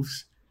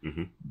moves.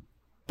 Mm-hmm.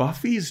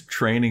 Buffy's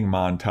training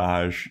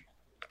montage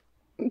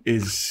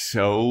is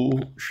so...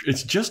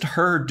 It's just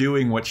her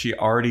doing what she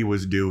already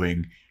was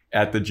doing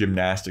at the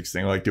gymnastics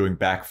thing, like doing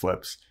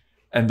backflips.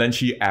 And then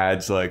she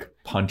adds like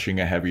punching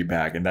a heavy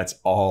bag, and that's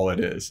all it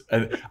is.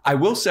 And I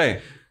will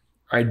say,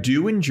 I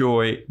do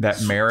enjoy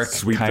that Merrick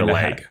Sweep kind the of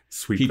leg.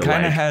 he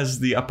kind of has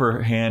the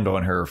upper hand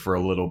on her for a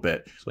little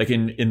bit. Like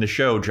in the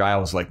show,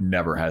 Giles like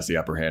never has the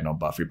upper hand on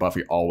Buffy.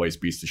 Buffy always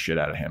beats the shit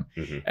out of him.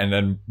 Mm-hmm. And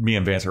then me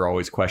and Vance are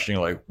always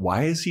questioning like,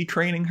 why is he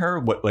training her?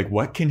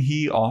 What can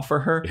he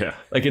offer her? Yeah.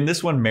 Like in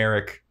this one,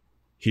 Merrick,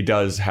 he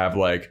does have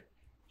like,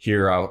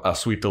 here, I'll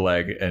sweep the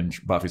leg, and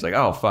Buffy's like,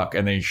 oh, fuck.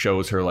 And then he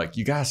shows her, like,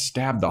 you gotta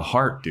stab the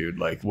heart, dude.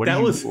 Like, why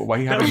are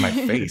you having my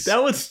face?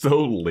 That was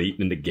so late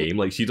in the game.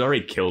 Like, she's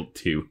already killed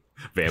 2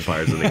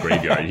 vampires in the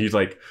graveyard. And he's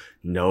like,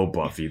 no,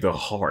 Buffy, the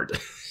heart.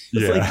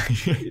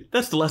 It's like,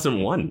 that's the lesson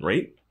 1,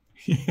 right?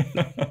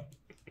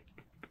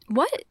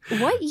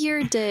 What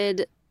year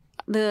did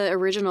the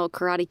original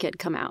Karate Kid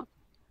come out?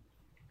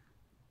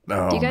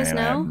 Oh, do you guys man,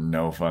 I have know?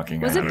 no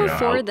fucking Was idea. it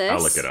before this?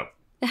 I'll look it up.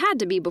 It had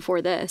to be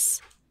before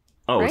this.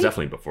 Oh, right?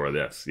 definitely before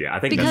this. Yeah, I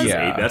think Because-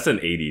 that's an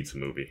 80s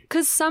movie.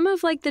 Because some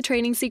of like the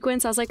training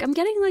sequence, I was like, I'm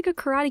getting like a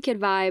Karate Kid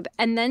vibe.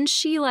 And then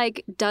she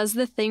like does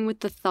the thing with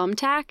the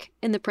thumbtack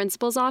in the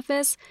principal's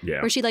office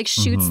Yeah. where she like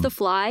shoots the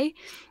fly.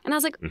 And I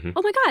was like,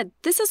 oh my God,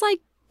 this is like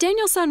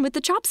Daniel-san with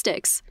the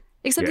chopsticks.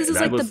 Except Yeah, this is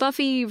that like the was-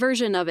 Buffy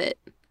version of it.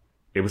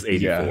 It was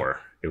 84.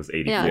 It was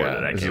 84 Yeah.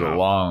 that This is came a out.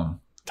 long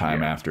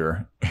time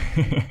after.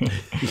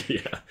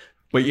 Yeah.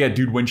 But yeah,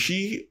 dude, when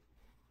she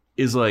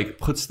is like,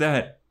 puts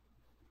that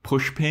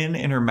push pin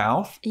in her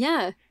mouth,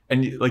 Yeah.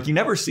 and like you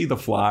never see the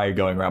fly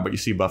going around, but you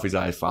see Buffy's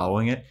eyes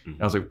following it. And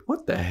I was like,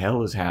 what the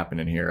hell is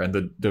happening here?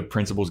 And the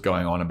principal's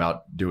going on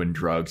about doing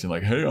drugs and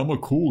like, hey, I'm a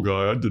cool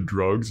guy. I did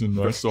drugs and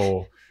I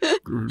saw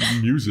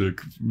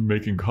music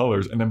making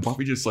colors. And then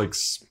Buffy just like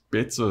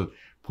spits a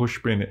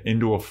push pin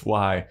into a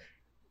fly.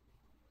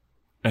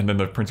 And then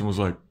the principal's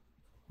like,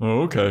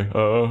 oh, okay.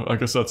 I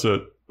guess that's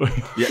it.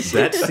 Yeah,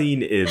 that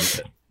scene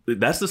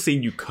that's the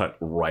scene you cut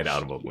right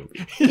out of a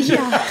movie.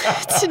 Yeah.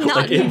 It did not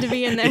Like, need to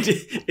be in there.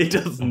 It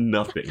does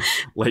nothing.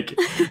 Like,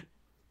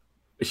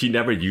 she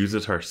never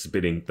uses her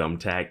spitting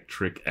thumbtack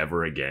trick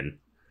ever again.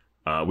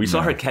 We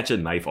saw her catch a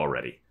knife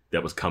already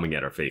that was coming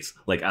at her face.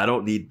 Like, I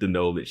don't need to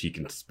know that she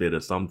can spit a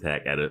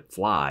thumbtack at a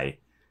fly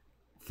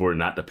for it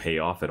not to pay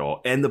off at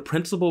all. And the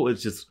principal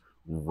is just,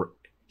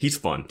 he's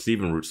fun.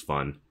 Stephen Root's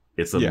fun.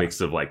 It's a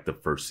mix of like the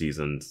first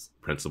season's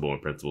principal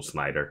and Principal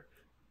Snyder,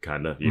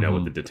 kind of, you know,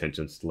 with the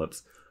detention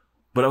slips.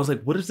 But I was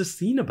like, what is this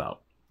scene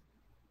about?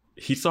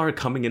 He saw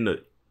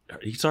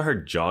her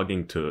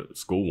jogging to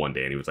school one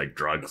day and he was like,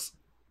 drugs.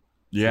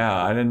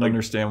 Yeah, I didn't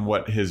understand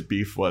what his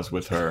beef was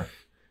with her.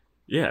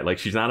 Yeah, like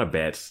she's not a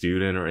bad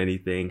student or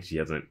anything. She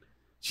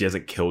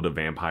hasn't killed a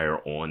vampire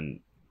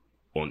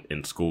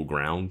in school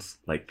grounds.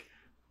 Like,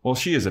 well,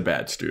 she is a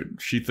bad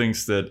student. She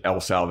thinks that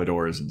El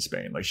Salvador is in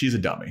Spain. Like, she's a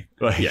dummy.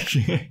 Like,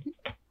 yeah.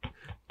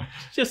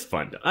 Just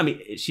fun. I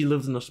mean, she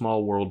lives in the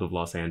small world of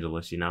Los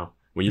Angeles, you know?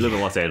 When you live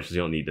in Los Angeles,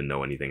 you don't need to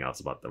know anything else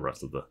about the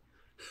rest of the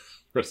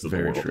world.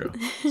 Very true.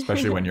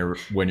 Especially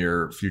when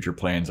your future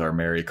plans are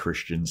marry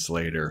Christian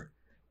Slater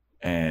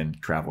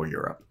and travel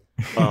Europe.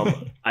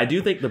 I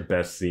do think the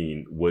best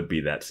scene would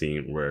be that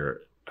scene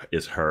where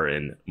it's her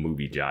and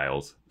Movie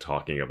Giles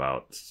talking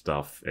about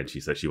stuff, and she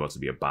says she wants to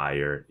be a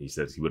buyer. He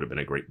says he would have been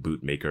a great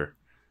bootmaker.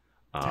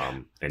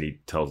 And he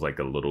tells like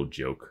a little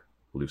joke,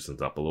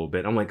 loosens up a little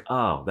bit. I'm like,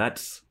 oh,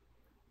 that's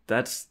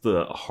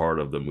the heart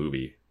of the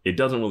movie. It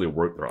doesn't really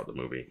work throughout the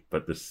movie,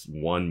 but this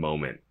one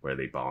moment where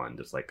they bond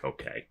is like,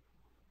 okay.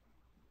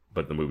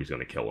 But the movie's going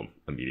to kill him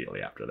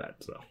immediately after that,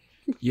 so.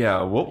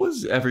 Yeah, what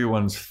was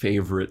everyone's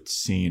favorite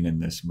scene in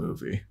this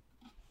movie?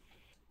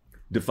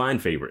 Define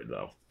favorite,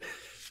 though.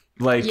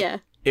 Like,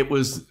 it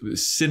was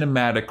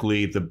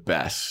cinematically the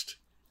best.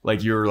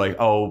 Like, you're like,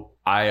 oh,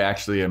 I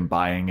actually am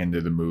buying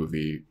into the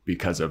movie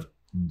because of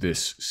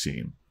this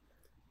scene.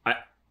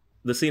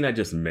 The scene I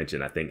just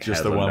mentioned, I think,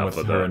 just has the one enough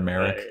with of her and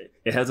Merrick.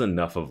 It has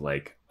enough of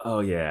like, oh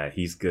yeah,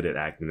 he's good at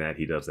acting that.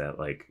 He does that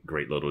like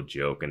great little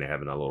joke, and they're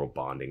having a little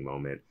bonding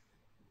moment.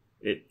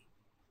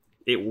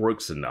 It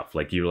works enough.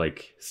 Like, you're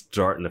like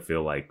starting to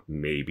feel like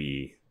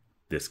maybe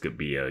this could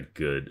be a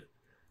good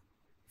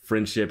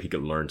friendship. He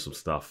could learn some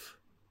stuff.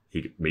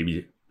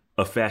 Maybe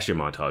a fashion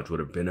montage would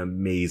have been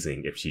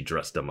amazing if she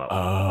dressed him up.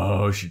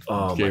 Oh, she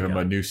gave him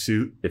a new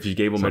suit. If she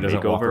gave him so a he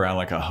doesn't makeover, walk around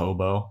like a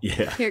hobo.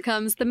 Yeah. Here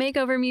comes the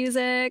makeover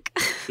music.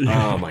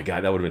 Oh my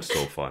god, that would have been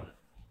so fun.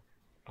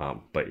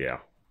 But yeah.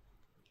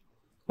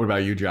 What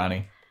about you,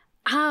 Johnny?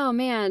 Oh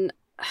man.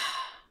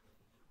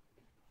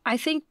 I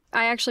think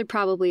I actually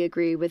probably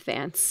agree with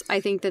Vance.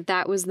 I think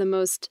that was the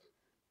most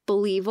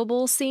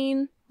believable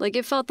scene. Like,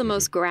 it felt the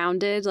most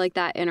grounded, like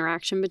that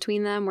interaction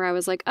between them where I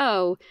was like,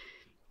 oh,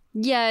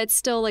 yeah, it's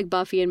still like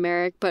Buffy and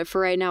Merrick, but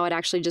for right now, it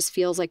actually just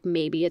feels like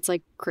maybe it's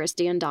like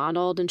Christy and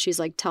Donald, and she's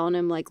like telling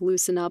him like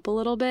loosen up a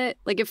little bit.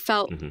 Like, it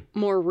felt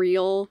more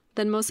real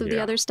than most of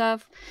the other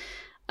stuff.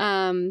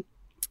 My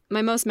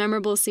most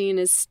memorable scene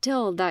is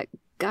still that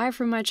guy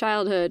from my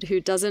childhood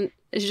who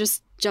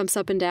just jumps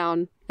up and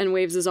down and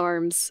waves his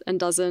arms and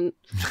doesn't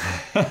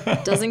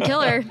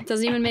kill her,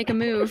 doesn't even make a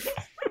move.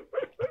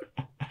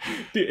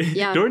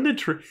 Yeah. During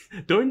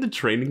the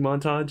training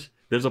montage,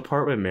 there's a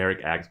part where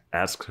Merrick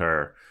asks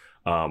her,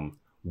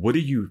 "What do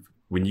you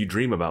when you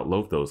dream about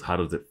Lothos? How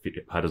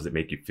does it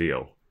make you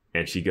feel?"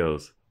 And she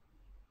goes,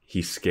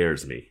 "He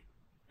scares me,"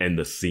 and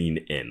the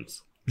scene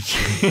ends.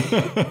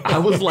 I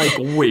was like,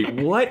 "Wait,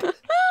 what?"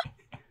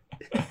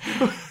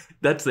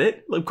 That's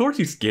it? Of course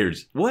he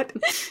scares. What?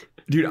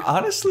 Dude,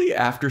 honestly,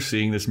 after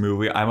seeing this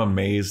movie, I'm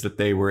amazed that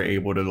they were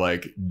able to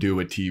like do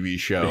a TV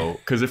show.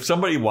 Because if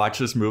somebody watched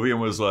this movie and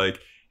was like,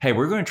 hey,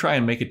 we're going to try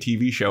and make a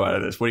TV show out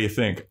of this, what do you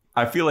think?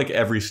 I feel like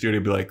every studio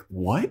would be like,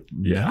 what?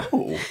 Yeah.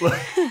 No.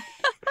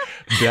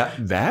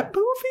 that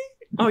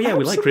movie? Oh, yeah,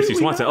 we like Christy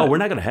Swanson. Not. Oh, we're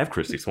not going to have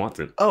Christy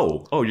Swanson.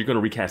 Oh, you're going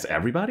to recast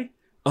everybody?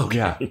 Okay.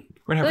 Yeah.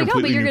 We're going to have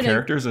completely new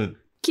characters.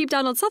 Keep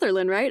Donald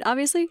Sutherland, right?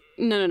 Obviously.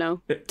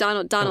 No.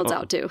 Donald's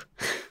out too.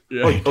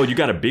 Yeah. Oh, you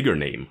got a bigger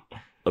name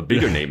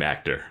name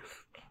actor.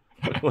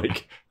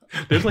 Like,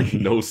 there's like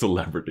no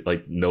celebrity,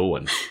 like no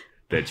one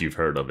that you've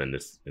heard of in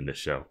this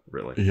show,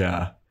 really.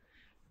 Yeah,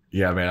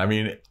 man. I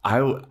mean,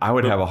 I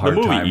would have a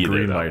hard time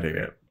greenlighting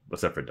it,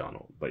 except for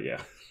Donald. But yeah,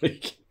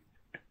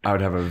 I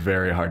would have a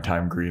very hard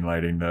time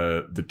greenlighting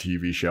the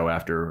TV show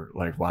after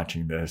like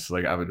watching this.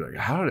 Like, I would like,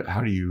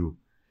 how do you?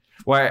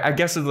 Well, I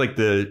guess it's like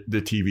the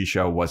TV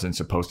show wasn't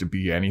supposed to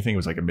be anything. It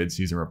was like a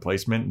mid-season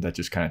replacement that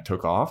just kind of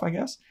took off, I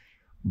guess.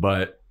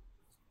 But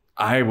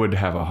I would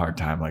have a hard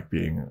time like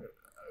being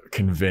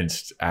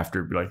convinced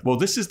after like, well,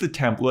 this is the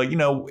template. Like, you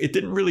know, it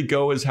didn't really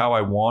go as how I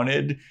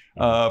wanted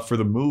for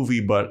the movie,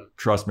 but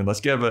trust me,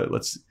 let's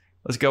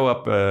go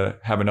up,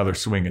 have another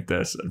swing at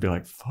this. I'd be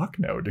like, fuck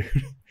no, dude.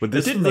 But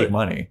this didn't make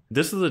money.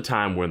 This is a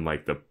time when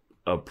like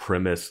a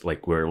premise,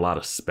 like where a lot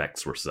of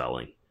specs were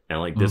selling. And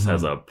like this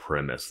has a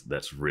premise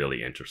that's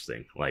really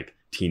interesting. Like,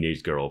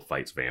 teenage girl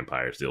fights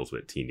vampires, deals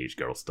with teenage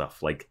girl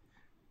stuff. Like,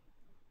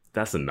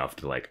 that's enough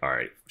to like, all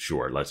right,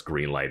 sure, let's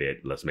greenlight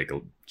it. Let's make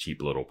a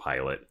cheap little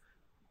pilot.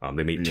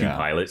 They made 2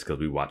 pilots because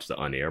we watched the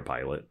on-air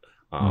pilot.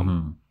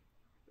 Yeah,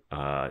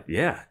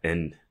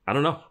 and I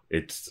don't know.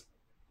 It's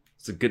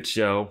It's a good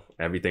show.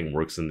 Everything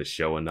works in the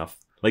show enough.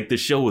 Like, the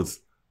show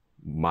was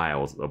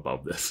miles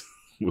above this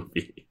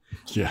movie.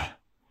 Yeah.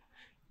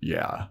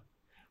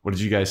 What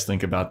did you guys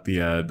think about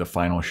the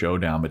final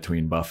showdown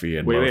between Buffy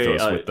and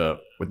Lothos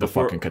with the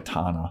fucking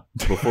katana?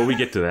 Before we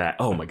get to that,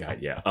 oh my god,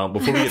 yeah.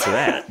 Before we get to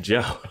that,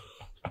 Joe,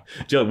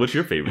 what's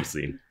your favorite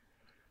scene?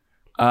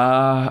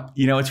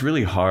 It's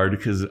really hard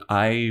because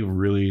I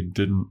really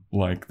didn't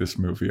like this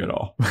movie at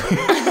all.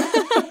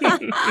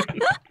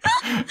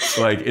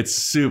 Like, it's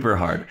super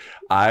hard.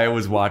 I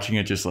was watching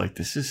it just like,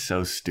 this is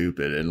so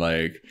stupid, and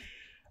like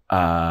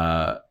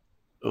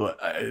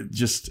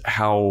just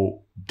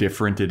how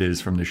different it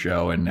is from the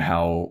show and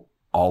how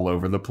all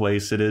over the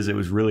place it is. It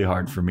was really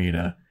hard for me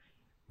to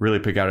really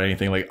pick out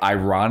anything. Like,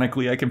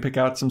 ironically, I can pick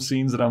out some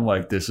scenes that I'm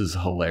like, this is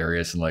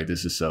hilarious and like,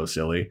 this is so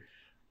silly,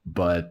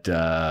 but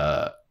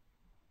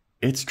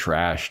it's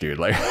trash, dude.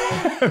 Like,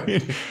 I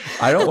mean,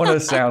 I don't want to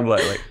sound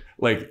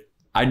like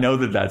I know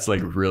that that's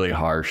like really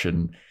harsh,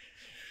 and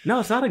no,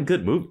 it's not a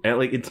good movie.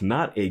 Like, it's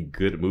not a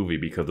good movie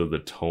because of the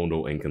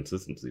tonal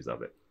inconsistencies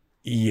of it.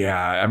 Yeah,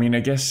 I mean,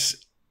 I guess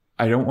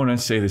I don't want to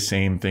say the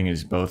same thing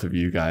as both of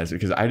you guys,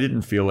 because I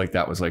didn't feel like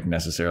that was like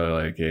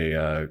necessarily like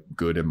a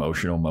good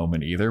emotional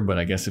moment either. But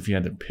I guess if you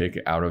had to pick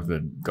out of the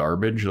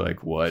garbage,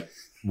 like what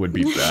would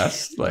be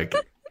best, like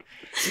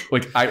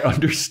I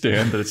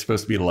understand that it's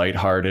supposed to be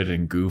lighthearted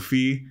and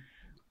goofy,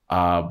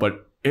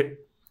 but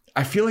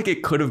I feel like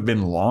it could have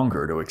been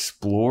longer to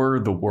explore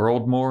the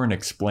world more and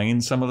explain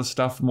some of the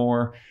stuff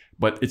more.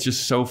 But it's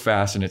just so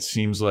fast, and it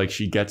seems like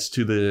she gets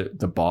to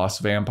the boss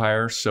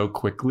vampire so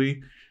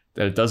quickly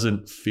that it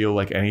doesn't feel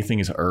like anything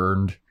is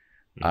earned.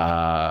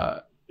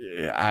 I'm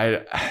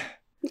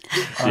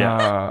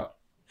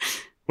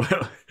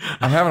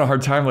having a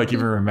hard time like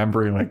even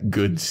remembering like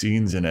good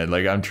scenes in it.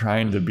 Like, I'm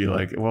trying to be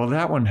like, well,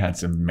 that one had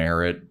some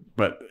merit,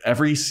 but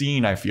every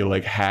scene I feel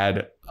like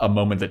had a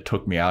moment that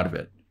took me out of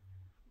it.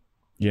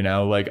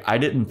 Like, I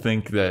didn't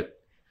think that,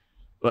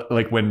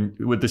 like,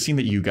 with the scene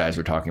that you guys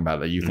were talking about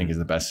that you think is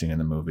the best scene in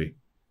the movie,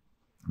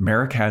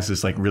 Merrick has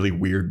this like really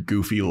weird,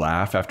 goofy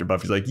laugh after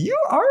Buffy's like, "You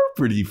are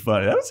pretty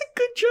funny. That was a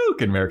good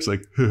joke," and Merrick's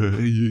like, "Yeah."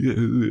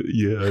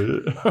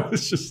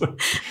 It's just like,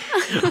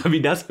 I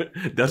mean, that's what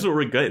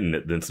we're getting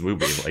in this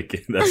movie.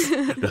 Like, that's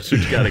what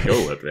you gotta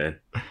go with, man.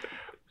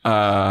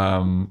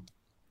 I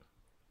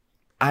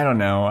don't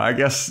know. I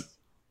guess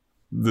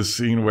the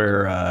scene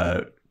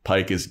where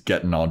Pike is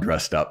getting all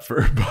dressed up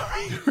for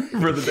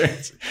the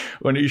dance.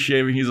 When he's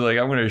shaving, he's like,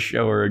 "I'm going to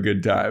show her a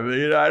good time."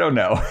 I don't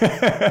know.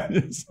 I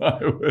just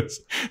thought it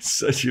was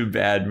such a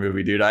bad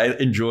movie, dude. I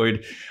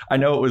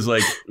know it was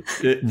like,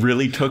 it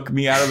really took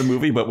me out of the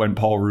movie, but when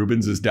Paul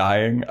Rubens is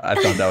dying, I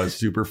thought that was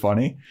super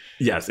funny.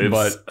 Yes,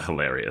 it's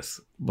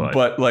hilarious.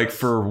 But like,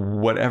 for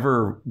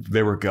whatever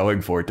they were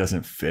going for, it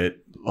doesn't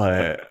fit.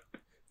 You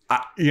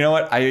know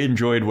what? I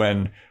enjoyed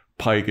when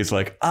Pike is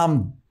like,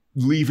 "I'm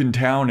leaving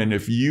town, and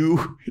if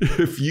you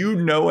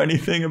know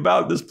anything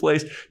about this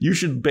place, you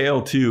should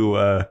bail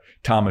too,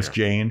 Thomas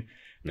Jane."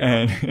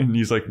 And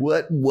he's like,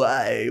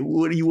 why,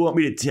 what do you want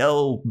me to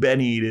tell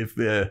Benny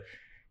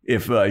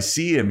if I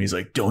see him? He's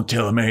like, "Don't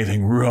tell him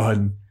anything,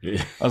 run."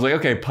 I was like,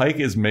 okay, Pike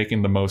is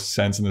making the most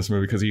sense in this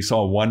movie because he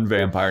saw one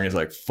vampire and he's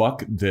like,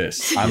 "Fuck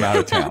this, I'm out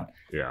of town."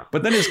 Yeah.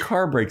 But then his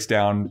car breaks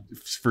down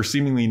for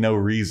seemingly no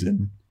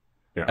reason.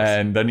 Yes.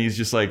 And then he's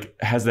just like,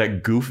 has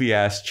that goofy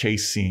ass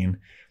chase scene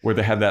where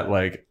they have that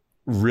like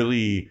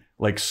really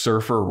like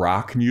surfer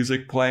rock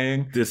music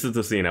playing. This is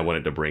the scene I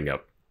wanted to bring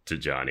up to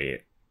Johnny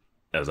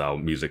as our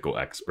musical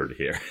expert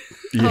here.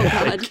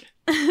 Yeah.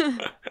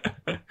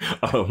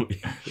 Oh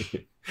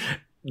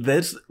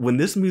God. When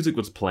this music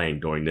was playing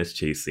during this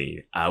chase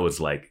scene, I was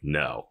like,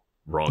 no,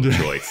 wrong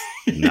choice.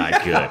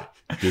 Not good.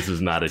 This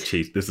is not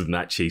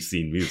chase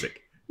scene music.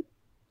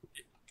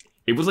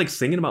 It was like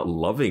singing about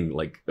loving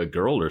like a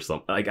girl or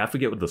something. Like, I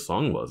forget what the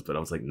song was, but I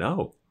was like,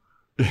 no.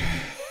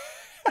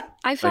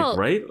 I felt like,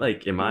 right?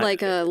 Like,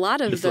 like a lot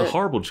of it's a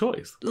horrible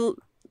choice.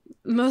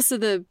 Most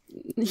of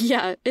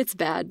it's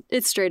bad.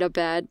 It's straight up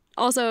bad.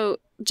 Also,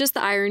 just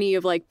the irony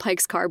of like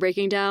Pike's car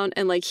breaking down,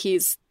 and like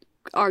he's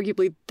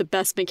arguably the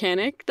best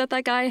mechanic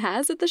that guy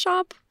has at the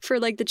shop for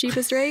like the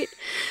cheapest rate.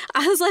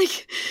 I was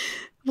like,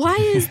 why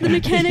is the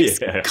mechanic's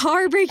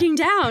car breaking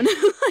down?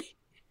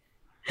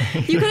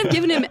 You could have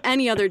given him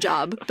any other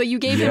job, but you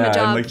gave him a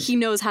job he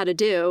knows how to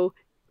do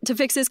to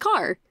fix his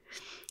car.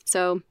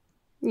 So,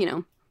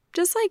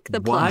 just like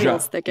the plot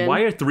holes thicken. Why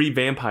are three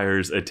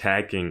vampires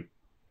attacking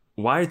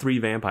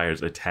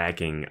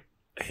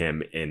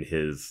him in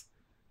his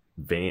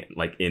van,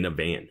 like in a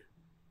van?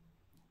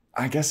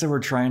 I guess they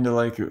were trying to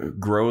like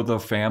grow the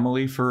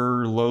family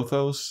for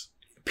Lothos.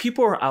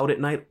 People are out at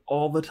night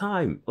all the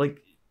time.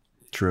 Like,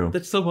 true.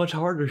 That's so much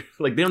harder.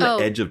 Like, they're on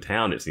the edge of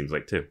town, it seems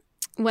like, too.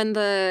 When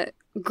the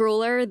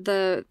Grueller,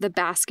 the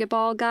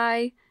basketball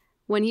guy,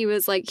 when he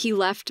was like, he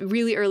left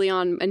really early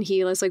on and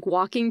he was like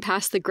walking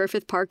past the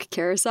Griffith Park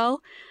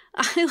carousel,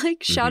 I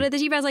like shouted at the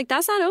chief. I was like,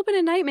 "That's not open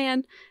at night,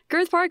 man.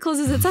 Griffith Park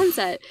closes at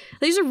sunset.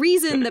 There's a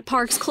reason that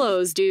parks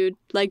close, dude.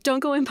 Like, don't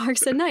go in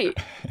parks at night.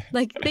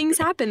 Like, things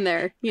happen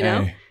there, you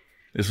know?"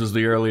 This was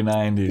the early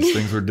 90s.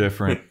 Things were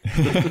different.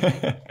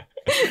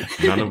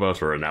 None of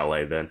us were in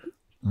LA then.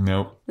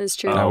 Nope. That's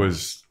true. I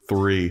was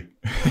 3.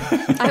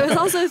 I was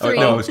also 3.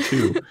 Oh, no, I was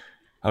 2.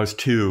 I was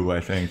 2, I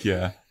think.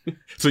 Yeah.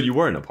 So you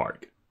were in a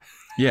park.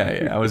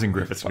 Yeah. I was in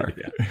Griffith Park.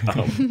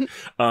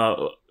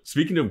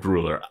 Speaking of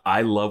Grueller,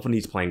 I love when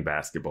he's playing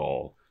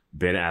basketball.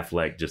 Ben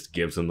Affleck just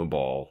gives him the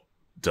ball,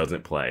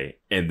 doesn't play,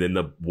 and then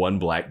the one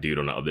black dude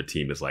on the other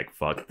team is like,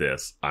 "Fuck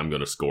this! I'm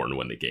gonna score and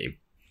win the game."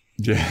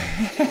 Yeah.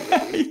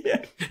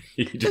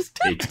 He just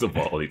takes the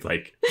ball.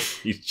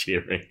 He's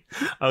cheering.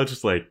 I was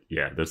just like,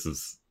 "Yeah, this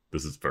is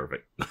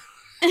perfect."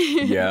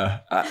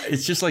 Yeah.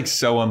 It's just like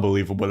so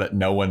unbelievable that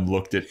no one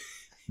looked at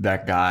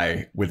that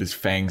guy with his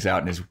fangs out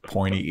and his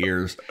pointy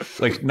ears.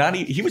 Like,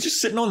 he was just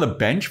sitting on the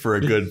bench for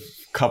a good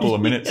couple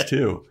of minutes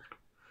too.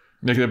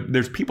 Like,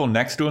 there's people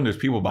next to him, there's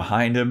people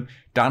behind him.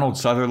 Donald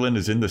Sutherland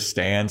is in the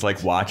stands,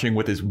 like watching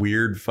with his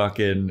weird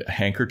fucking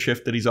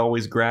handkerchief that he's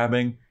always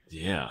grabbing.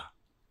 Yeah.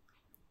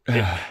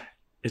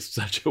 It's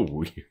such a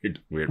weird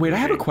Wait, movie. I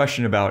have a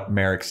question about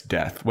Merrick's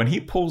death. When he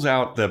pulls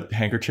out the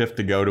handkerchief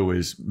to go to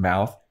his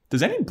mouth,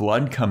 does any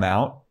blood come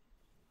out?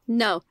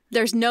 No,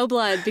 there's no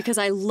blood because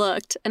I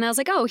looked and I was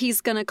like, oh,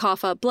 he's going to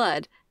cough up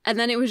blood. And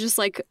then it was just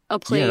like a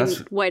plain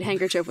white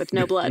handkerchief with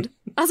no blood.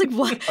 I was like,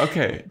 what?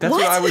 Okay, that's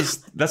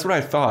what I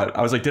thought.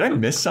 I was like, did I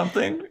miss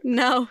something?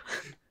 No.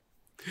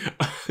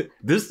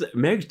 This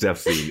Meg's death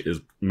scene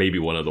is maybe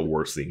one of the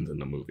worst scenes in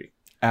the movie.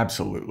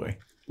 Absolutely.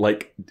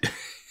 Like,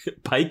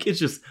 Pike is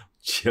just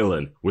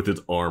chilling with his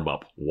arm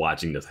up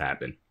watching this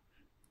happen.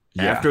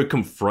 Yeah. After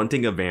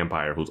confronting a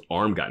vampire whose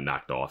arm got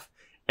knocked off.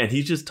 And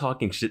he's just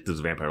talking shit to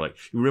this vampire like,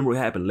 you remember what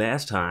happened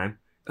last time?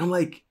 I'm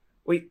like,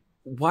 wait,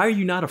 why are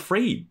you not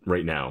afraid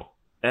right now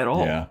at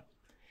all? Yeah.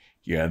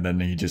 Yeah, and then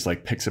he just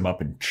like picks him up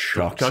and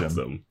chucks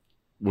him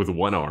with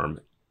one arm.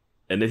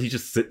 And then he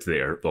just sits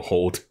there the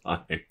whole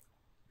time.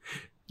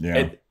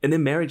 Yeah. And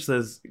then Merrick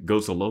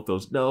goes to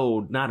Lothos,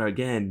 no, not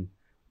again.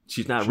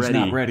 She's not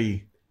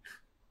ready.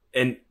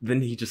 And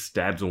then he just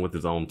stabs him with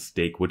his own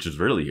stake, which is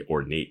really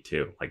ornate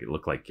too. Like, it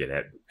looked like it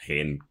had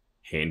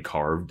hand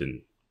carved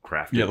and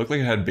crafted. Yeah, it looked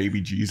like it had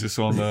baby Jesus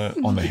on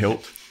the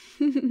hilt.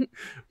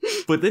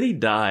 But then he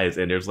dies,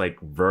 and there's like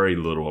very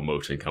little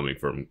emotion coming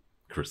from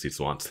Christy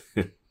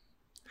Swanson.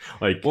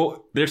 Like,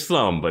 well, there's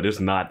some, but it's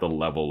not the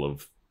level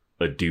of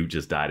a dude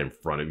just died in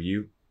front of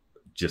you,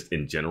 just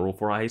in general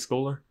for a high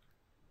schooler.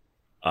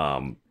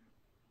 And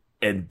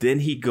then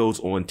he goes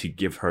on to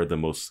give her the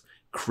most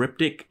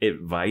cryptic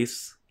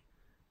advice,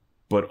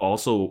 but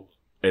also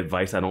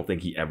advice I don't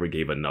think he ever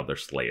gave another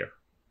Slayer.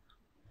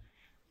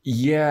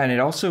 Yeah, and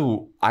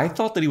I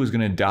thought that he was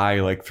going to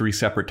die like 3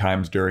 separate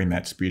times during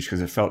that speech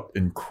because it felt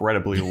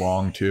incredibly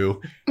long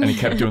too. And he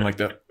kept doing like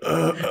the,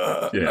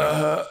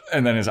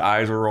 and then his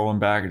eyes were rolling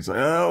back. It's like,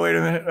 oh, wait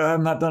a minute,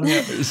 I'm not done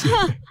yet.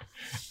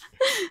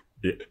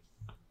 Yeah.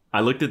 I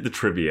looked at the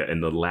trivia,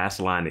 and the last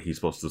line that he's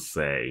supposed to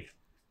say,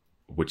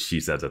 which she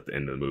says at the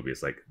end of the movie,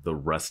 is like, the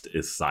rest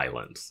is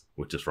silence,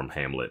 which is from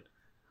Hamlet.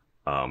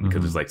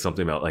 Because it's like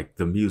something about like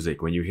the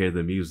music, when you hear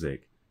the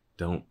music,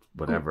 don't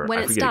whatever. When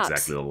I it forget stops.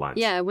 exactly the lines.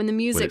 Yeah, when the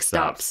music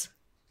stops.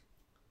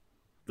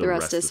 The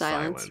rest is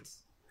silence.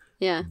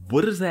 Yeah.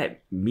 What does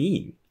that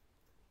mean?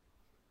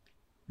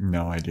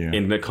 No idea.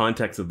 In the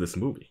context of this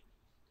movie.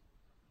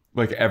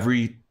 Like,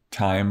 every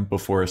time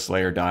before a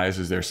Slayer dies,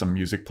 is there some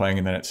music playing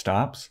and then it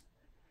stops?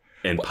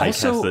 And Pike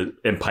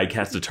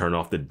has to turn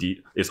off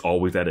it's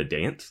always at a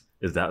dance?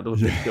 Is that what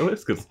the deal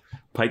is? Because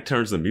Pike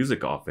turns the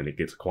music off and it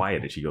gets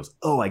quiet and she goes,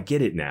 oh, I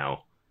get it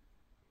now.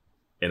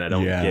 And I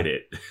don't get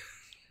it.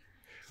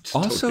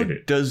 Also,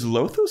 does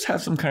Lothos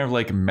have some kind of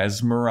like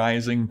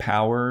mesmerizing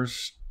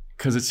powers?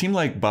 Because it seemed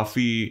like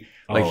Buffy,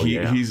 like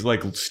he's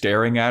like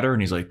staring at her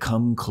and he's like,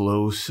 come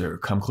closer.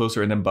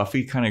 And then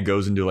Buffy kind of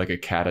goes into like a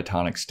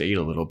catatonic state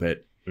a little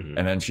bit. Mm-hmm.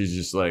 And then she's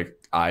just like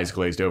eyes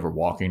glazed over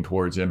walking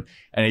towards him.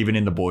 And even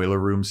in the boiler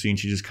room scene,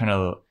 she just kind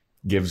of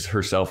gives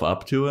herself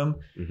up to him.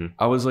 Mm-hmm.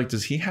 I was like,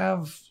 does he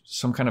have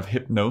some kind of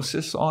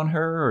hypnosis on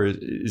her? Or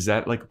is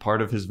that like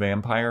part of his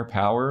vampire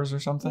powers or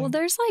something? Well,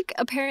 there's like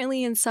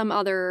apparently in some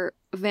other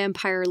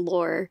vampire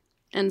lore,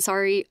 and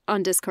sorry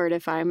on Discord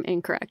if I'm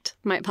incorrect.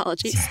 My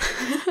apologies.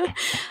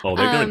 Oh,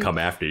 they're going to come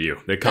after you.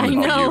 They're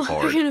coming for you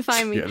hard. They're going to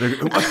find me. Yeah,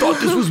 I thought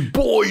this was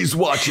boys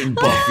watching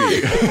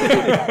Buffy.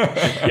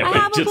 Yeah, I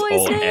have a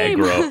boy's name.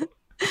 Aggro.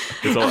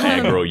 It's all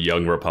aggro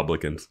young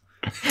Republicans.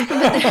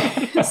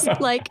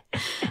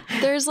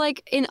 There's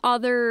like in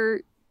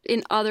other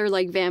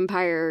like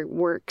vampire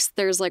works,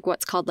 there's like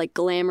what's called like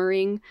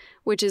glamoring,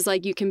 which is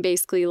like you can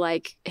basically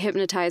like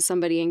hypnotize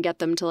somebody and get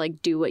them to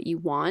like do what you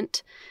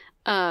want.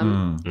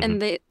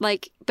 And they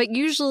like, but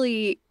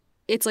usually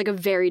it's like a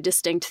very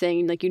distinct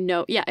thing. Like,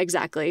 yeah,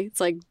 exactly. It's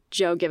like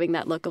Joe giving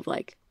that look of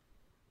like,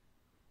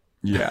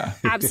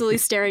 absolutely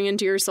staring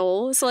into your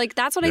soul. So like,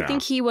 that's what I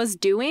think he was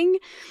doing,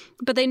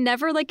 but they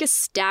never like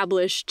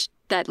established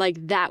that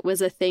like that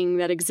was a thing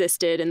that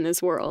existed in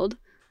this world.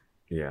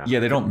 Yeah,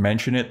 they don't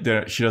mention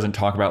it. She doesn't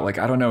talk about like,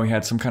 I don't know, he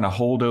had some kind of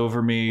hold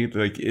over me.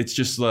 Like, it's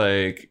just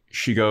like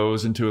she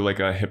goes into like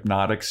a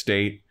hypnotic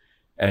state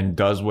and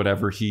does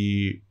whatever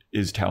he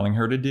is telling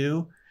her to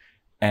do.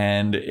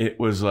 And it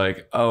was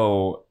like,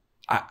 oh,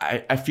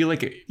 I feel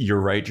like you're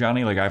right,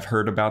 Johnny. Like, I've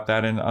heard about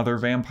that in other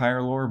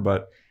vampire lore,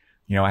 but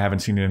I haven't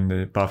seen it in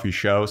the Buffy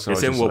show. So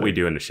it's in What We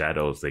Do in the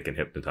Shadows. They can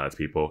hypnotize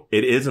people.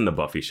 It is in the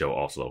Buffy show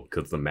also,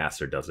 because the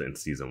Master does it in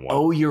season 1.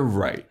 Oh, you're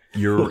right.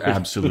 You're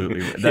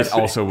absolutely right. That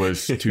also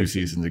was 2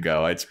 seasons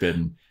ago. It's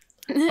been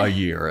a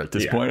year at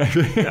this point.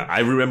 Yeah,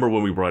 I remember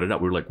when we brought it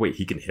up, we were like, wait,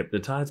 he can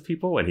hypnotize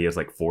people and he has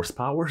like force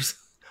powers?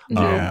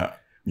 Yeah.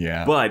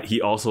 But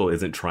he also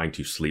isn't trying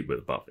to sleep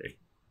with Buffy.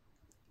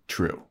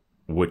 True.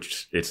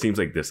 Which it seems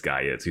like this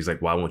guy is. He's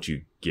like, why won't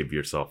you give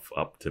yourself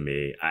up to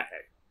me?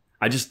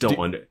 I just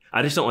don't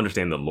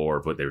understand the lore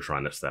of what they were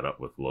trying to set up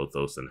with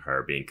Lothos and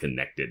her being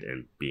connected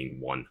and being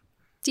one.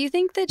 Do you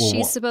think that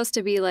she's supposed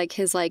to be like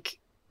his like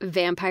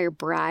vampire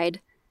bride?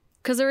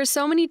 Because there were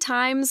so many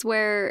times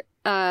where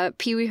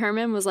Pee Wee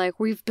Herman was like,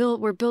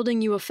 we're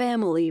building you a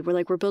family.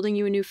 We're building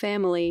you a new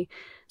family.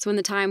 So when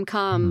the time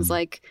comes,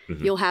 like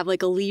you'll have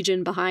like a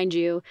legion behind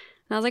you.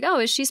 And I was like, oh,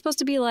 is she supposed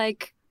to be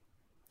like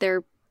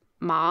their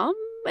mom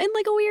in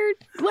like a weird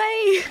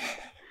way?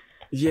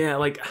 Yeah,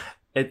 like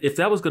if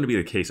that was going to be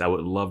the case, I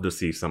would love to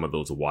see some of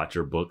those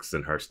Watcher books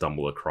and her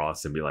stumble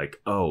across and be like,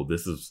 oh,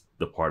 this is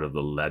the part of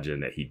the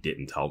legend that he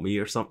didn't tell me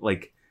or something.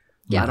 Like,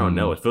 I don't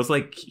know. It feels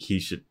like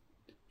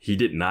he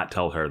did not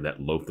tell her that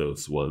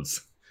Lothos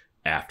was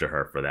after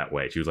her for that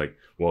way. She was like,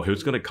 well,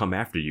 he's going to come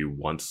after you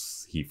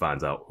once he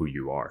finds out who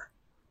you are.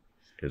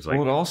 It's like,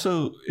 well, it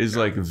also is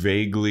like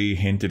vaguely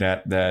hinted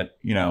at that,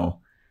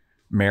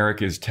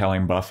 Merrick is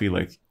telling Buffy,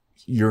 like,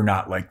 you're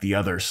not like the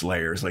other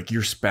Slayers. Like,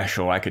 you're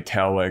special. I could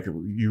tell, like,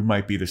 you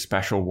might be the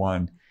special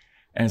one.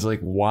 And it's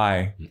like,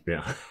 why?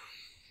 Yeah.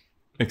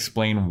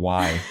 Explain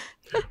why.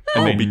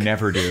 And they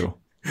never do.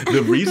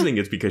 The reasoning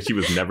is because she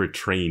was never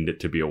trained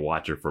to be a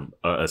Watcher from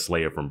a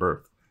Slayer from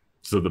birth.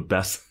 So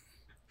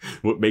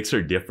what makes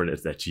her different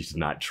is that she's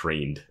not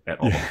trained at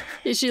all.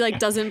 She like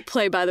doesn't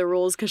play by the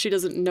rules because she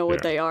doesn't know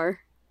what they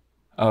are.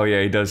 Oh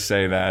yeah, he does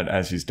say that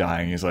as he's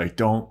dying. He's like,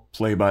 "Don't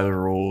play by the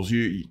rules.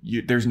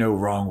 You there's no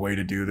wrong way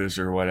to do this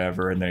or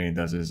whatever." And then he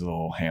does his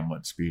little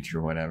Hamlet speech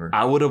or whatever.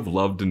 I would have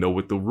loved to know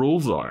what the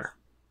rules are.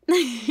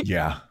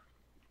 Yeah.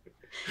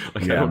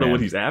 I don't know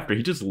what he's after.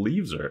 He just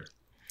leaves her.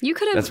 You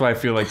could have. That's why I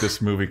feel like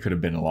this movie could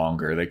have been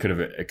longer. They could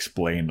have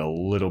explained a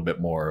little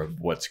bit more of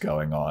what's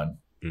going on.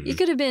 Mm-hmm. You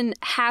could have been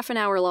half an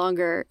hour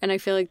longer, and I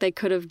feel like they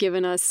could have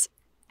given us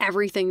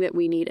everything that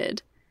we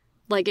needed.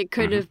 Like, it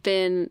could have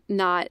been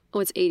not,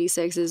 what's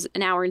 86 is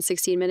an hour and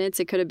 16 minutes.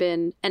 It could have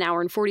been an hour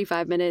and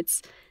 45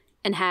 minutes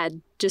and had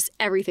just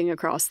everything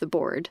across the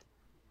board.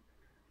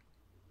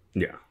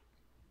 Yeah.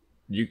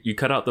 You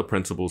cut out the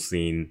principal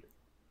scene.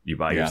 You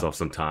buy yourself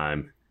some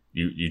time.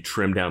 You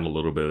trim down a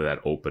little bit of that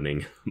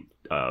opening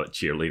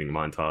cheerleading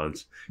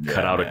montage.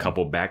 Cut out a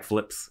couple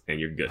backflips, and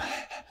you're good.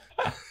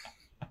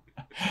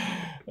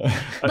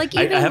 Like,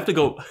 I have to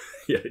go...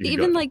 Yeah,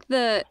 even like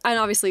and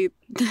obviously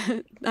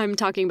I'm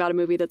talking about a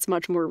movie that's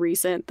much more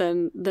recent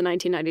than the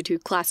 1992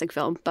 classic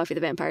film Buffy the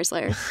Vampire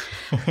Slayer.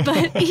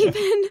 But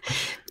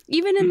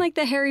even in like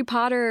the Harry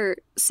Potter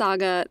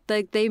saga,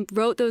 like they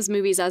wrote those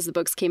movies as the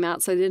books came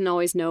out, so they didn't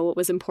always know what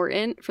was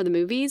important for the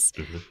movies.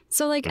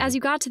 So like as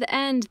you got to the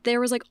end, there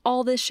was like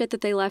all this shit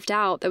that they left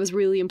out that was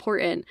really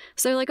important.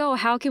 So they're like, oh,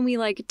 how can we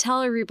like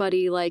tell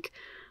everybody like,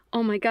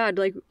 oh my God,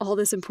 like all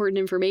this important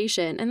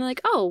information? And they're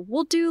like, oh,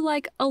 we'll do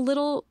like a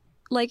little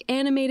like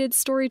animated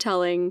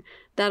storytelling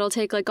that'll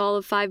take like all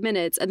of 5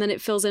 minutes, and then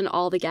it fills in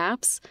all the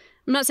gaps.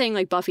 I'm not saying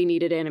like Buffy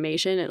needed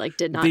animation. It like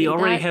did not. They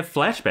already have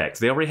flashbacks.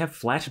 They already have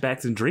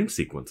flashbacks and dream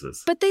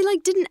sequences. But they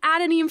like didn't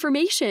add any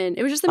information.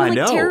 It was just them in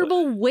like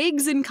terrible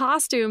wigs and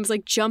costumes,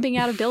 like jumping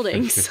out of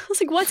buildings. I was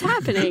like, what's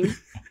happening?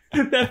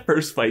 That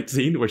first fight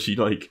scene where she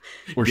like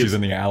she's in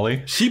the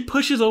alley. She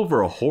pushes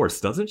over a horse,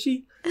 doesn't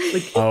she?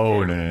 Like,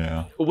 oh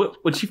no.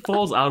 When she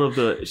falls out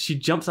of she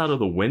jumps out of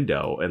the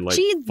window and like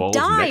she falls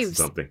dives. next to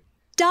something.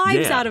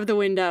 Dives out of the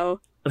window.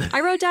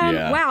 I wrote down,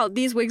 wow,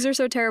 these wigs are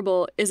so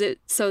terrible. Is it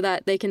so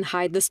that they can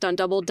hide the stunt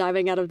double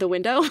diving out of the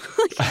window?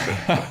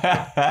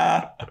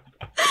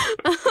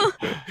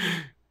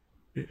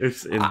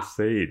 It's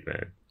insane,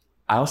 man.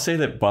 I'll say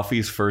that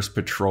Buffy's first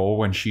patrol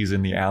when she's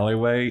in the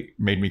alleyway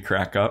made me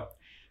crack up,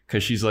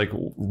 because she's like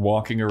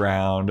walking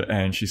around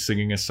and she's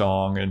singing a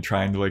song and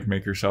trying to like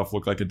make herself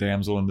look like a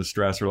damsel in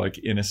distress or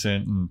like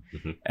innocent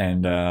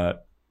and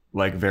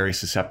like very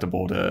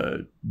susceptible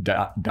to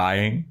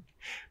dying.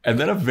 And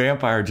then a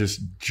vampire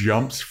just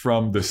jumps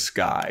from the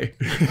sky.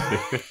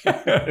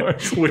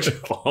 Which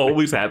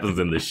always happens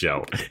in this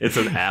show. It's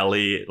an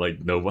alley, like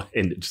nobody,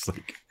 and just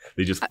like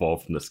they just fall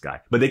from the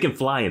sky. But they can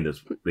fly in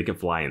this. They can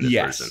fly in this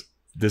version.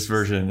 This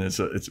version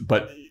is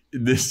but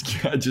this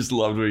I just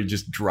loved where he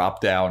just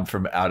dropped down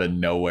from out of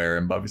nowhere,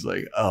 and Buffy's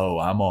like, "Oh,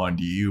 I'm on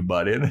to you,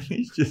 buddy." And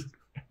he's just,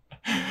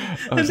 I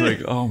was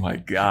like, "Oh my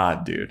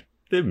God, dude!"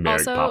 Then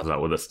Merrick pops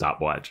out with a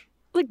stopwatch.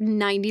 Like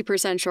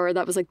 90% sure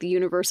that was like the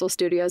Universal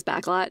Studios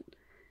backlot.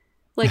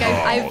 Like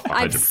I've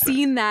 100%.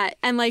 seen that,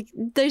 and like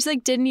there's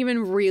like didn't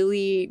even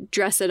really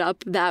dress it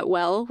up that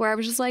well. Where I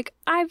was just like,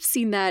 I've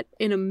seen that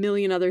in a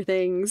million other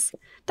things.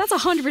 That's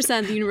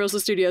 100% the Universal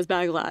Studios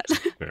backlot.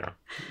 Yeah.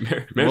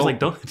 Mayor's like,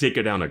 don't take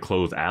her down a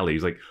closed alley.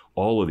 He's like,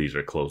 all of these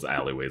are closed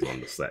alleyways on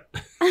the set.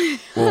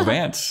 Well,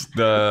 Vance,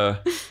 the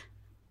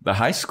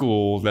high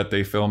school that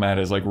they film at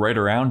is like right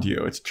around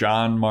you. It's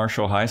John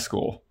Marshall High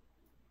School.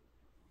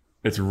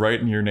 It's right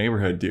in your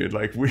neighborhood, dude.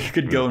 Like, we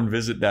could go and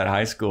visit that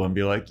high school and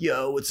be like,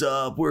 yo, what's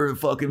up? We're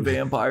fucking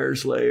vampire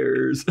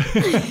slayers.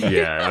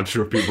 Yeah, I'm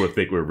sure people would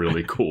think we're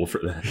really cool for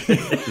that.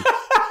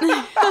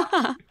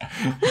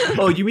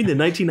 Oh, you mean the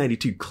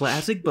 1992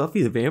 classic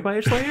Buffy the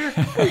Vampire Slayer?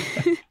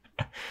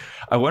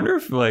 I wonder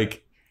if,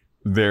 like,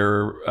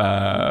 their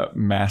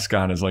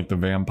mascot is like the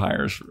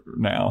vampires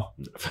now.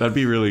 That'd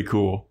be really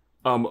cool.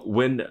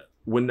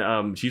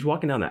 When she's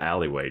walking down the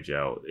alleyway,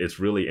 Joe, it's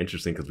really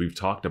interesting because we've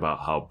talked about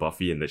how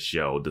Buffy in the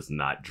show does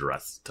not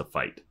dress to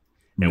fight.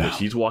 And when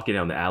she's walking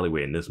down the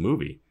alleyway in this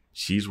movie,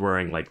 she's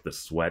wearing like the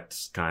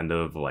sweats, kind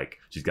of like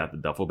she's got the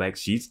duffel bag.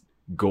 She's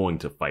going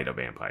to fight a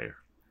vampire.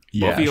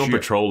 Yeah, Buffy on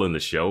patrol in the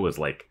show is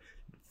like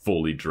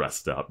fully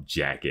dressed up,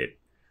 jacket,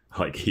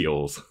 like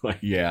heels. Like,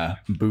 yeah,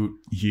 boot,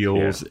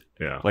 heels.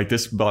 Yeah. Like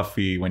this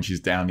Buffy, when she's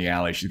down the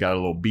alley, she's got a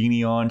little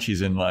beanie on.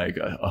 She's in like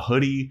a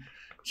hoodie.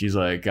 She's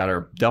like got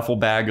her duffel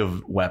bag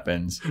of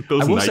weapons.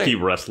 Those Nike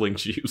wrestling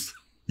shoes.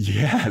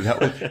 Yeah,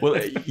 that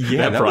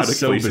was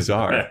so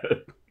bizarre.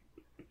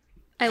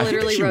 I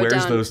literally she wrote wears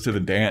down those to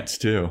the dance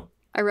too.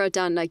 I wrote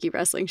down Nike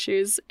wrestling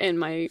shoes in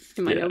my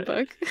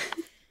notebook.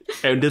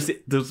 And does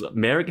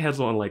Merrick has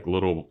on like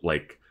little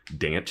like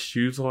dance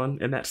shoes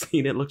on in that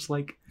scene? It looks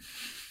like,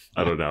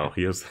 I don't know.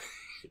 It's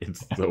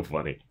so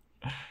funny.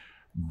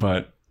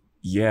 But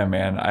yeah,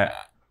 man,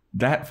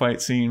 that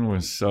fight scene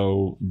was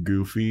so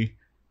goofy.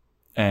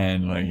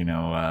 And like,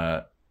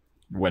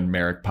 when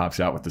Merrick pops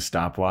out with the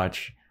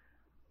stopwatch,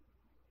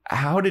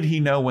 how did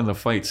he know when the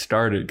fight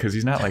started? Because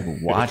he's not like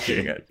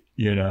watching it,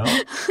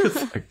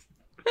 Like,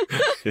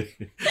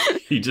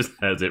 he just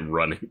has it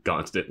running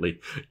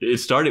constantly. It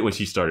started when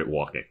she started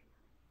walking.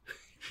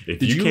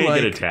 If you can't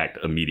get attacked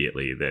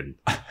immediately, then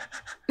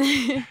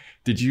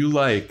did you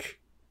like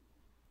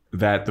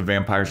that the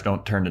vampires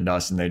don't turn to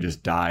dust and they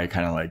just die,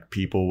 kind of like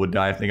people would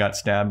die if they got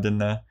stabbed in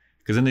the?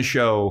 Because in the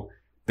show,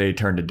 they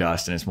turn to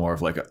dust and it's more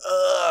of like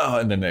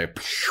and then they.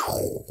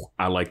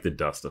 I like the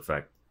dust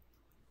effect.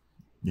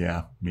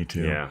 Yeah, me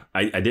too. Yeah,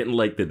 I didn't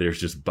like that there's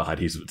just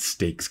bodies with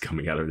stakes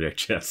coming out of their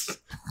chests.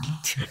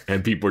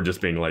 And people are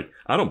just being like,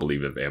 I don't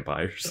believe in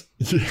vampires.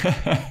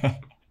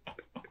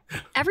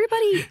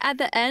 Everybody at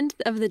the end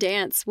of the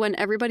dance, when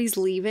everybody's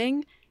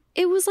leaving,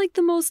 it was like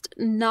the most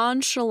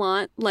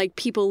nonchalant, like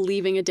people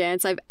leaving a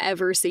dance I've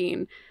ever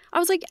seen. I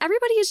was like,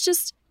 everybody is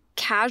just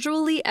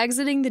casually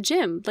exiting the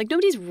gym. Like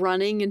nobody's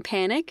running in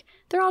panic.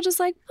 They're all just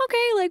like,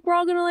 okay, like we're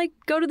all gonna like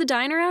go to the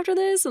diner after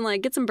this and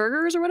like get some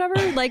burgers or whatever.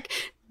 Like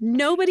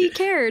nobody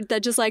cared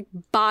that just like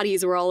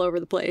bodies were all over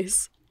the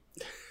place.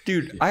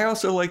 Dude, I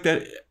also like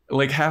that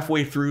like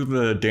halfway through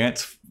the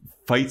dance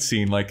fight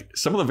scene, like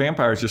some of the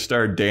vampires just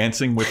started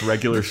dancing with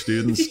regular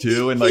students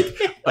too, and like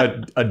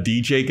a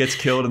DJ gets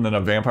killed and then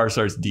a vampire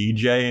starts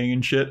DJing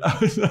and shit. I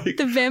was like,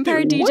 the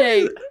vampire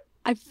DJ.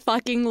 I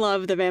fucking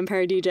love the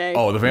vampire DJ.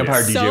 Oh, the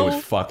vampire DJ so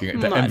was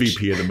fucking the much.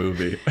 MVP of the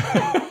movie.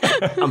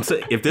 I'm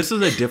saying, if this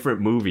is a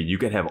different movie, you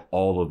could have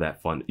all of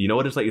that fun. You know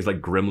what it's like? It's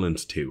like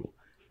Gremlins 2.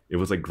 It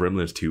was like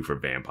Gremlins 2 for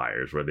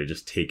vampires, where they're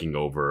just taking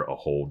over a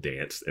whole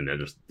dance, and they're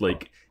just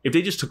like, if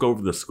they just took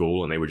over the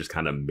school and they were just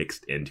kind of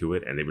mixed into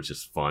it, and it was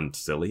just fun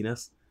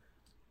silliness.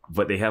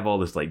 But they have all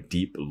this like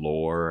deep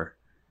lore.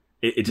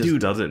 It just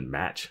doesn't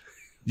match.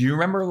 Do you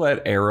remember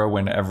that era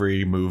when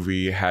every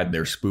movie had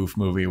their spoof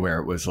movie where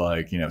it was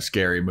like,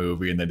 scary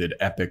movie and they did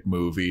epic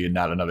movie and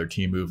not another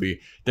teen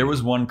movie? There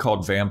was one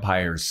called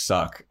Vampires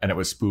Suck and it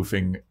was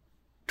spoofing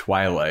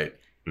Twilight.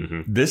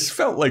 Mm-hmm. This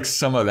felt like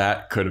some of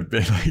that could have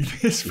been like,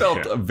 this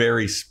felt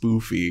very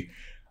spoofy.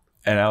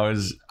 And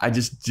I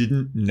just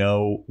didn't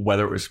know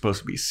whether it was supposed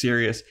to be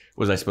serious.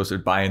 Was I supposed to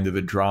buy into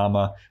the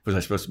drama? Was I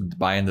supposed to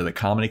buy into the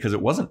comedy? Because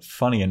it wasn't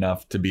funny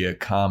enough to be a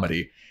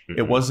comedy.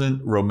 It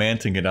wasn't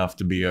romantic enough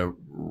to be a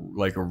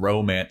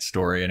romance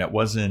story, and it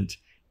wasn't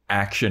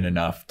action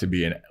enough to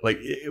be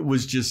it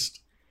was just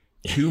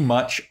too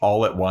much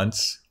all at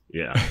once.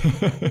 Yeah.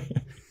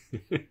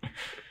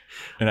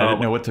 And I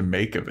didn't know what to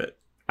make of it.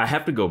 I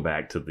have to go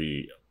back to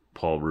the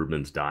Paul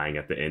Rubens dying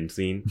at the end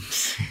scene.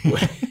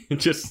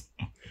 Just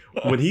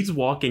when he's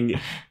walking,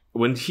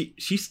 when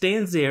she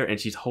stands there and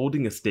she's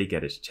holding a stake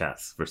at his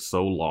chest for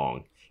so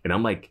long, and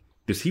I'm like,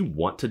 does he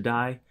want to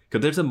die?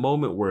 Because there's a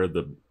moment where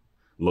the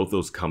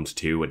Lothos comes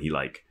to and he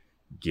like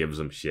gives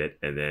him shit,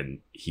 and then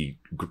he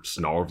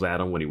snarls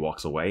at him when he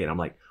walks away, and I'm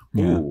like,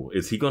 ooh,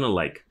 is he gonna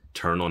like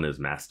turn on his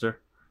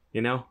master?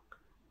 Yeah.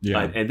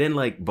 And then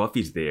like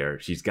Buffy's there,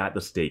 she's got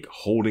the stake,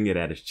 holding it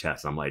at his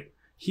chest. I'm like,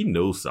 he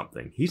knows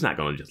something. He's not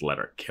gonna just let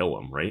her kill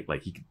him, right?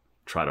 Like he could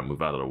try to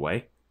move out of the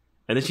way.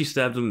 And then she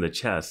stabs him in the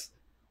chest,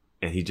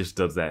 and he just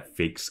does that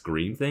fake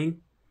scream thing,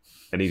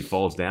 and he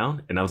falls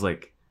down. And I was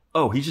like,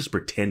 oh, he's just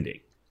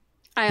pretending.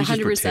 I He's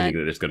just 100%, pretending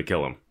that it's going to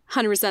kill him.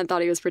 100%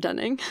 thought he was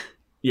pretending.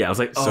 Yeah, I was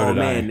like, So oh did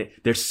man, I.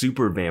 they're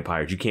super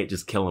vampires. You can't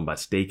just kill them by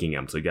staking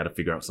them. So you got to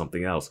figure out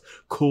something else.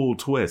 Cool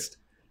twist.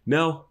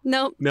 No,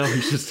 Nope.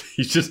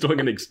 he's just doing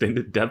an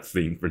extended death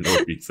scene for no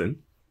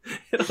reason. And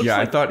I was Yeah,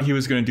 like, I thought he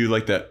was going to do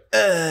like the,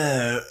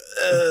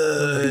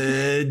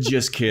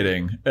 just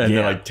kidding. And then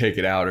Yeah. like take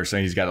it out or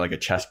something. He's got like a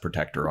chest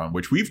protector on,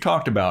 which we've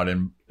talked about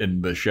in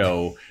the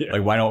show. Yeah.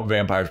 Like, why don't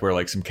vampires wear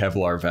like some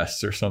Kevlar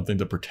vests or something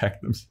to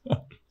protect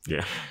themselves?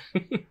 yeah.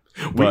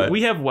 But-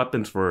 we have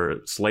weapons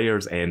for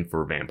slayers and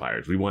for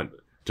vampires. We want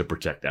to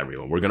protect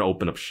everyone. We're going to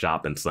open up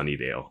shop in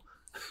Sunnydale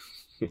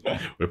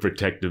with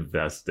protective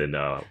vests and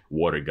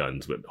water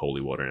guns with holy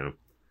water in them.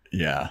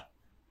 Yeah.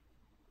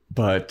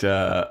 But,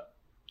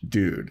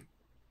 dude,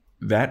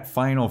 that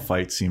final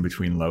fight scene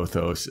between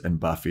Lothos and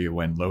Buffy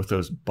when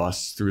Lothos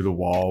busts through the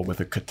wall with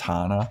a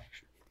katana,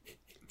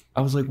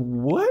 I was like,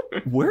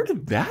 what? Where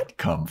did that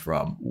come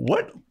from?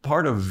 What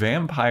part of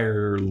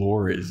vampire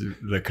lore is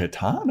the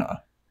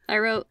katana? I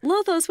wrote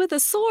Lothos with a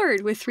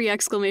sword with 3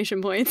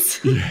 exclamation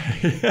points.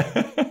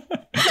 It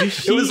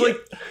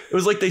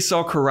was like they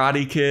saw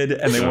Karate Kid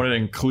and they wanted to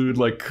include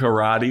like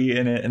karate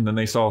in it, and then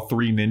they saw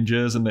 3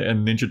 ninjas and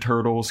Ninja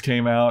Turtles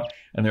came out,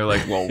 and they're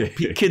like, well,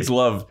 kids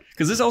love,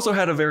 because this also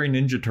had a very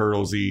Ninja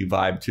Turtles-y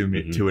vibe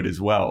to it as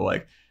well.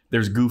 Like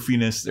there's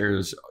goofiness,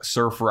 there's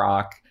surf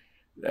rock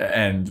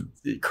and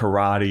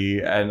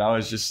karate, and I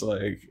was just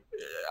like,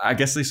 I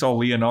guess they saw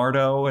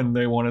Leonardo and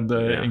they wanted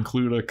to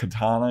include a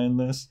katana in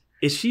this.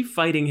 Is she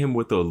fighting him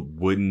with a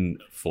wooden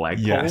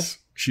flagpole? Yes,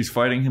 she's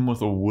fighting him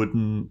with a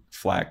wooden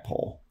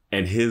flagpole.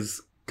 And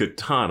his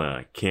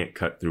katana can't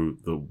cut through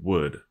the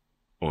wood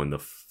on the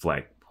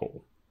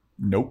flagpole.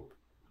 Nope.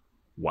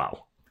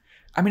 Wow.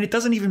 I mean, it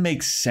doesn't even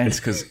make sense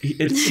because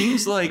it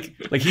seems like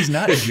he's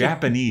not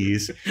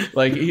Japanese.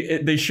 Like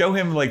they show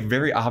him like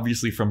very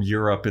obviously from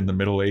Europe in the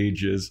Middle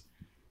Ages,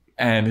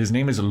 and his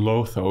name is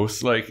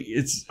Lothos. Like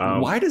it's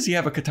why does he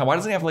have a katana? Why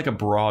doesn't he have like a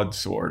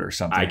broadsword or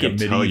something? I like can a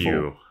tell medieval?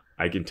 you.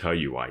 I can tell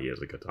you why he has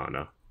a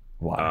katana.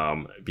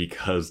 Why?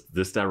 Because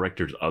this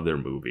director's other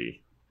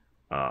movie,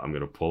 I'm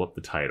going to pull up the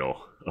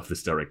title of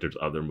this director's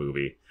other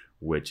movie,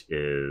 which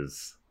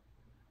is,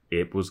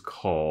 it was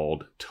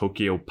called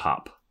Tokyo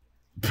Pop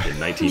in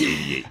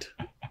 1988.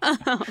 Oh,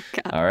 God.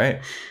 All right.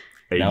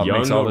 Now it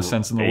makes all the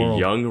sense in the world. A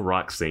young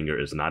rock singer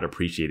is not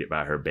appreciated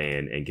by her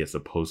band and gets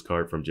a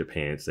postcard from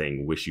Japan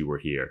saying, "Wish you were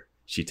here."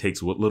 She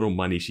takes what little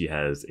money she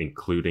has,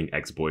 including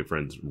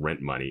ex-boyfriend's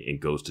rent money, and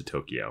goes to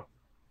Tokyo.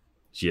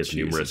 She has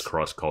numerous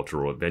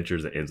cross-cultural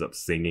adventures and ends up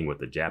singing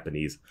with a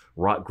Japanese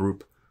rock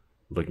group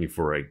looking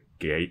for a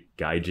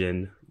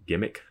gaijin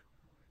gimmick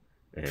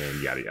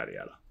and yada, yada,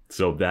 yada.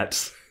 So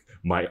that's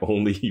my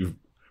only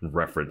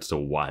reference to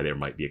why there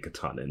might be a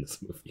katana in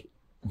this movie.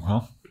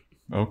 Well,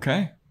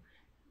 okay.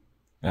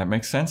 That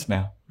makes sense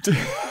now.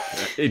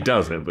 It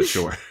doesn't, but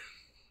sure.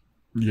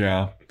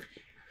 Yeah.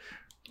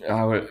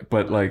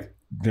 But like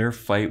their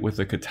fight with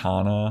the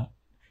katana,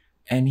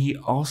 and he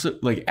also,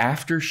 like,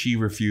 after she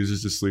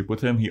refuses to sleep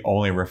with him, he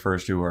only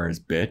refers to her as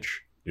bitch.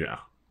 Yeah.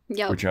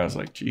 Yep. Which I was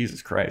like,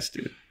 Jesus Christ,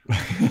 dude.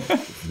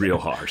 Real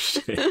harsh.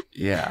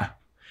 Yeah.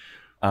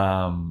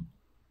 But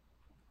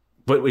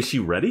was she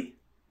ready?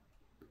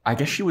 I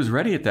guess she was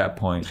ready at that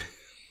point.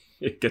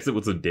 I guess it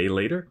was a day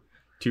later?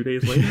 2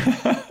 days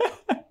later?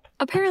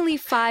 Apparently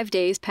 5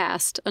 days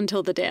passed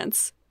until the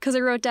dance. Because I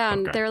wrote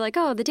down, they were like,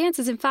 oh, the dance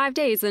is in 5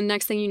 days. And the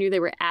next thing you knew, they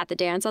were at the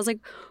dance. I was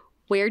like,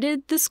 where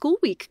did the school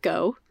week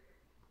go?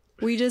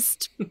 We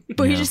just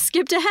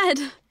skipped ahead.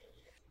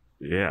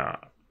 Yeah.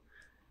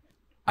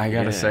 I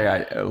gotta say,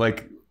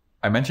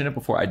 I mentioned it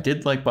before. I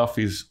did like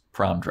Buffy's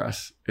prom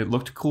dress. It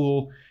looked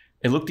cool.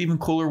 It looked even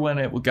cooler when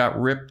it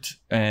got ripped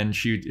and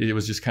it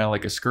was just kind of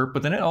like a skirt.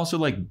 But then it also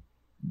like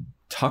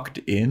tucked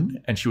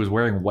in, and she was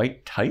wearing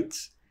white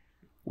tights,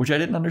 which I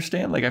didn't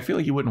understand. Like I feel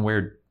like you wouldn't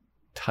wear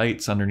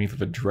tights underneath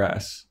of a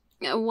dress.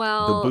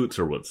 Well, the boots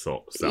are what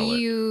sell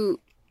it.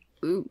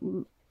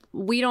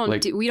 We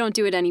don't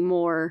do it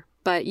anymore.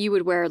 But you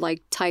would wear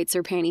like tights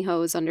or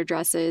pantyhose under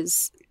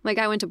dresses. Like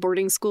I went to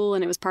boarding school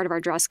and it was part of our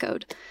dress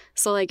code.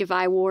 So like if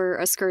I wore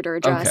a skirt or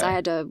a dress, I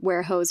had to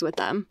wear hose with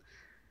them.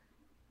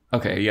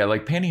 Okay, yeah,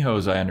 like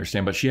pantyhose I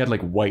understand, but she had like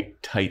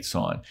white tights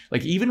on.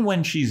 Like even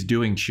when she's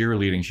doing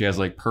cheerleading, she has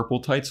like purple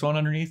tights on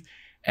underneath.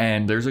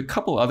 And there's a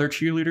couple other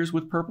cheerleaders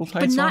with purple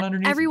tights on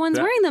underneath. But not everyone's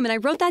wearing them. And I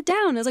wrote that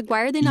down. I was like,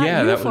 why are they not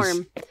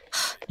uniform?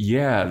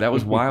 That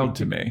was wild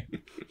to me.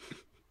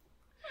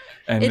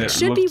 And it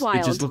should be wild.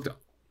 It just looked...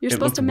 You're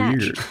supposed to match.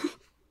 Weird.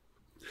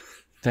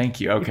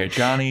 Thank you. Okay,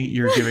 Johnny,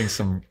 you're giving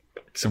some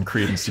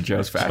credence to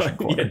Joe's fashion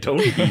corner. Yeah, don't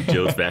beat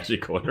Joe's fashion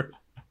corner.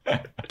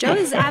 Joe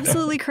is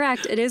absolutely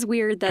correct. It is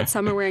weird that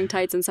some are wearing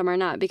tights and some are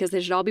not, because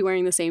they should all be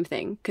wearing the same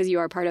thing because you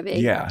are part of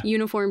a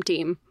uniform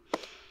team.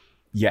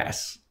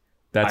 Yes.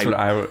 That's what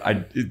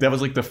I that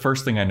was like the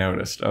first thing I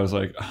noticed. I was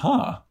like,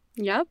 huh.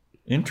 Yep.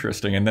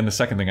 Interesting. And then the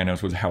second thing I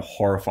noticed was how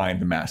horrifying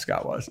the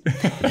mascot was.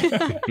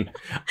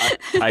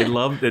 I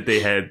love that they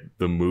had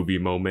the movie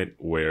moment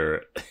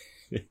where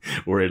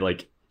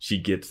like she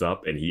gets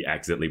up and he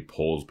accidentally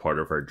pulls part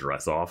of her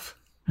dress off.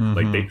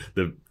 Mhm.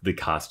 Like the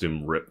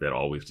costume rip that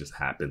always just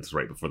happens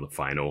right before the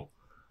final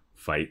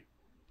fight.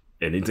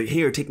 And he's like,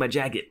 here, take my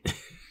jacket.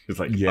 It's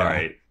like, Yeah. all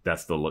right,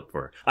 that's the look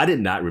for her. I did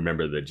not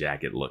remember the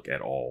jacket look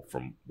at all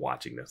from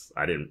watching this.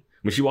 I didn't.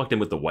 When she walked in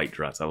with the white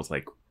dress, I was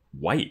like,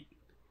 white?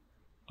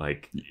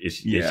 Like, is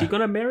she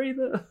going to marry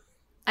the...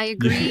 I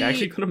agree. Is she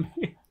actually going to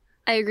marry?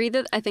 I agree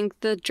that I think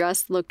the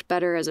dress looked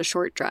better as a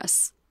short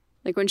dress.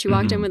 Like when she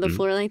walked in with the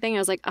floor length thing, I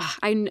was like,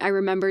 I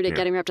remembered it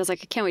getting ripped. I was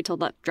like, I can't wait till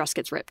that dress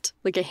gets ripped.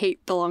 Like I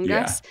hate the long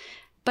dress.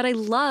 But I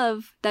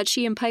love that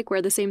she and Pike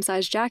wear the same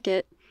size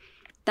jacket.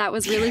 That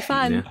was really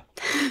fun.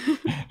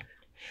 Yeah.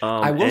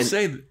 I will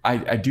say,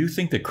 I do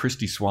think that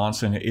Christy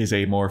Swanson is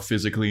a more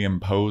physically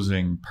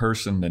imposing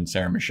person than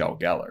Sarah Michelle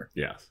Gellar.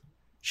 Yes.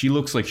 She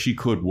looks like she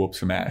could whoop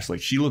some ass.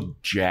 Like she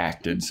looked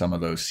jacked in some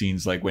of those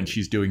scenes, like when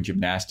she's doing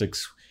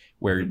gymnastics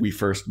where we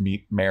first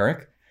meet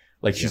Merrick.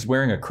 Like she's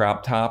wearing a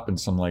crop top and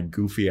some like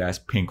goofy ass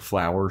pink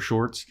flower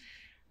shorts.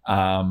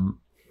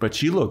 But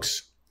she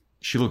looks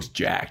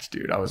jacked,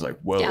 dude. I was like,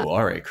 whoa,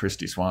 all right,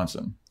 Christy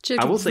Swanson.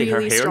 I will say really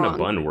her hair strong. in a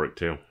bun worked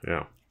too.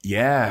 Yeah.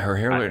 Yeah, her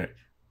hair.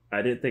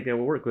 I didn't think it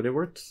would work, but it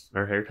worked.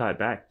 Her hair tied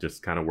back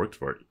just kind of worked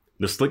for it.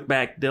 The slick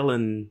back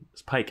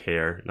Dylan's Pike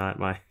hair, not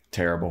my...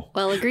 Terrible.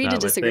 Well, agree to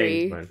not my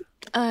disagree. thing,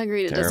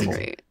 Agree to Terrible.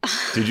 disagree.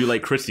 Did you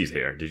like Christy's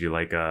hair? Did you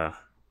like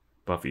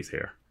Buffy's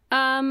hair?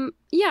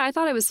 Yeah, I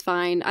thought it was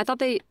fine. I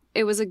thought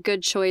it was a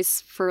good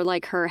choice for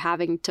like her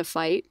having to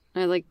fight.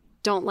 I like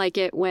don't like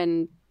it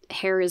when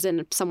hair is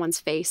in someone's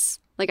face.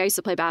 Like I used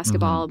to play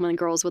basketball and when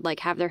girls would like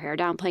have their hair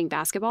down playing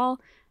basketball,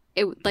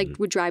 it like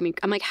would drive me.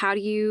 I'm like, how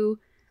do you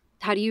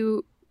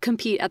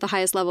compete at the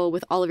highest level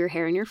with all of your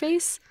hair in your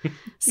face?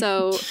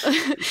 So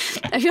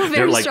I feel very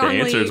They're like strongly.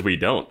 the answer is we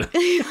don't.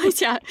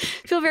 Yeah, I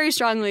feel very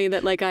strongly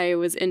that like I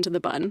was into the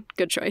bun.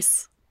 Good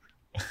choice.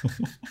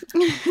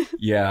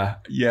 Yeah,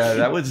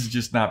 that would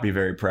just not be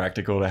very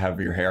practical to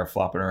have your hair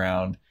flopping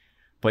around.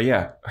 But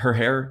yeah, her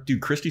hair,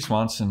 dude, Christy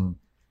Swanson,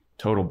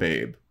 total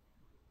babe.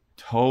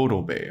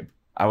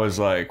 I was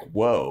like,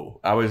 whoa.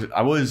 I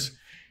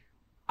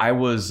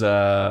was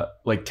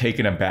like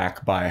taken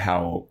aback by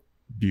how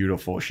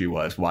beautiful she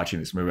was watching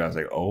this movie. I was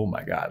like, oh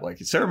my God. Like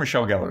Sarah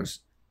Michelle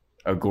Gellar's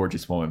a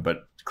gorgeous woman,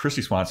 but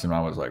Christy Swanson,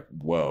 I was like,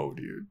 whoa,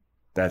 dude,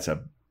 that's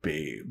a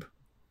babe.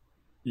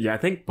 Yeah, I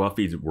think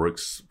Buffy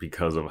works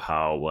because of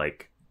how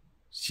like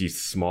she's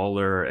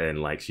smaller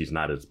and like she's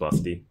not as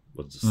busty.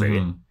 Let's just say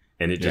it.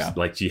 And it just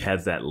like she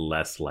has that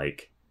less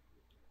like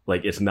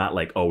it's not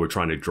like, oh, we're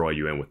trying to draw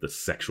you in with the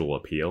sexual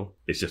appeal.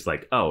 It's just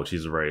like, oh,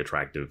 she's a very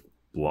attractive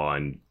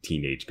blonde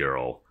teenage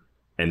girl.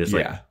 And it's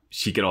like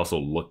she can also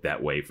look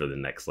that way for the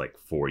next like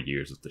 4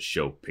 years as the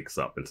show picks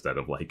up instead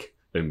of like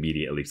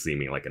immediately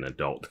seeming like an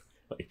adult.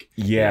 Like,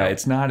 yeah,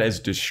 it's not as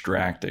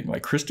distracting.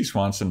 Like Christy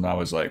Swanson, I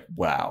was like,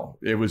 wow,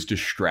 it was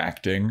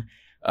distracting.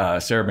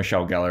 Sarah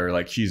Michelle Gellar,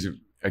 like she's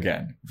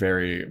again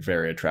very,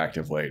 very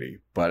attractive lady,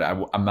 but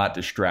I'm not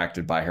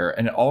distracted by her.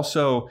 And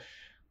also,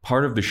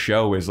 part of the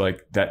show is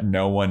like that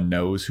no one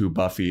knows who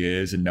Buffy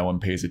is and no one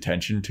pays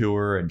attention to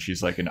her, and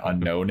she's like an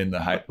unknown in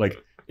the hype.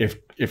 Like if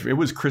it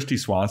was Christy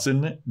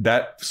Swanson,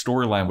 that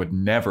storyline would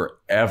never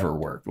ever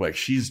work. Like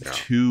she's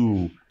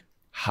too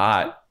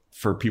hot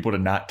for people to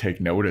not take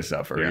notice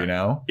of her, you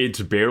know?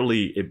 It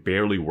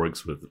barely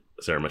works with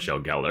Sarah Michelle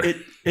Gellar.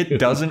 It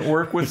doesn't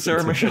work with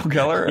Sarah Michelle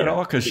Gellar at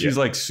all because she's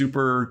like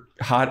super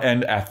hot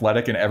and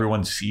athletic and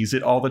everyone sees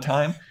it all the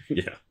time.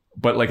 Yeah.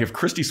 But like if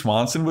Christy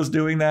Swanson was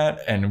doing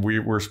that and we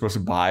were supposed to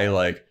buy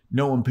like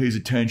no one pays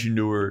attention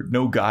to her,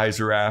 no guys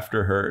are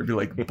after her, it'd be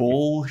like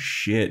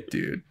bullshit,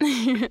 dude.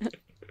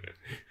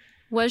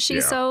 Was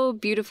she so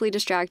beautifully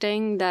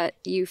distracting that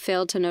you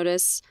failed to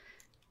notice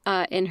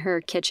in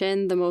her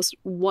kitchen the most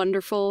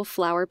wonderful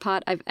flower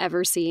pot I've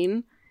ever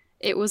seen?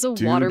 It was a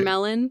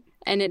watermelon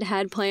and it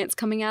had plants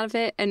coming out of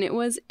it and it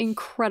was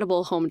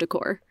incredible home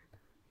decor.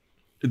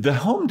 The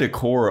home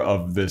decor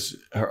of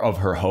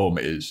her home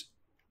is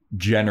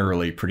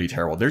generally pretty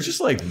terrible. There's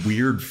just like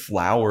weird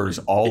flowers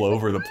all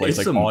over the place,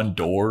 like on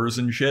doors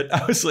and shit.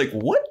 I was like,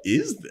 what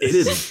is this? It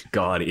is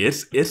gaudy.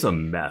 It's a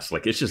mess.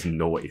 Like it's just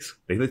noise.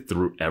 They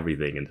threw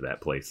everything into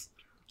that place.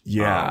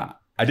 Yeah.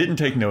 I didn't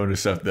take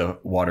notice of the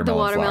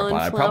watermelon flower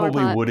pot. I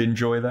probably would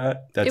enjoy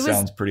that. That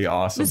sounds pretty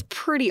awesome. It was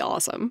pretty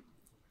awesome.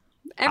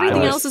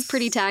 Everything else is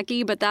pretty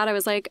tacky, but that I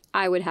was like,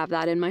 I would have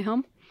that in my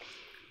home.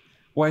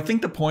 Well, I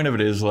think the point of it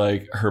is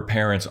like her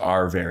parents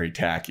are very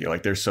tacky.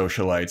 Like they're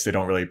socialites. They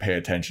don't really pay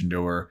attention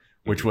to her,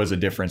 which was a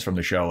difference from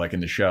the show. Like in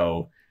the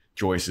show,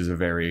 Joyce is a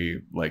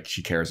very, like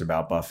she cares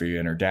about Buffy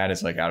and her dad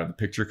is like out of the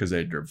picture because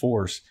they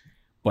divorced.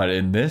 But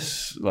in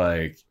this,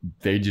 like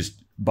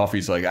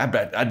Buffy's like, I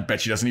bet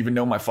she doesn't even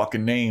know my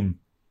fucking name.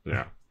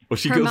 Yeah. Well,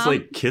 she goes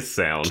like kiss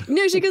sound.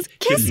 No, she goes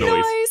kiss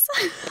noise.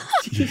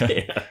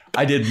 Yeah.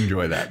 I did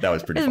enjoy that. That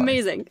was pretty funny.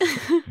 Amazing.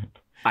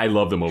 I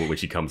love the moment when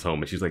she comes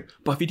home and she's like,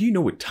 Buffy, do you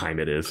know what time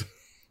it is?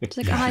 She's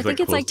like, I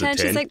think it's like 10.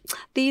 She's like,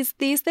 these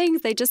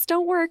things, they just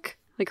don't work.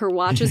 Like her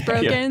watch is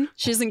broken.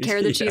 She doesn't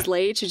care that she's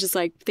late. She just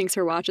like thinks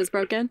her watch is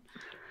broken.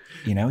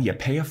 You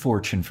pay a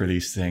fortune for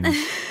these things.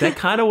 That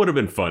kind of would have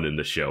been fun in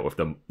the show if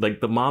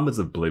the mom is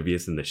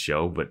oblivious in the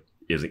show but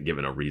isn't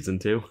given a reason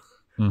to.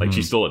 Like,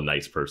 she's still a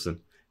nice person.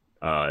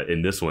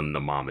 In this one, the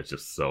mom is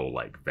just so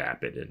like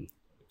vapid and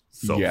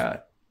so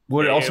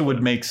It also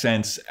would make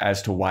sense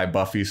as to why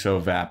Buffy's so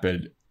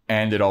vapid,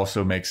 and it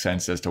also makes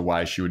sense as to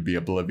why she would be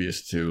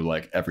oblivious to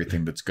like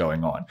everything that's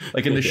going on.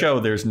 Like in the show,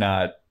 there's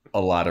not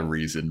a lot of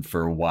reason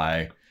for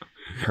why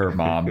her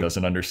mom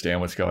doesn't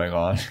understand what's going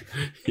on.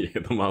 Yeah,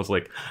 the mom's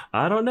like,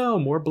 I don't know,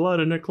 more blood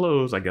in her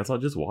clothes. I guess I'll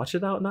just wash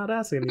it out and not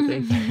ask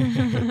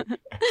anything.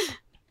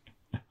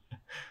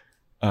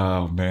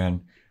 Oh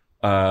man.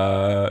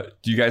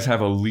 Do you guys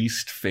have a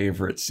least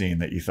favorite scene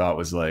that you thought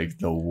was like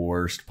the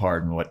worst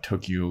part and what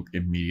took you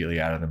immediately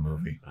out of the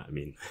movie? I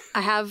mean,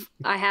 I have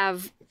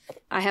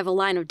a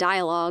line of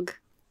dialogue.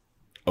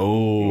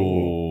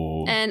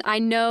 Oh. And I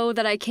know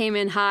that I came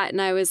in hot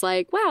and I was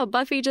like, wow,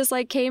 Buffy just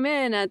like came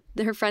in at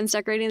her friends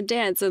decorating the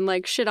dance and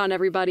like shit on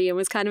everybody and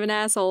was kind of an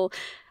asshole.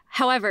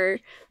 However,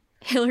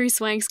 Hilary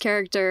Swank's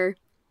character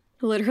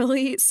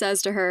literally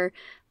says to her,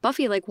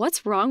 Buffy, like,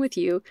 what's wrong with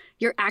you?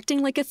 You're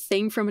acting like a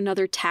thing from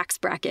another tax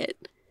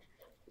bracket.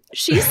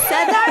 She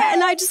said that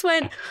and I just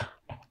went,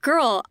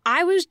 girl,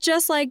 I was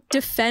just like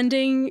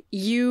defending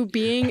you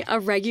being a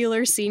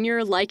regular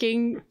senior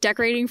liking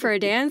decorating for a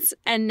dance.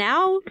 And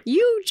now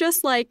you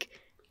just like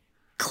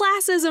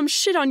classism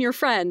shit on your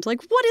friend.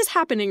 Like, what is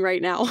happening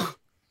right now?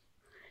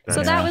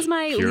 So that was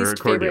my pure least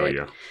Cordelia.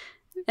 favorite.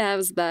 That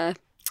was that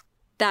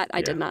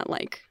I did not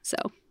like. So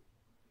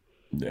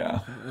Yeah.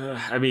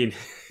 I mean,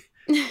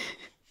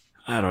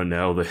 I don't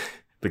know.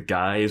 The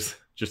guys,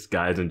 just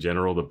guys in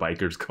general, the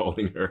bikers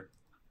calling her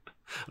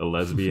a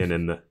lesbian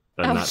in a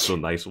not so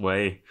nice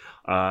way.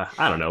 I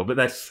don't know, but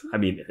it's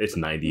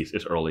 90s.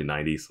 It's early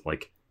 90s.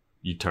 Like,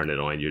 you turn it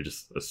on, you're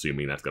just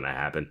assuming that's going to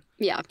happen.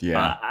 yeah.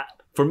 Yeah.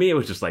 For me, it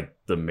was just like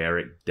the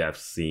Merrick death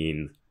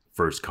scene,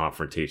 first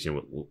confrontation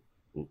with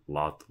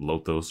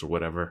Lothos or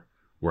whatever,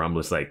 where I'm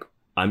just like,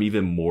 I'm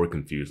even more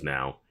confused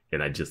now,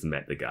 and I just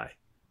met the guy.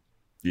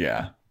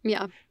 Yeah.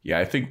 Yeah. Yeah,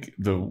 I think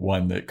the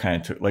one that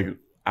kind of took, like,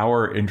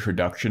 our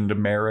introduction to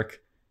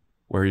Merrick,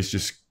 where he's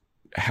just,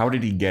 how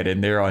did he get in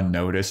there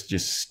unnoticed,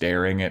 just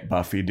staring at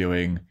Buffy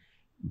doing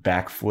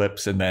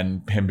backflips, and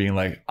then him being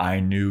like, I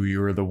knew you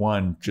were the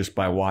one just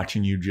by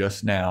watching you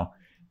just now.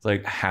 It's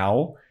like,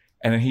 how?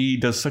 And then he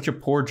does such a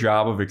poor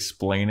job of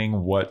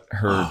explaining what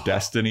her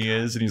destiny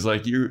is. And he's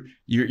like,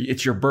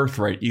 it's your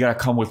birthright. You got to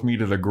come with me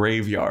to the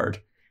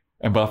graveyard.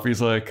 And Buffy's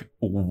like,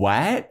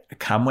 what?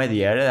 Come with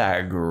you to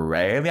the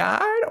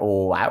graveyard?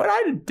 Why would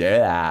I do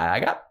that? I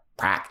got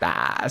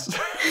practice.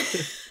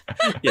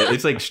 Yeah,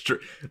 it's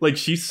like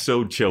she's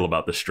so chill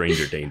about the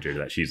stranger danger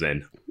that she's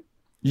in.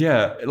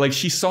 Yeah, like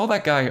she saw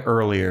that guy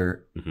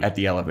earlier at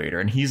the elevator,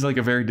 and he's like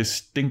a very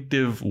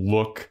distinctive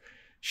look.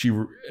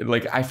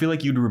 I feel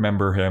like you'd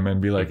remember him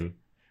and be like,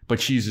 but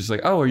she's just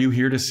like, oh, are you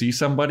here to see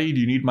somebody? Do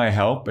you need my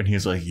help? And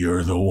he's like,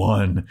 you're the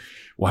one.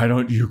 Why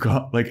don't you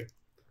come? Like,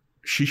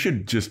 she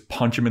should just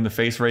punch him in the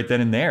face right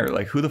then and there.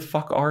 Like, who the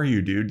fuck are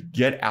you, dude?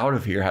 Get out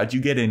of here. How'd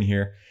you get in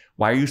here?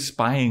 Why are you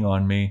spying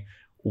on me?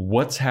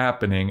 What's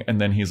happening?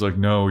 And then he's like,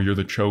 no, you're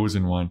the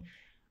chosen one.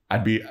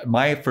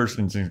 My first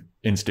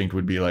instinct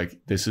would be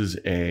like, this is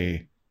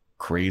a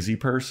crazy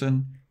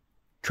person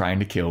trying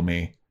to kill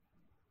me.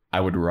 I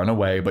would run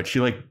away, but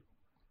she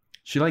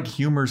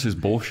humors his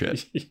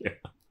bullshit. Yeah.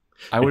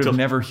 I would have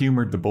never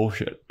humored the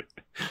bullshit.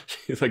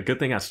 It's like, good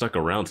thing I stuck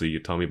around so you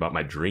could tell me about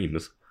my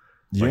dreams.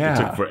 Yeah. Like,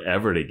 it took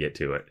forever to get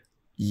to it.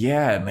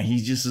 Yeah, and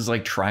he just is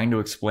like trying to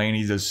explain.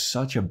 He does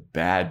such a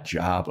bad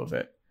job of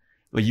it.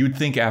 Like, you'd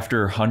think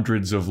after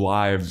hundreds of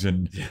lives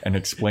and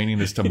explaining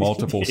this to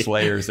multiple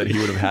Slayers that he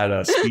would have had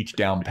a speech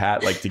down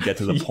pat, like, to get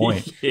to the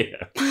point.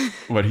 Yeah.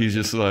 But he's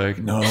just like,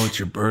 no, it's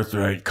your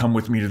birthright. Come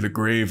with me to the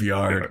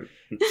graveyard.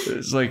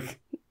 It's like,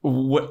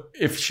 what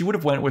if she would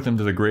have went with him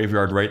to the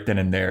graveyard right then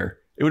and there?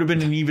 It would have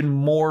been an even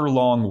more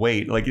long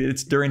wait. Like,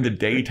 it's during the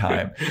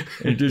daytime.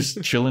 And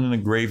just chilling in the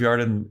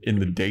graveyard in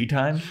the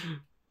daytime.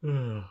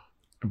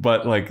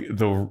 But like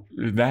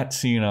that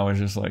scene, I was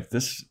just like,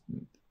 this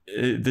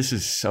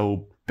is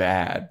so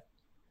bad,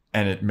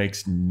 and it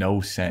makes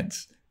no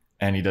sense.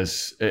 And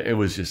it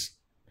was just,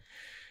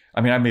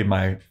 I mean, I made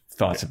my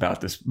thoughts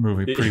about this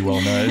movie pretty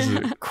well known. This is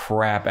a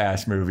crap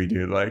ass movie,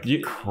 dude. Like,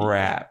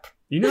 crap.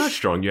 You know how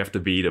strong you have to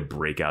be to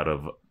break out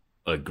of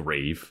a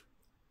grave?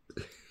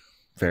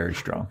 Very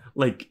strong.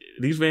 Like,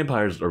 these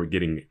vampires are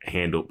getting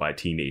handled by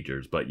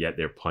teenagers, but yet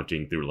they're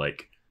punching through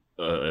like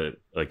a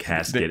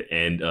casket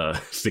and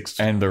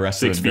the rest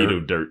 6 feet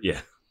of dirt.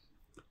 Yeah.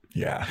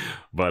 Yeah.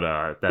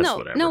 But that's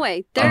whatever. No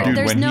way. Dude,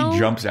 when he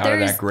jumps out of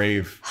that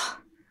grave.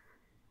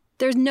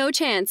 There's no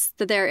chance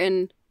that they're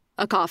in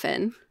a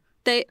coffin.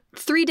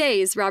 3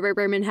 days Robert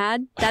Berman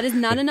had. That is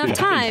not enough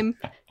time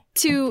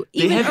to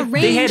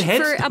arrange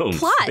for a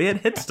plot. They had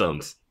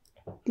headstones.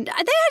 They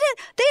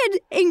had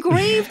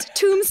engraved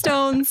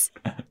tombstones.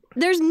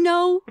 There's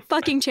no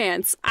fucking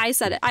chance. I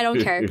said it. I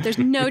don't care. There's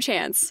no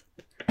chance.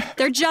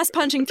 They're just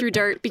punching through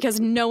dirt because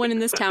no one in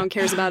this town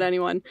cares about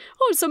anyone.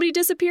 Oh, somebody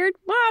disappeared?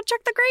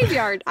 Check the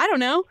graveyard. I don't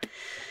know.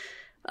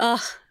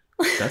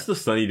 That's the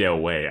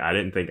Sunnydale way. I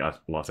didn't think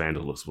Los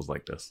Angeles was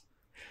like this.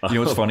 You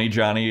know what's funny,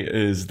 Johnny,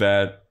 is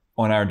that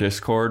on our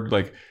Discord,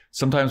 like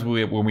sometimes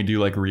when we do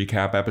like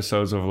recap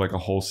episodes of like a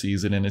whole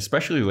season, and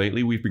especially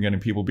lately, we've been getting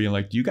people being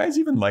like, do you guys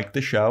even like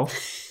the show?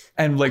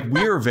 And like,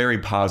 we're very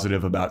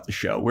positive about the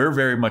show. We're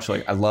very much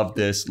like, I love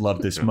this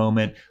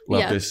moment,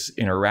 love this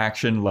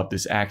interaction, love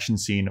this action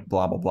scene,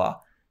 blah, blah, blah.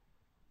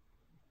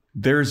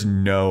 There's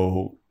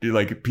no,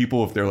 like,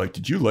 people, if they're like,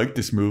 did you like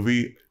this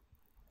movie?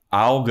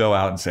 I'll go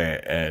out and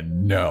say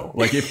no.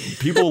 Like, if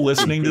people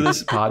listening to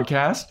this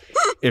podcast,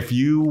 if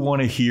you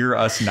want to hear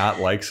us not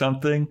like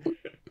something,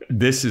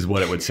 this is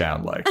what it would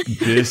sound like.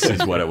 This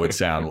is what it would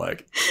sound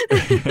like.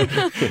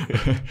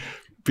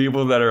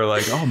 People that are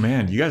like, oh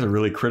man, you guys are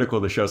really critical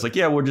of the show. It's like,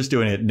 yeah, we're just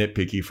doing it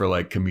nitpicky for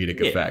like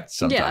comedic effect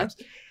sometimes.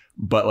 Yeah.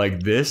 But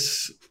like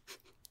this,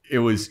 it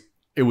was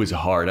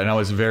hard. And I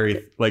was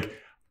very like,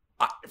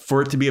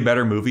 for it to be a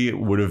better movie, it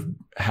would have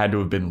had to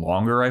have been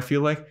longer, I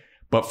feel like.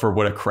 But for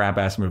what a crap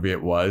ass movie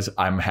it was,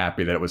 I'm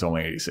happy that it was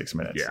only 86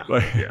 minutes.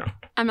 Yeah.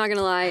 I'm not going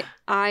to lie.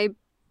 I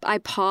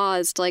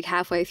paused like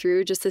halfway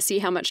through just to see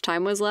how much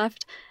time was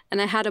left.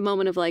 And I had a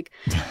moment of like,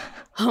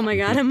 oh my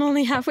God, I'm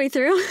only halfway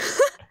through.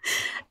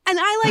 And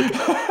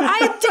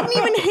I didn't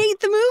even hate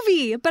the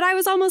movie, but I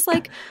was almost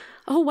like,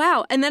 oh,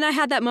 wow. And then I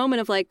had that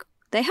moment of like,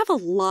 they have a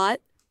lot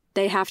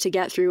they have to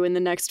get through in the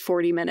next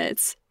 40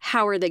 minutes.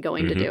 How are they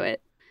going to do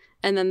it?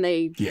 And then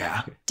they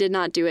did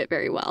not do it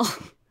very well.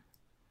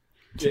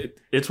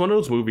 It's one of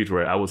those movies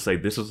where I would say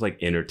this is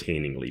like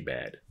entertainingly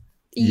bad.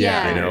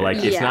 Yeah. You know, like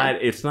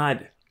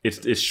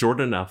it's short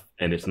enough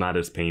and it's not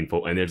as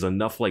painful. And there's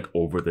enough like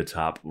over the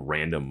top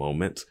random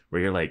moments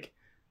where you're like,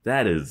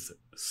 that is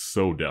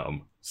so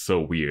dumb.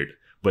 So weird,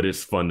 but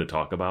it's fun to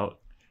talk about.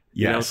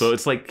 You know? So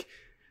it's like,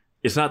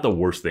 it's not the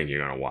worst thing you're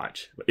going to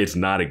watch. It's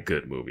not a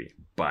good movie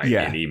by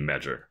any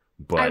measure,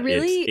 but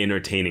it's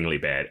entertainingly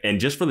bad. And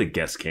just for the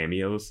guest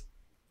cameos,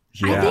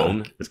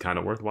 it's kind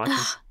of worth watching.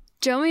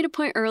 Joe made a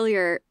point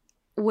earlier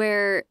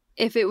where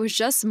if it was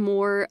just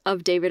more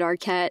of David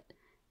Arquette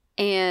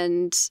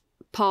and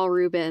Paul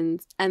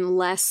Reubens and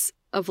less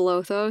of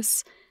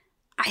Lothos,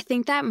 I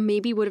think that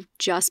maybe would have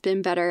just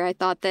been better. I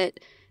thought that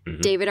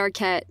David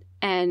Arquette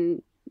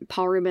and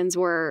Paul Reubens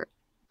were,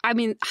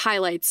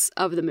 highlights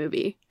of the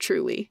movie,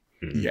 truly.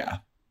 Yeah.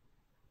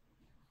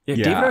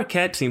 David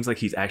Arquette seems like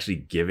he's actually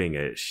giving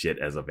a shit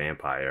as a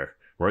vampire.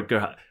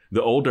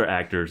 The older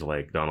actors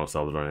like Donald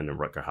Sutherland and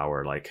Rutger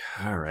Hauer are like,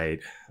 all right,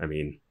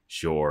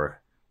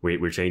 sure. Wait,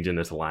 we're changing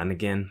this line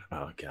again?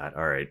 Oh, God.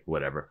 All right,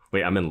 whatever.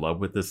 Wait, I'm in love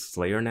with this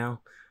Slayer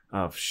now?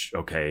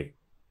 Okay.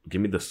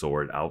 Give me the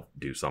sword. I'll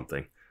do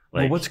something.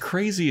 Well, what's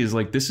crazy is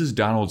like, this is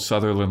Donald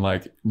Sutherland.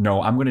 Like,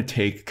 no, I'm going to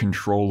take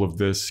control of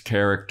this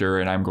character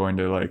and I'm going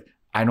to like,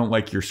 I don't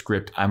like your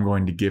script. I'm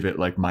going to give it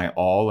like my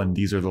all. And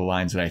these are the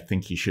lines that I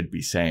think he should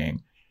be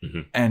saying.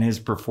 And his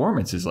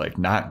performance is like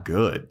not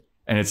good.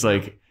 And it's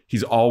like,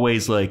 he's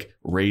always like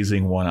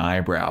raising one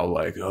eyebrow,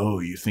 like, oh,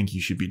 you think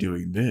you should be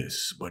doing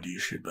this, but you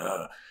should,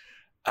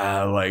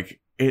 like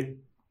it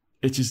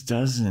just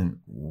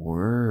doesn't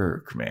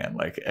work, man.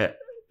 Like,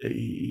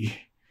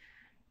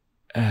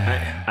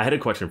 I had a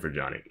question for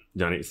Johnny.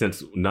 Johnny,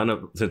 since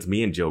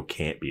me and Joe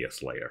can't be a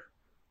Slayer,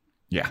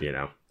 you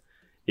know,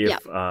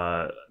 if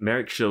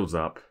Merrick shows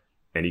up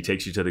and he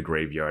takes you to the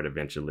graveyard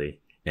eventually,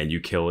 and you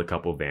kill a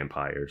couple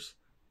vampires,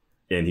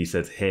 and he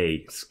says,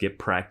 "Hey, skip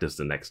practice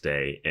the next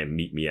day and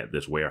meet me at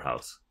this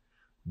warehouse,"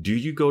 do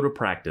you go to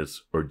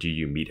practice or do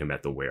you meet him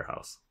at the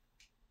warehouse?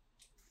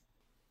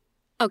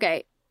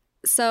 Okay,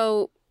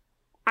 so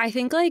I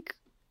think like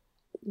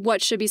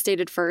what should be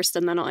stated first,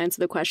 and then I'll answer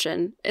the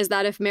question, is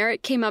that if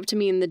Merrick came up to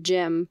me in the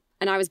gym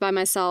and I was by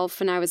myself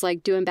and I was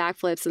like doing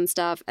backflips and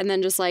stuff and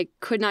then just like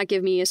could not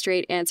give me a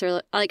straight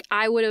answer, like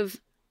I would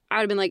have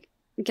been like,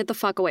 get the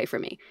fuck away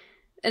from me.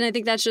 And I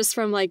think that's just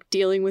from like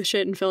dealing with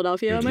shit in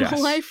Philadelphia my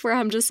whole life, where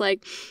I'm just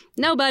like,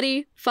 no,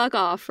 buddy, fuck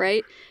off,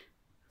 right?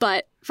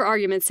 But for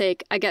argument's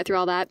sake, I get through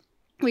all that.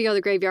 We go to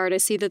the graveyard. I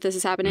see that this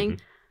is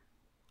happening.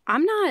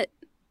 I'm not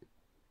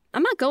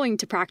going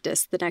to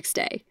practice the next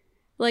day.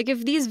 Like,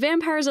 if these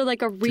vampires are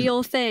like a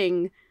real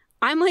thing,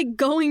 I'm like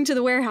going to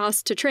the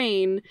warehouse to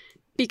train,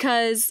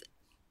 because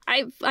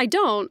I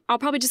don't, I'll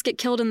probably just get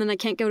killed and then I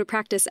can't go to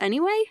practice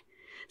anyway.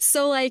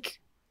 So like,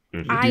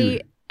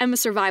 I am a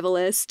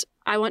survivalist.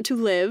 I want to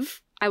live.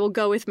 I will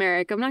go with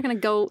Merrick. I'm not going to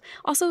go.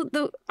 Also,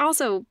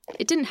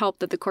 it didn't help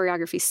that the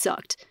choreography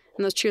sucked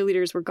and those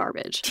cheerleaders were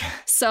garbage.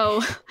 So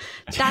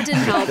that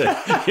didn't help.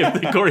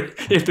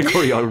 if the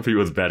choreography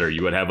was better,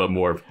 you would have it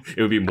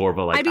would be more of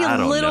a like, I'd be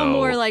a little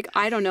more like,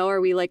 I don't know,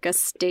 are we like a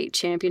state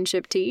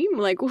championship team?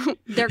 Like,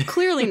 they're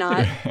clearly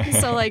not.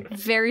 So like,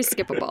 very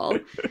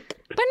skippable.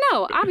 But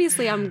no,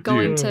 obviously I'm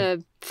going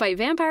to fight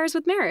vampires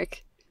with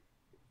Merrick.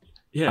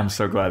 Yeah, I'm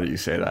so glad that you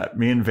say that.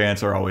 Me and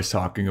Vance are always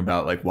talking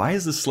about like, why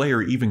is the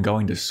Slayer even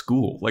going to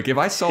school? Like, if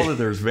I saw that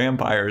there's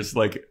vampires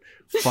like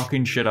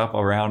fucking shit up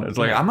around. It's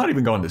like, I'm not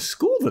even going to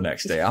school the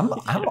next day. I'm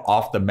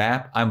off the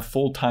map. I'm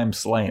full-time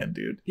slaying,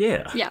 dude.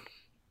 Yeah. Yeah.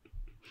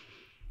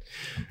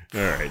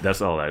 All right,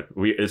 that's all that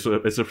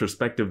it's a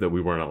perspective that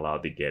we weren't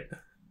allowed to get.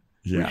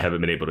 We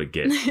haven't been able to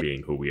get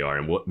being who we are,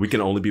 and we can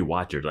only be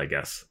watchers, I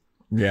guess.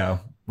 Yeah,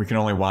 we can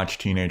only watch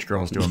teenage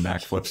girls doing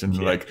backflips and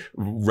like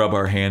rub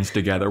our hands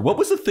together. What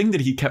was the thing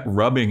that he kept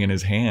rubbing in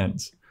his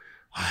hands?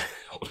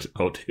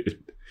 Oh,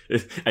 dude,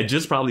 and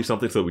just probably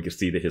something so we could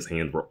see that his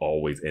hands were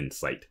always in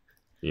sight.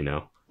 You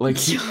know, like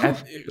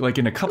like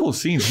in a couple of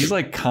scenes, he's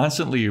like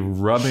constantly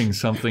rubbing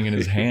something in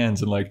his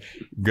hands and like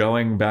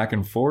going back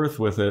and forth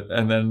with it.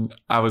 And then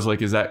I was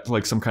like, is that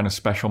like some kind of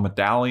special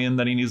medallion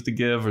that he needs to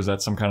give, or is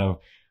that some kind of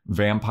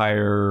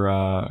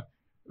vampire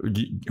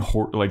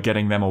like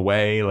getting them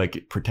away,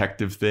 like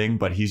protective thing?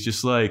 But he's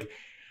just like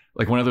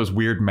one of those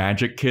weird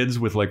magic kids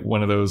with like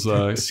one of those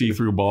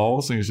see-through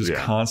balls, and he's just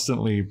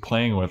constantly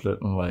playing with it.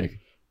 And like,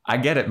 I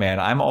get it, man.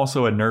 I'm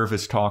also a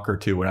nervous talker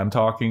too. When I'm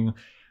talking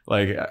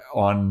like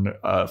on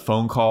a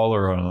phone call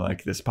or on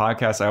like this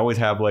podcast, I always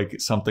have like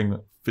something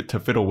to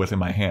fiddle with in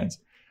my hands.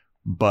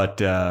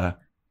 But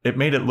it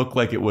made it look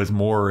like it was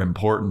more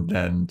important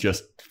than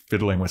just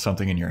fiddling with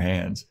something in your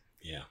hands.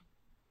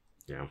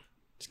 Yeah.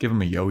 Just give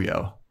him a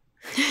yo-yo.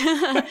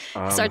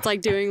 Starts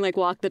like doing like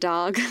walk the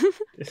dog.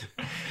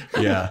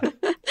 Yeah.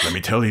 Let me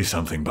tell you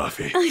something,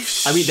 Buffy.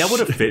 I mean, that would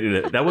have fit in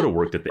it. That would have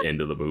worked at the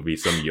end of the movie.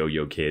 Some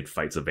yo-yo kid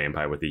fights a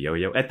vampire with a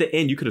yo-yo. At the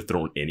end, you could have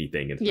thrown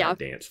anything into that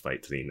dance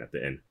fight scene at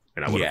the end.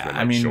 And I would have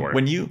I mean,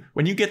 when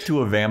you get to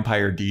a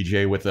vampire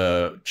DJ with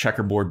a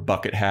checkerboard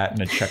bucket hat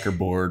and a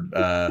checkerboard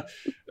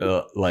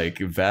like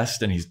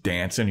vest, and he's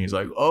dancing, he's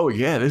like, "Oh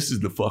yeah, this is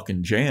the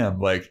fucking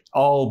jam!" Like,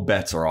 all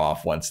bets are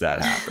off once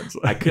that happens.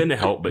 I couldn't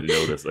help but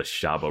notice a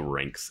Shabba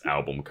Ranks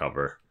album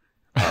cover,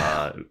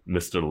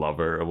 Mr.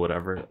 Lover or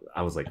whatever.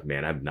 I was like,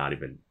 man, I've not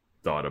even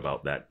thought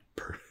about that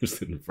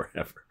person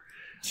forever.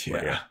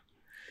 Yeah.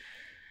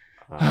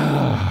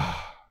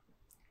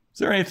 Is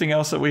there anything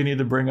else that we need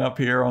to bring up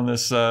here on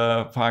this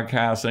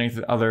podcast?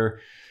 Any other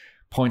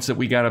points that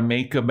we got to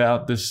make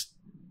about this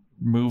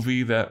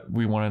movie that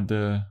we wanted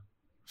to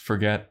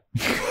forget?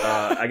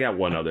 I got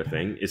one other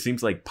thing. It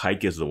seems like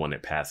Pike is the one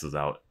that passes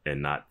out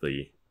and not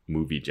the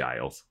movie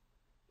Giles.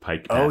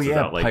 Pike passes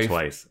out like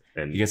twice.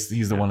 And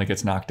he's the one that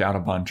gets knocked out a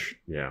bunch.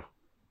 Yeah.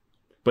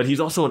 But he's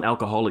also an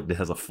alcoholic that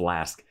has a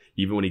flask.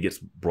 Even when he gets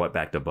brought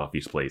back to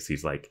Buffy's place,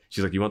 she's like,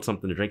 "You want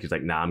something to drink?" He's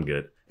like, "Nah, I'm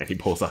good." And he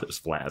pulls out his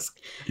flask.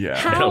 Yeah.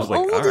 How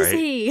old is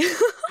he?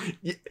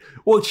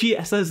 Well, she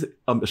says,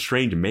 "I'm a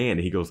strange man,"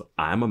 and he goes,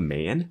 "I'm a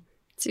man."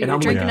 So you're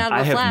drinking out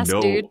of a flask,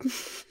 dude.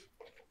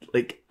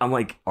 Like, I'm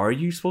like, are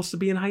you supposed to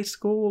be in high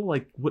school?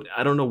 Like, what?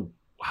 I don't know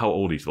how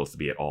old he's supposed to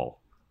be at all.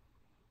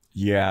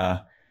 Yeah.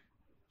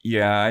 You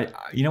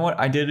know what?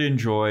 I did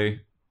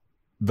enjoy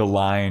the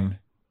line,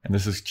 and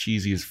this is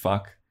cheesy as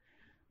fuck,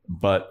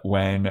 but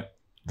when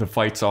the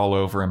fight's all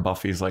over and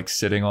Buffy's like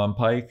sitting on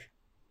Pike,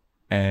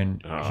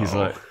 and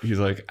he's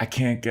like, I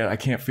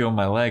can't feel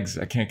my legs.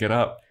 I can't get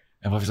up.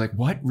 And Buffy's like,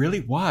 "What? Really?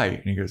 Why?"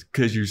 And he goes,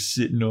 "'Cause you're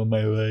sitting on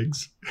my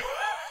legs."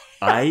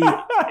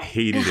 I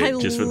hated it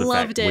just for the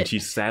fact when she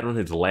sat on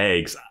his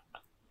legs.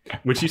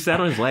 When she sat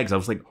on his legs, I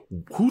was like,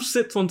 who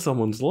sits on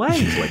someone's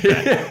legs like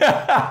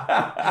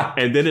that?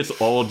 And then it's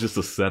all just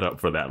a setup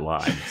for that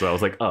line. So I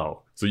was like,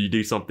 oh, so you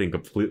do something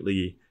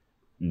completely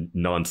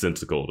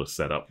nonsensical to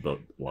set up the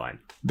line.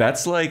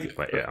 That's like,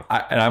 but yeah.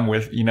 And I'm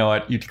with, you know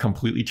what, you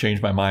completely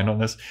changed my mind on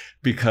this,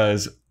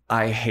 because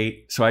I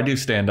do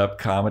stand-up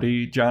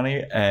comedy,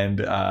 Johnny,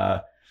 and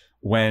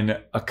when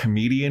a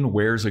comedian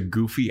wears a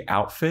goofy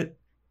outfit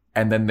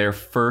and then their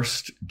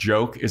first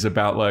joke is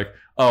about like,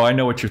 "Oh, I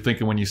know what you're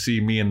thinking when you see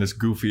me in this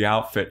goofy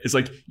outfit." It's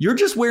like, you're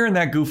just wearing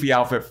that goofy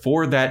outfit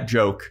for that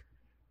joke.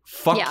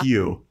 Fuck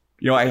you.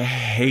 You know, I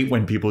hate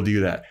when people do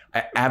that.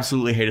 I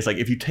absolutely hate it. It's like,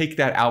 if you take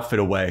that outfit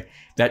away,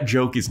 that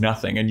joke is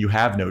nothing and you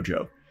have no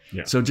joke.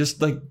 Yeah. So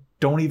just like,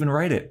 don't even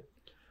write it.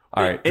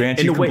 All right,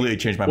 Vance, you completely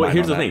changed my mind.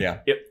 Here's the that. thing. Yeah.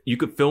 You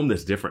could film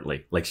this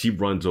differently. Like, she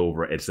runs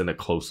over, it's in a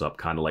close-up,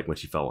 kind of like when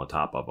she fell on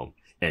top of him.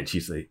 And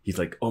he's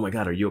like, "Oh my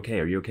God, are you okay?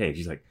 Are you okay?" And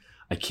she's like,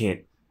 I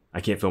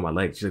can't feel my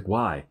legs. She's like,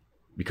 "Why?"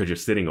 "Because you're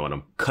sitting on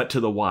him." Cut to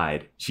the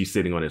wide, she's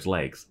sitting on his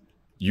legs.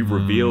 You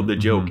revealed the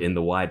joke in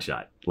the wide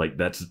shot. Like,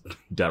 that's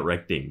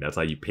directing. That's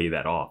how you pay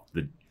that off.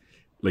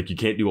 Like, you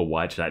can't do a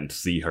wide shot and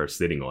see her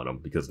sitting on him,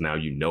 because now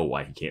you know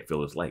why he can't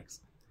feel his legs.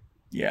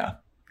 Yeah.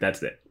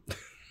 That's it.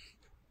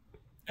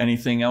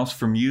 Anything else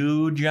from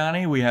you,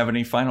 Johnny? We have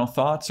any final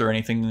thoughts or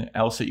anything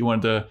else that you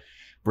wanted to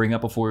bring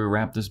up before we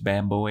wrap this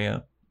bad boy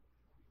up?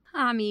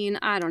 I mean,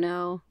 I don't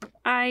know.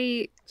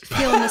 I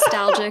feel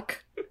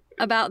nostalgic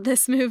about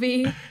this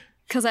movie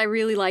because I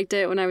really liked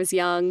it when I was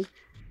young.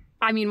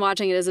 I mean,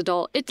 watching it as an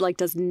adult, it like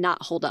does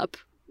not hold up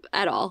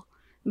at all.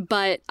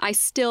 But I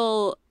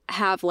still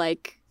have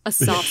like a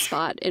soft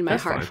spot in my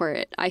heart for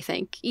it, I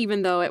think.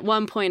 Even though at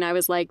one point I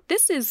was like,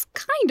 this is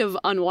kind of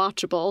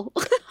unwatchable.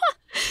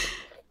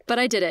 But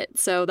I did it,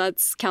 so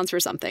that counts for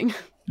something.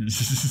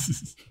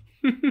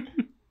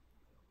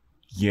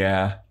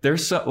 Yeah,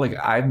 there's so like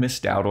I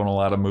missed out on a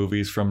lot of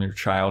movies from your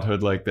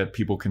childhood, like that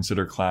people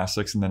consider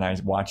classics, and then I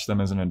watched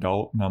them as an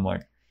adult, and I'm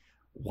like,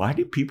 why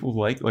do people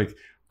like?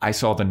 I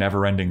saw The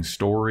Neverending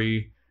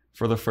Story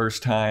for the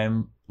first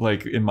time,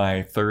 like in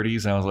my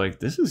 30s, and I was like,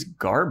 this is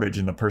garbage.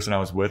 And the person I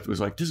was with was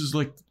like,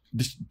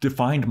 this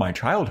defined my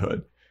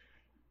childhood.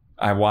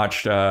 I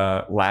watched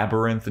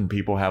Labyrinth, and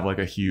people have like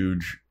a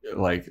huge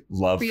like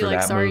love Were you for like,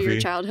 that sorry, movie.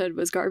 your childhood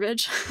was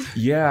garbage?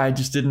 Yeah, I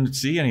just didn't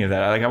see any of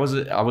that. Like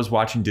I was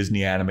watching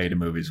Disney animated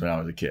movies when I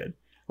was a kid.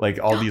 Like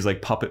all these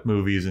like puppet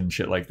movies and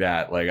shit like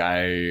that. Like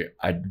I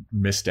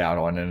missed out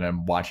on, and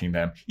I'm watching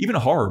them. Even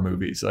horror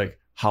movies like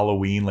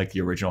Halloween, like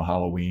the original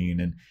Halloween,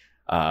 and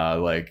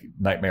like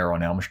Nightmare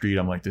on Elm Street.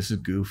 I'm like, this is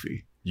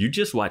goofy. You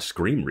just watched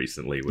Scream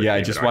recently. With Yeah, I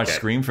David just watched Arquette.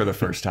 Scream for the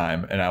first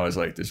time, and I was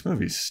like, this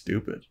movie's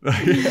stupid.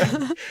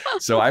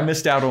 So I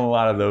missed out on a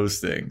lot of those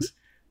things.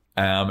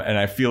 And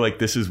I feel like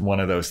this is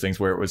one of those things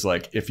where it was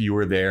like, if you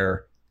were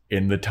there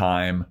in the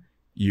time,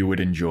 you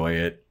would enjoy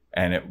it,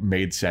 and it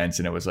made sense.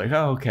 And it was like,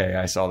 oh, okay,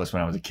 I saw this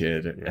when I was a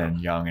kid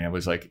and young, and it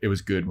was like, it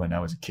was good when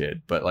I was a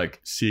kid. But like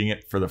seeing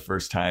it for the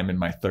first time in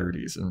my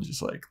 30s, I'm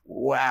just like,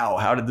 wow,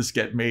 how did this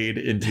get made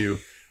into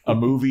a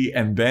movie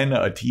and then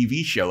a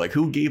TV show? Like,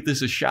 who gave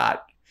this a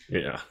shot?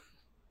 Yeah.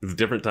 It was a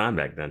different time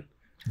back then.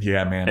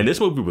 Yeah, man. And this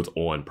movie was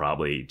on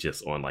probably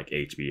just on like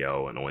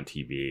HBO and on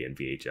TV, and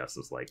VHS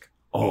was like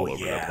all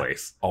over the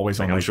place. Always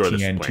Like, on I'm like sure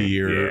this is TNT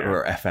playing.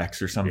 or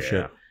FX or some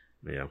shit.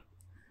 Yeah.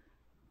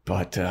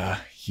 But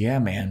yeah,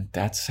 man,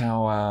 that's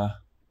how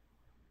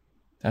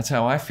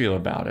I feel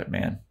about it,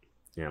 man.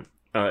 Yeah.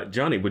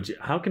 Johnny,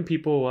 how can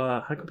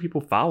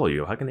people follow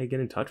you? How can they get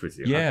in touch with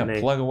you? How Yeah, can they-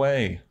 plug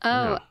away.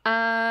 Oh,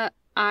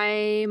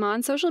 I'm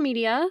on social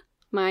media.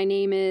 My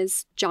name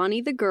is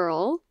Johnny the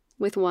Girl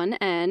with one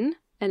N,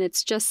 and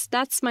it's just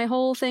that's my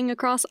whole thing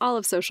across all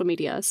of social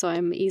media, so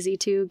I'm easy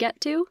to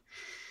get to.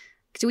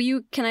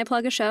 Can I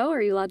plug a show?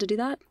 Are you allowed to do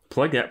that?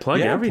 Plug Yeah,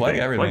 everything. plug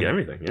everything. Plug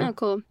everything. Yeah. Oh,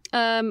 cool.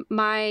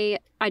 I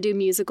do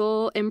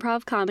musical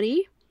improv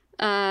comedy,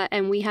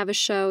 and we have a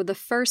show the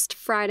first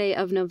Friday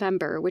of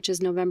November, which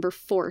is November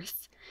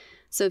 4th.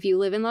 So if you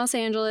live in Los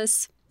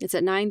Angeles, it's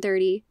at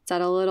 9:30. It's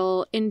at a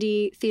little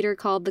indie theater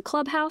called The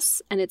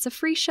Clubhouse, and it's a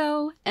free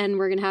show. And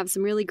we're gonna have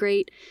some really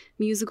great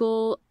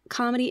musical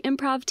comedy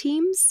improv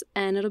teams,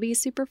 and it'll be a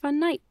super fun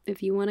night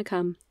if you want to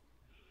come.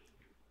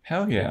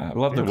 Hell yeah. I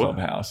love the Yeah, well-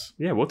 Clubhouse.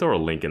 Yeah, we'll throw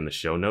a link in the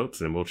show notes,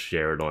 and we'll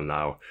share it on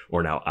our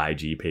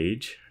IG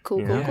page.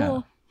 Cool,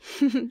 Yeah.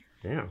 cool.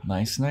 Yeah.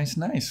 Nice.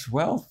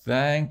 Well,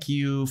 thank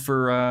you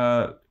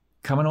for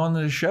coming on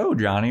the show,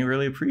 Johnny.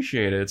 Really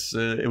appreciate it.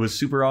 It was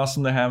super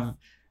awesome to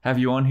have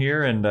you on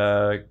here and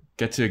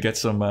get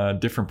some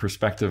different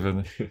perspective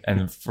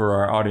and for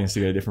our audience to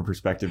get a different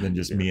perspective than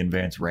just me and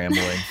Vance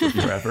rambling for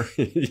forever.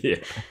 Yeah.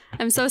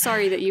 I'm so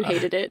sorry that you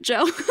hated it,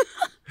 Joe.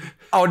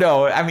 Oh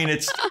no, I mean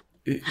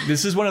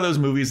this is one of those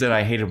movies that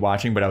I hated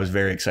watching, but I was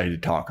very excited to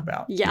talk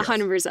about. Yeah,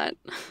 100%.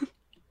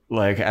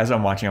 Like as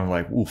I'm watching, I'm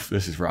like, oof,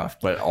 this is rough.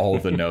 But all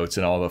of the notes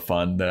and all the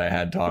fun that I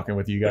had talking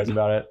with you guys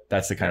about it,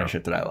 that's the kind of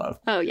shit that I love.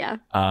 Oh, yeah.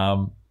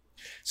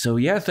 So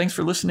yeah, thanks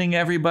for listening,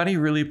 everybody.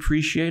 Really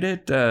appreciate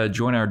it.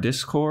 Join our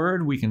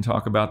Discord. We can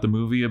talk about the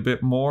movie a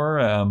bit more.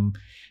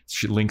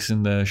 Links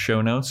in the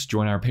show notes.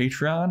 Join our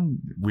Patreon.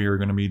 We are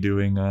going to be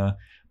doing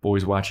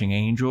Boys Watching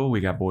Angel.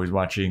 We got Boys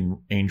Watching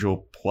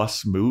Angel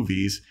plus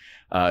movies.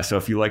 So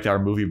if you liked our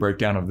movie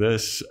breakdown of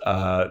this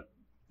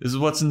is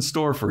what's in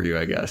store for you,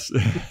 I guess.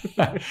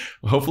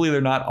 Hopefully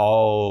they're not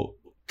all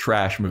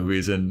trash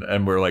movies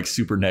and we're like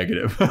super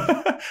negative.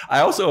 I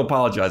also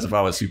apologize if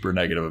I was super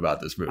negative about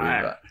this movie.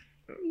 I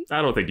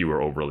don't think you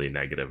were overly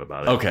negative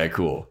about it. Okay,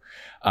 cool.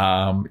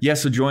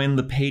 So join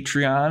the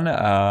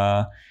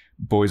Patreon.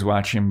 Boys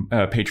Watching,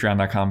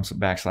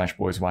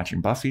 patreon.com/Boys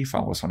Watching Buffy.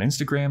 Follow us on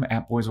Instagram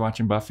at Boys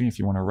Watching Buffy if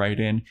you want to write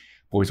in.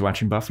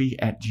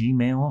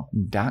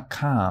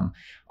 boyswatchingbuffy@gmail.com.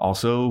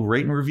 Also,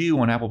 rate and review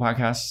on Apple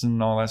Podcasts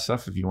and all that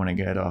stuff if you want to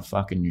get a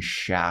fucking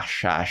shout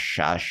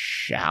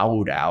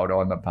out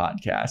on the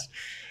podcast.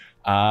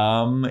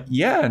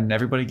 And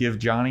everybody give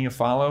Johnny a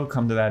follow.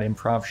 Come to that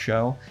improv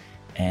show.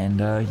 And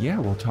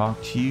we'll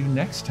talk to you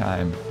next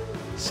time.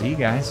 See you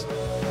guys.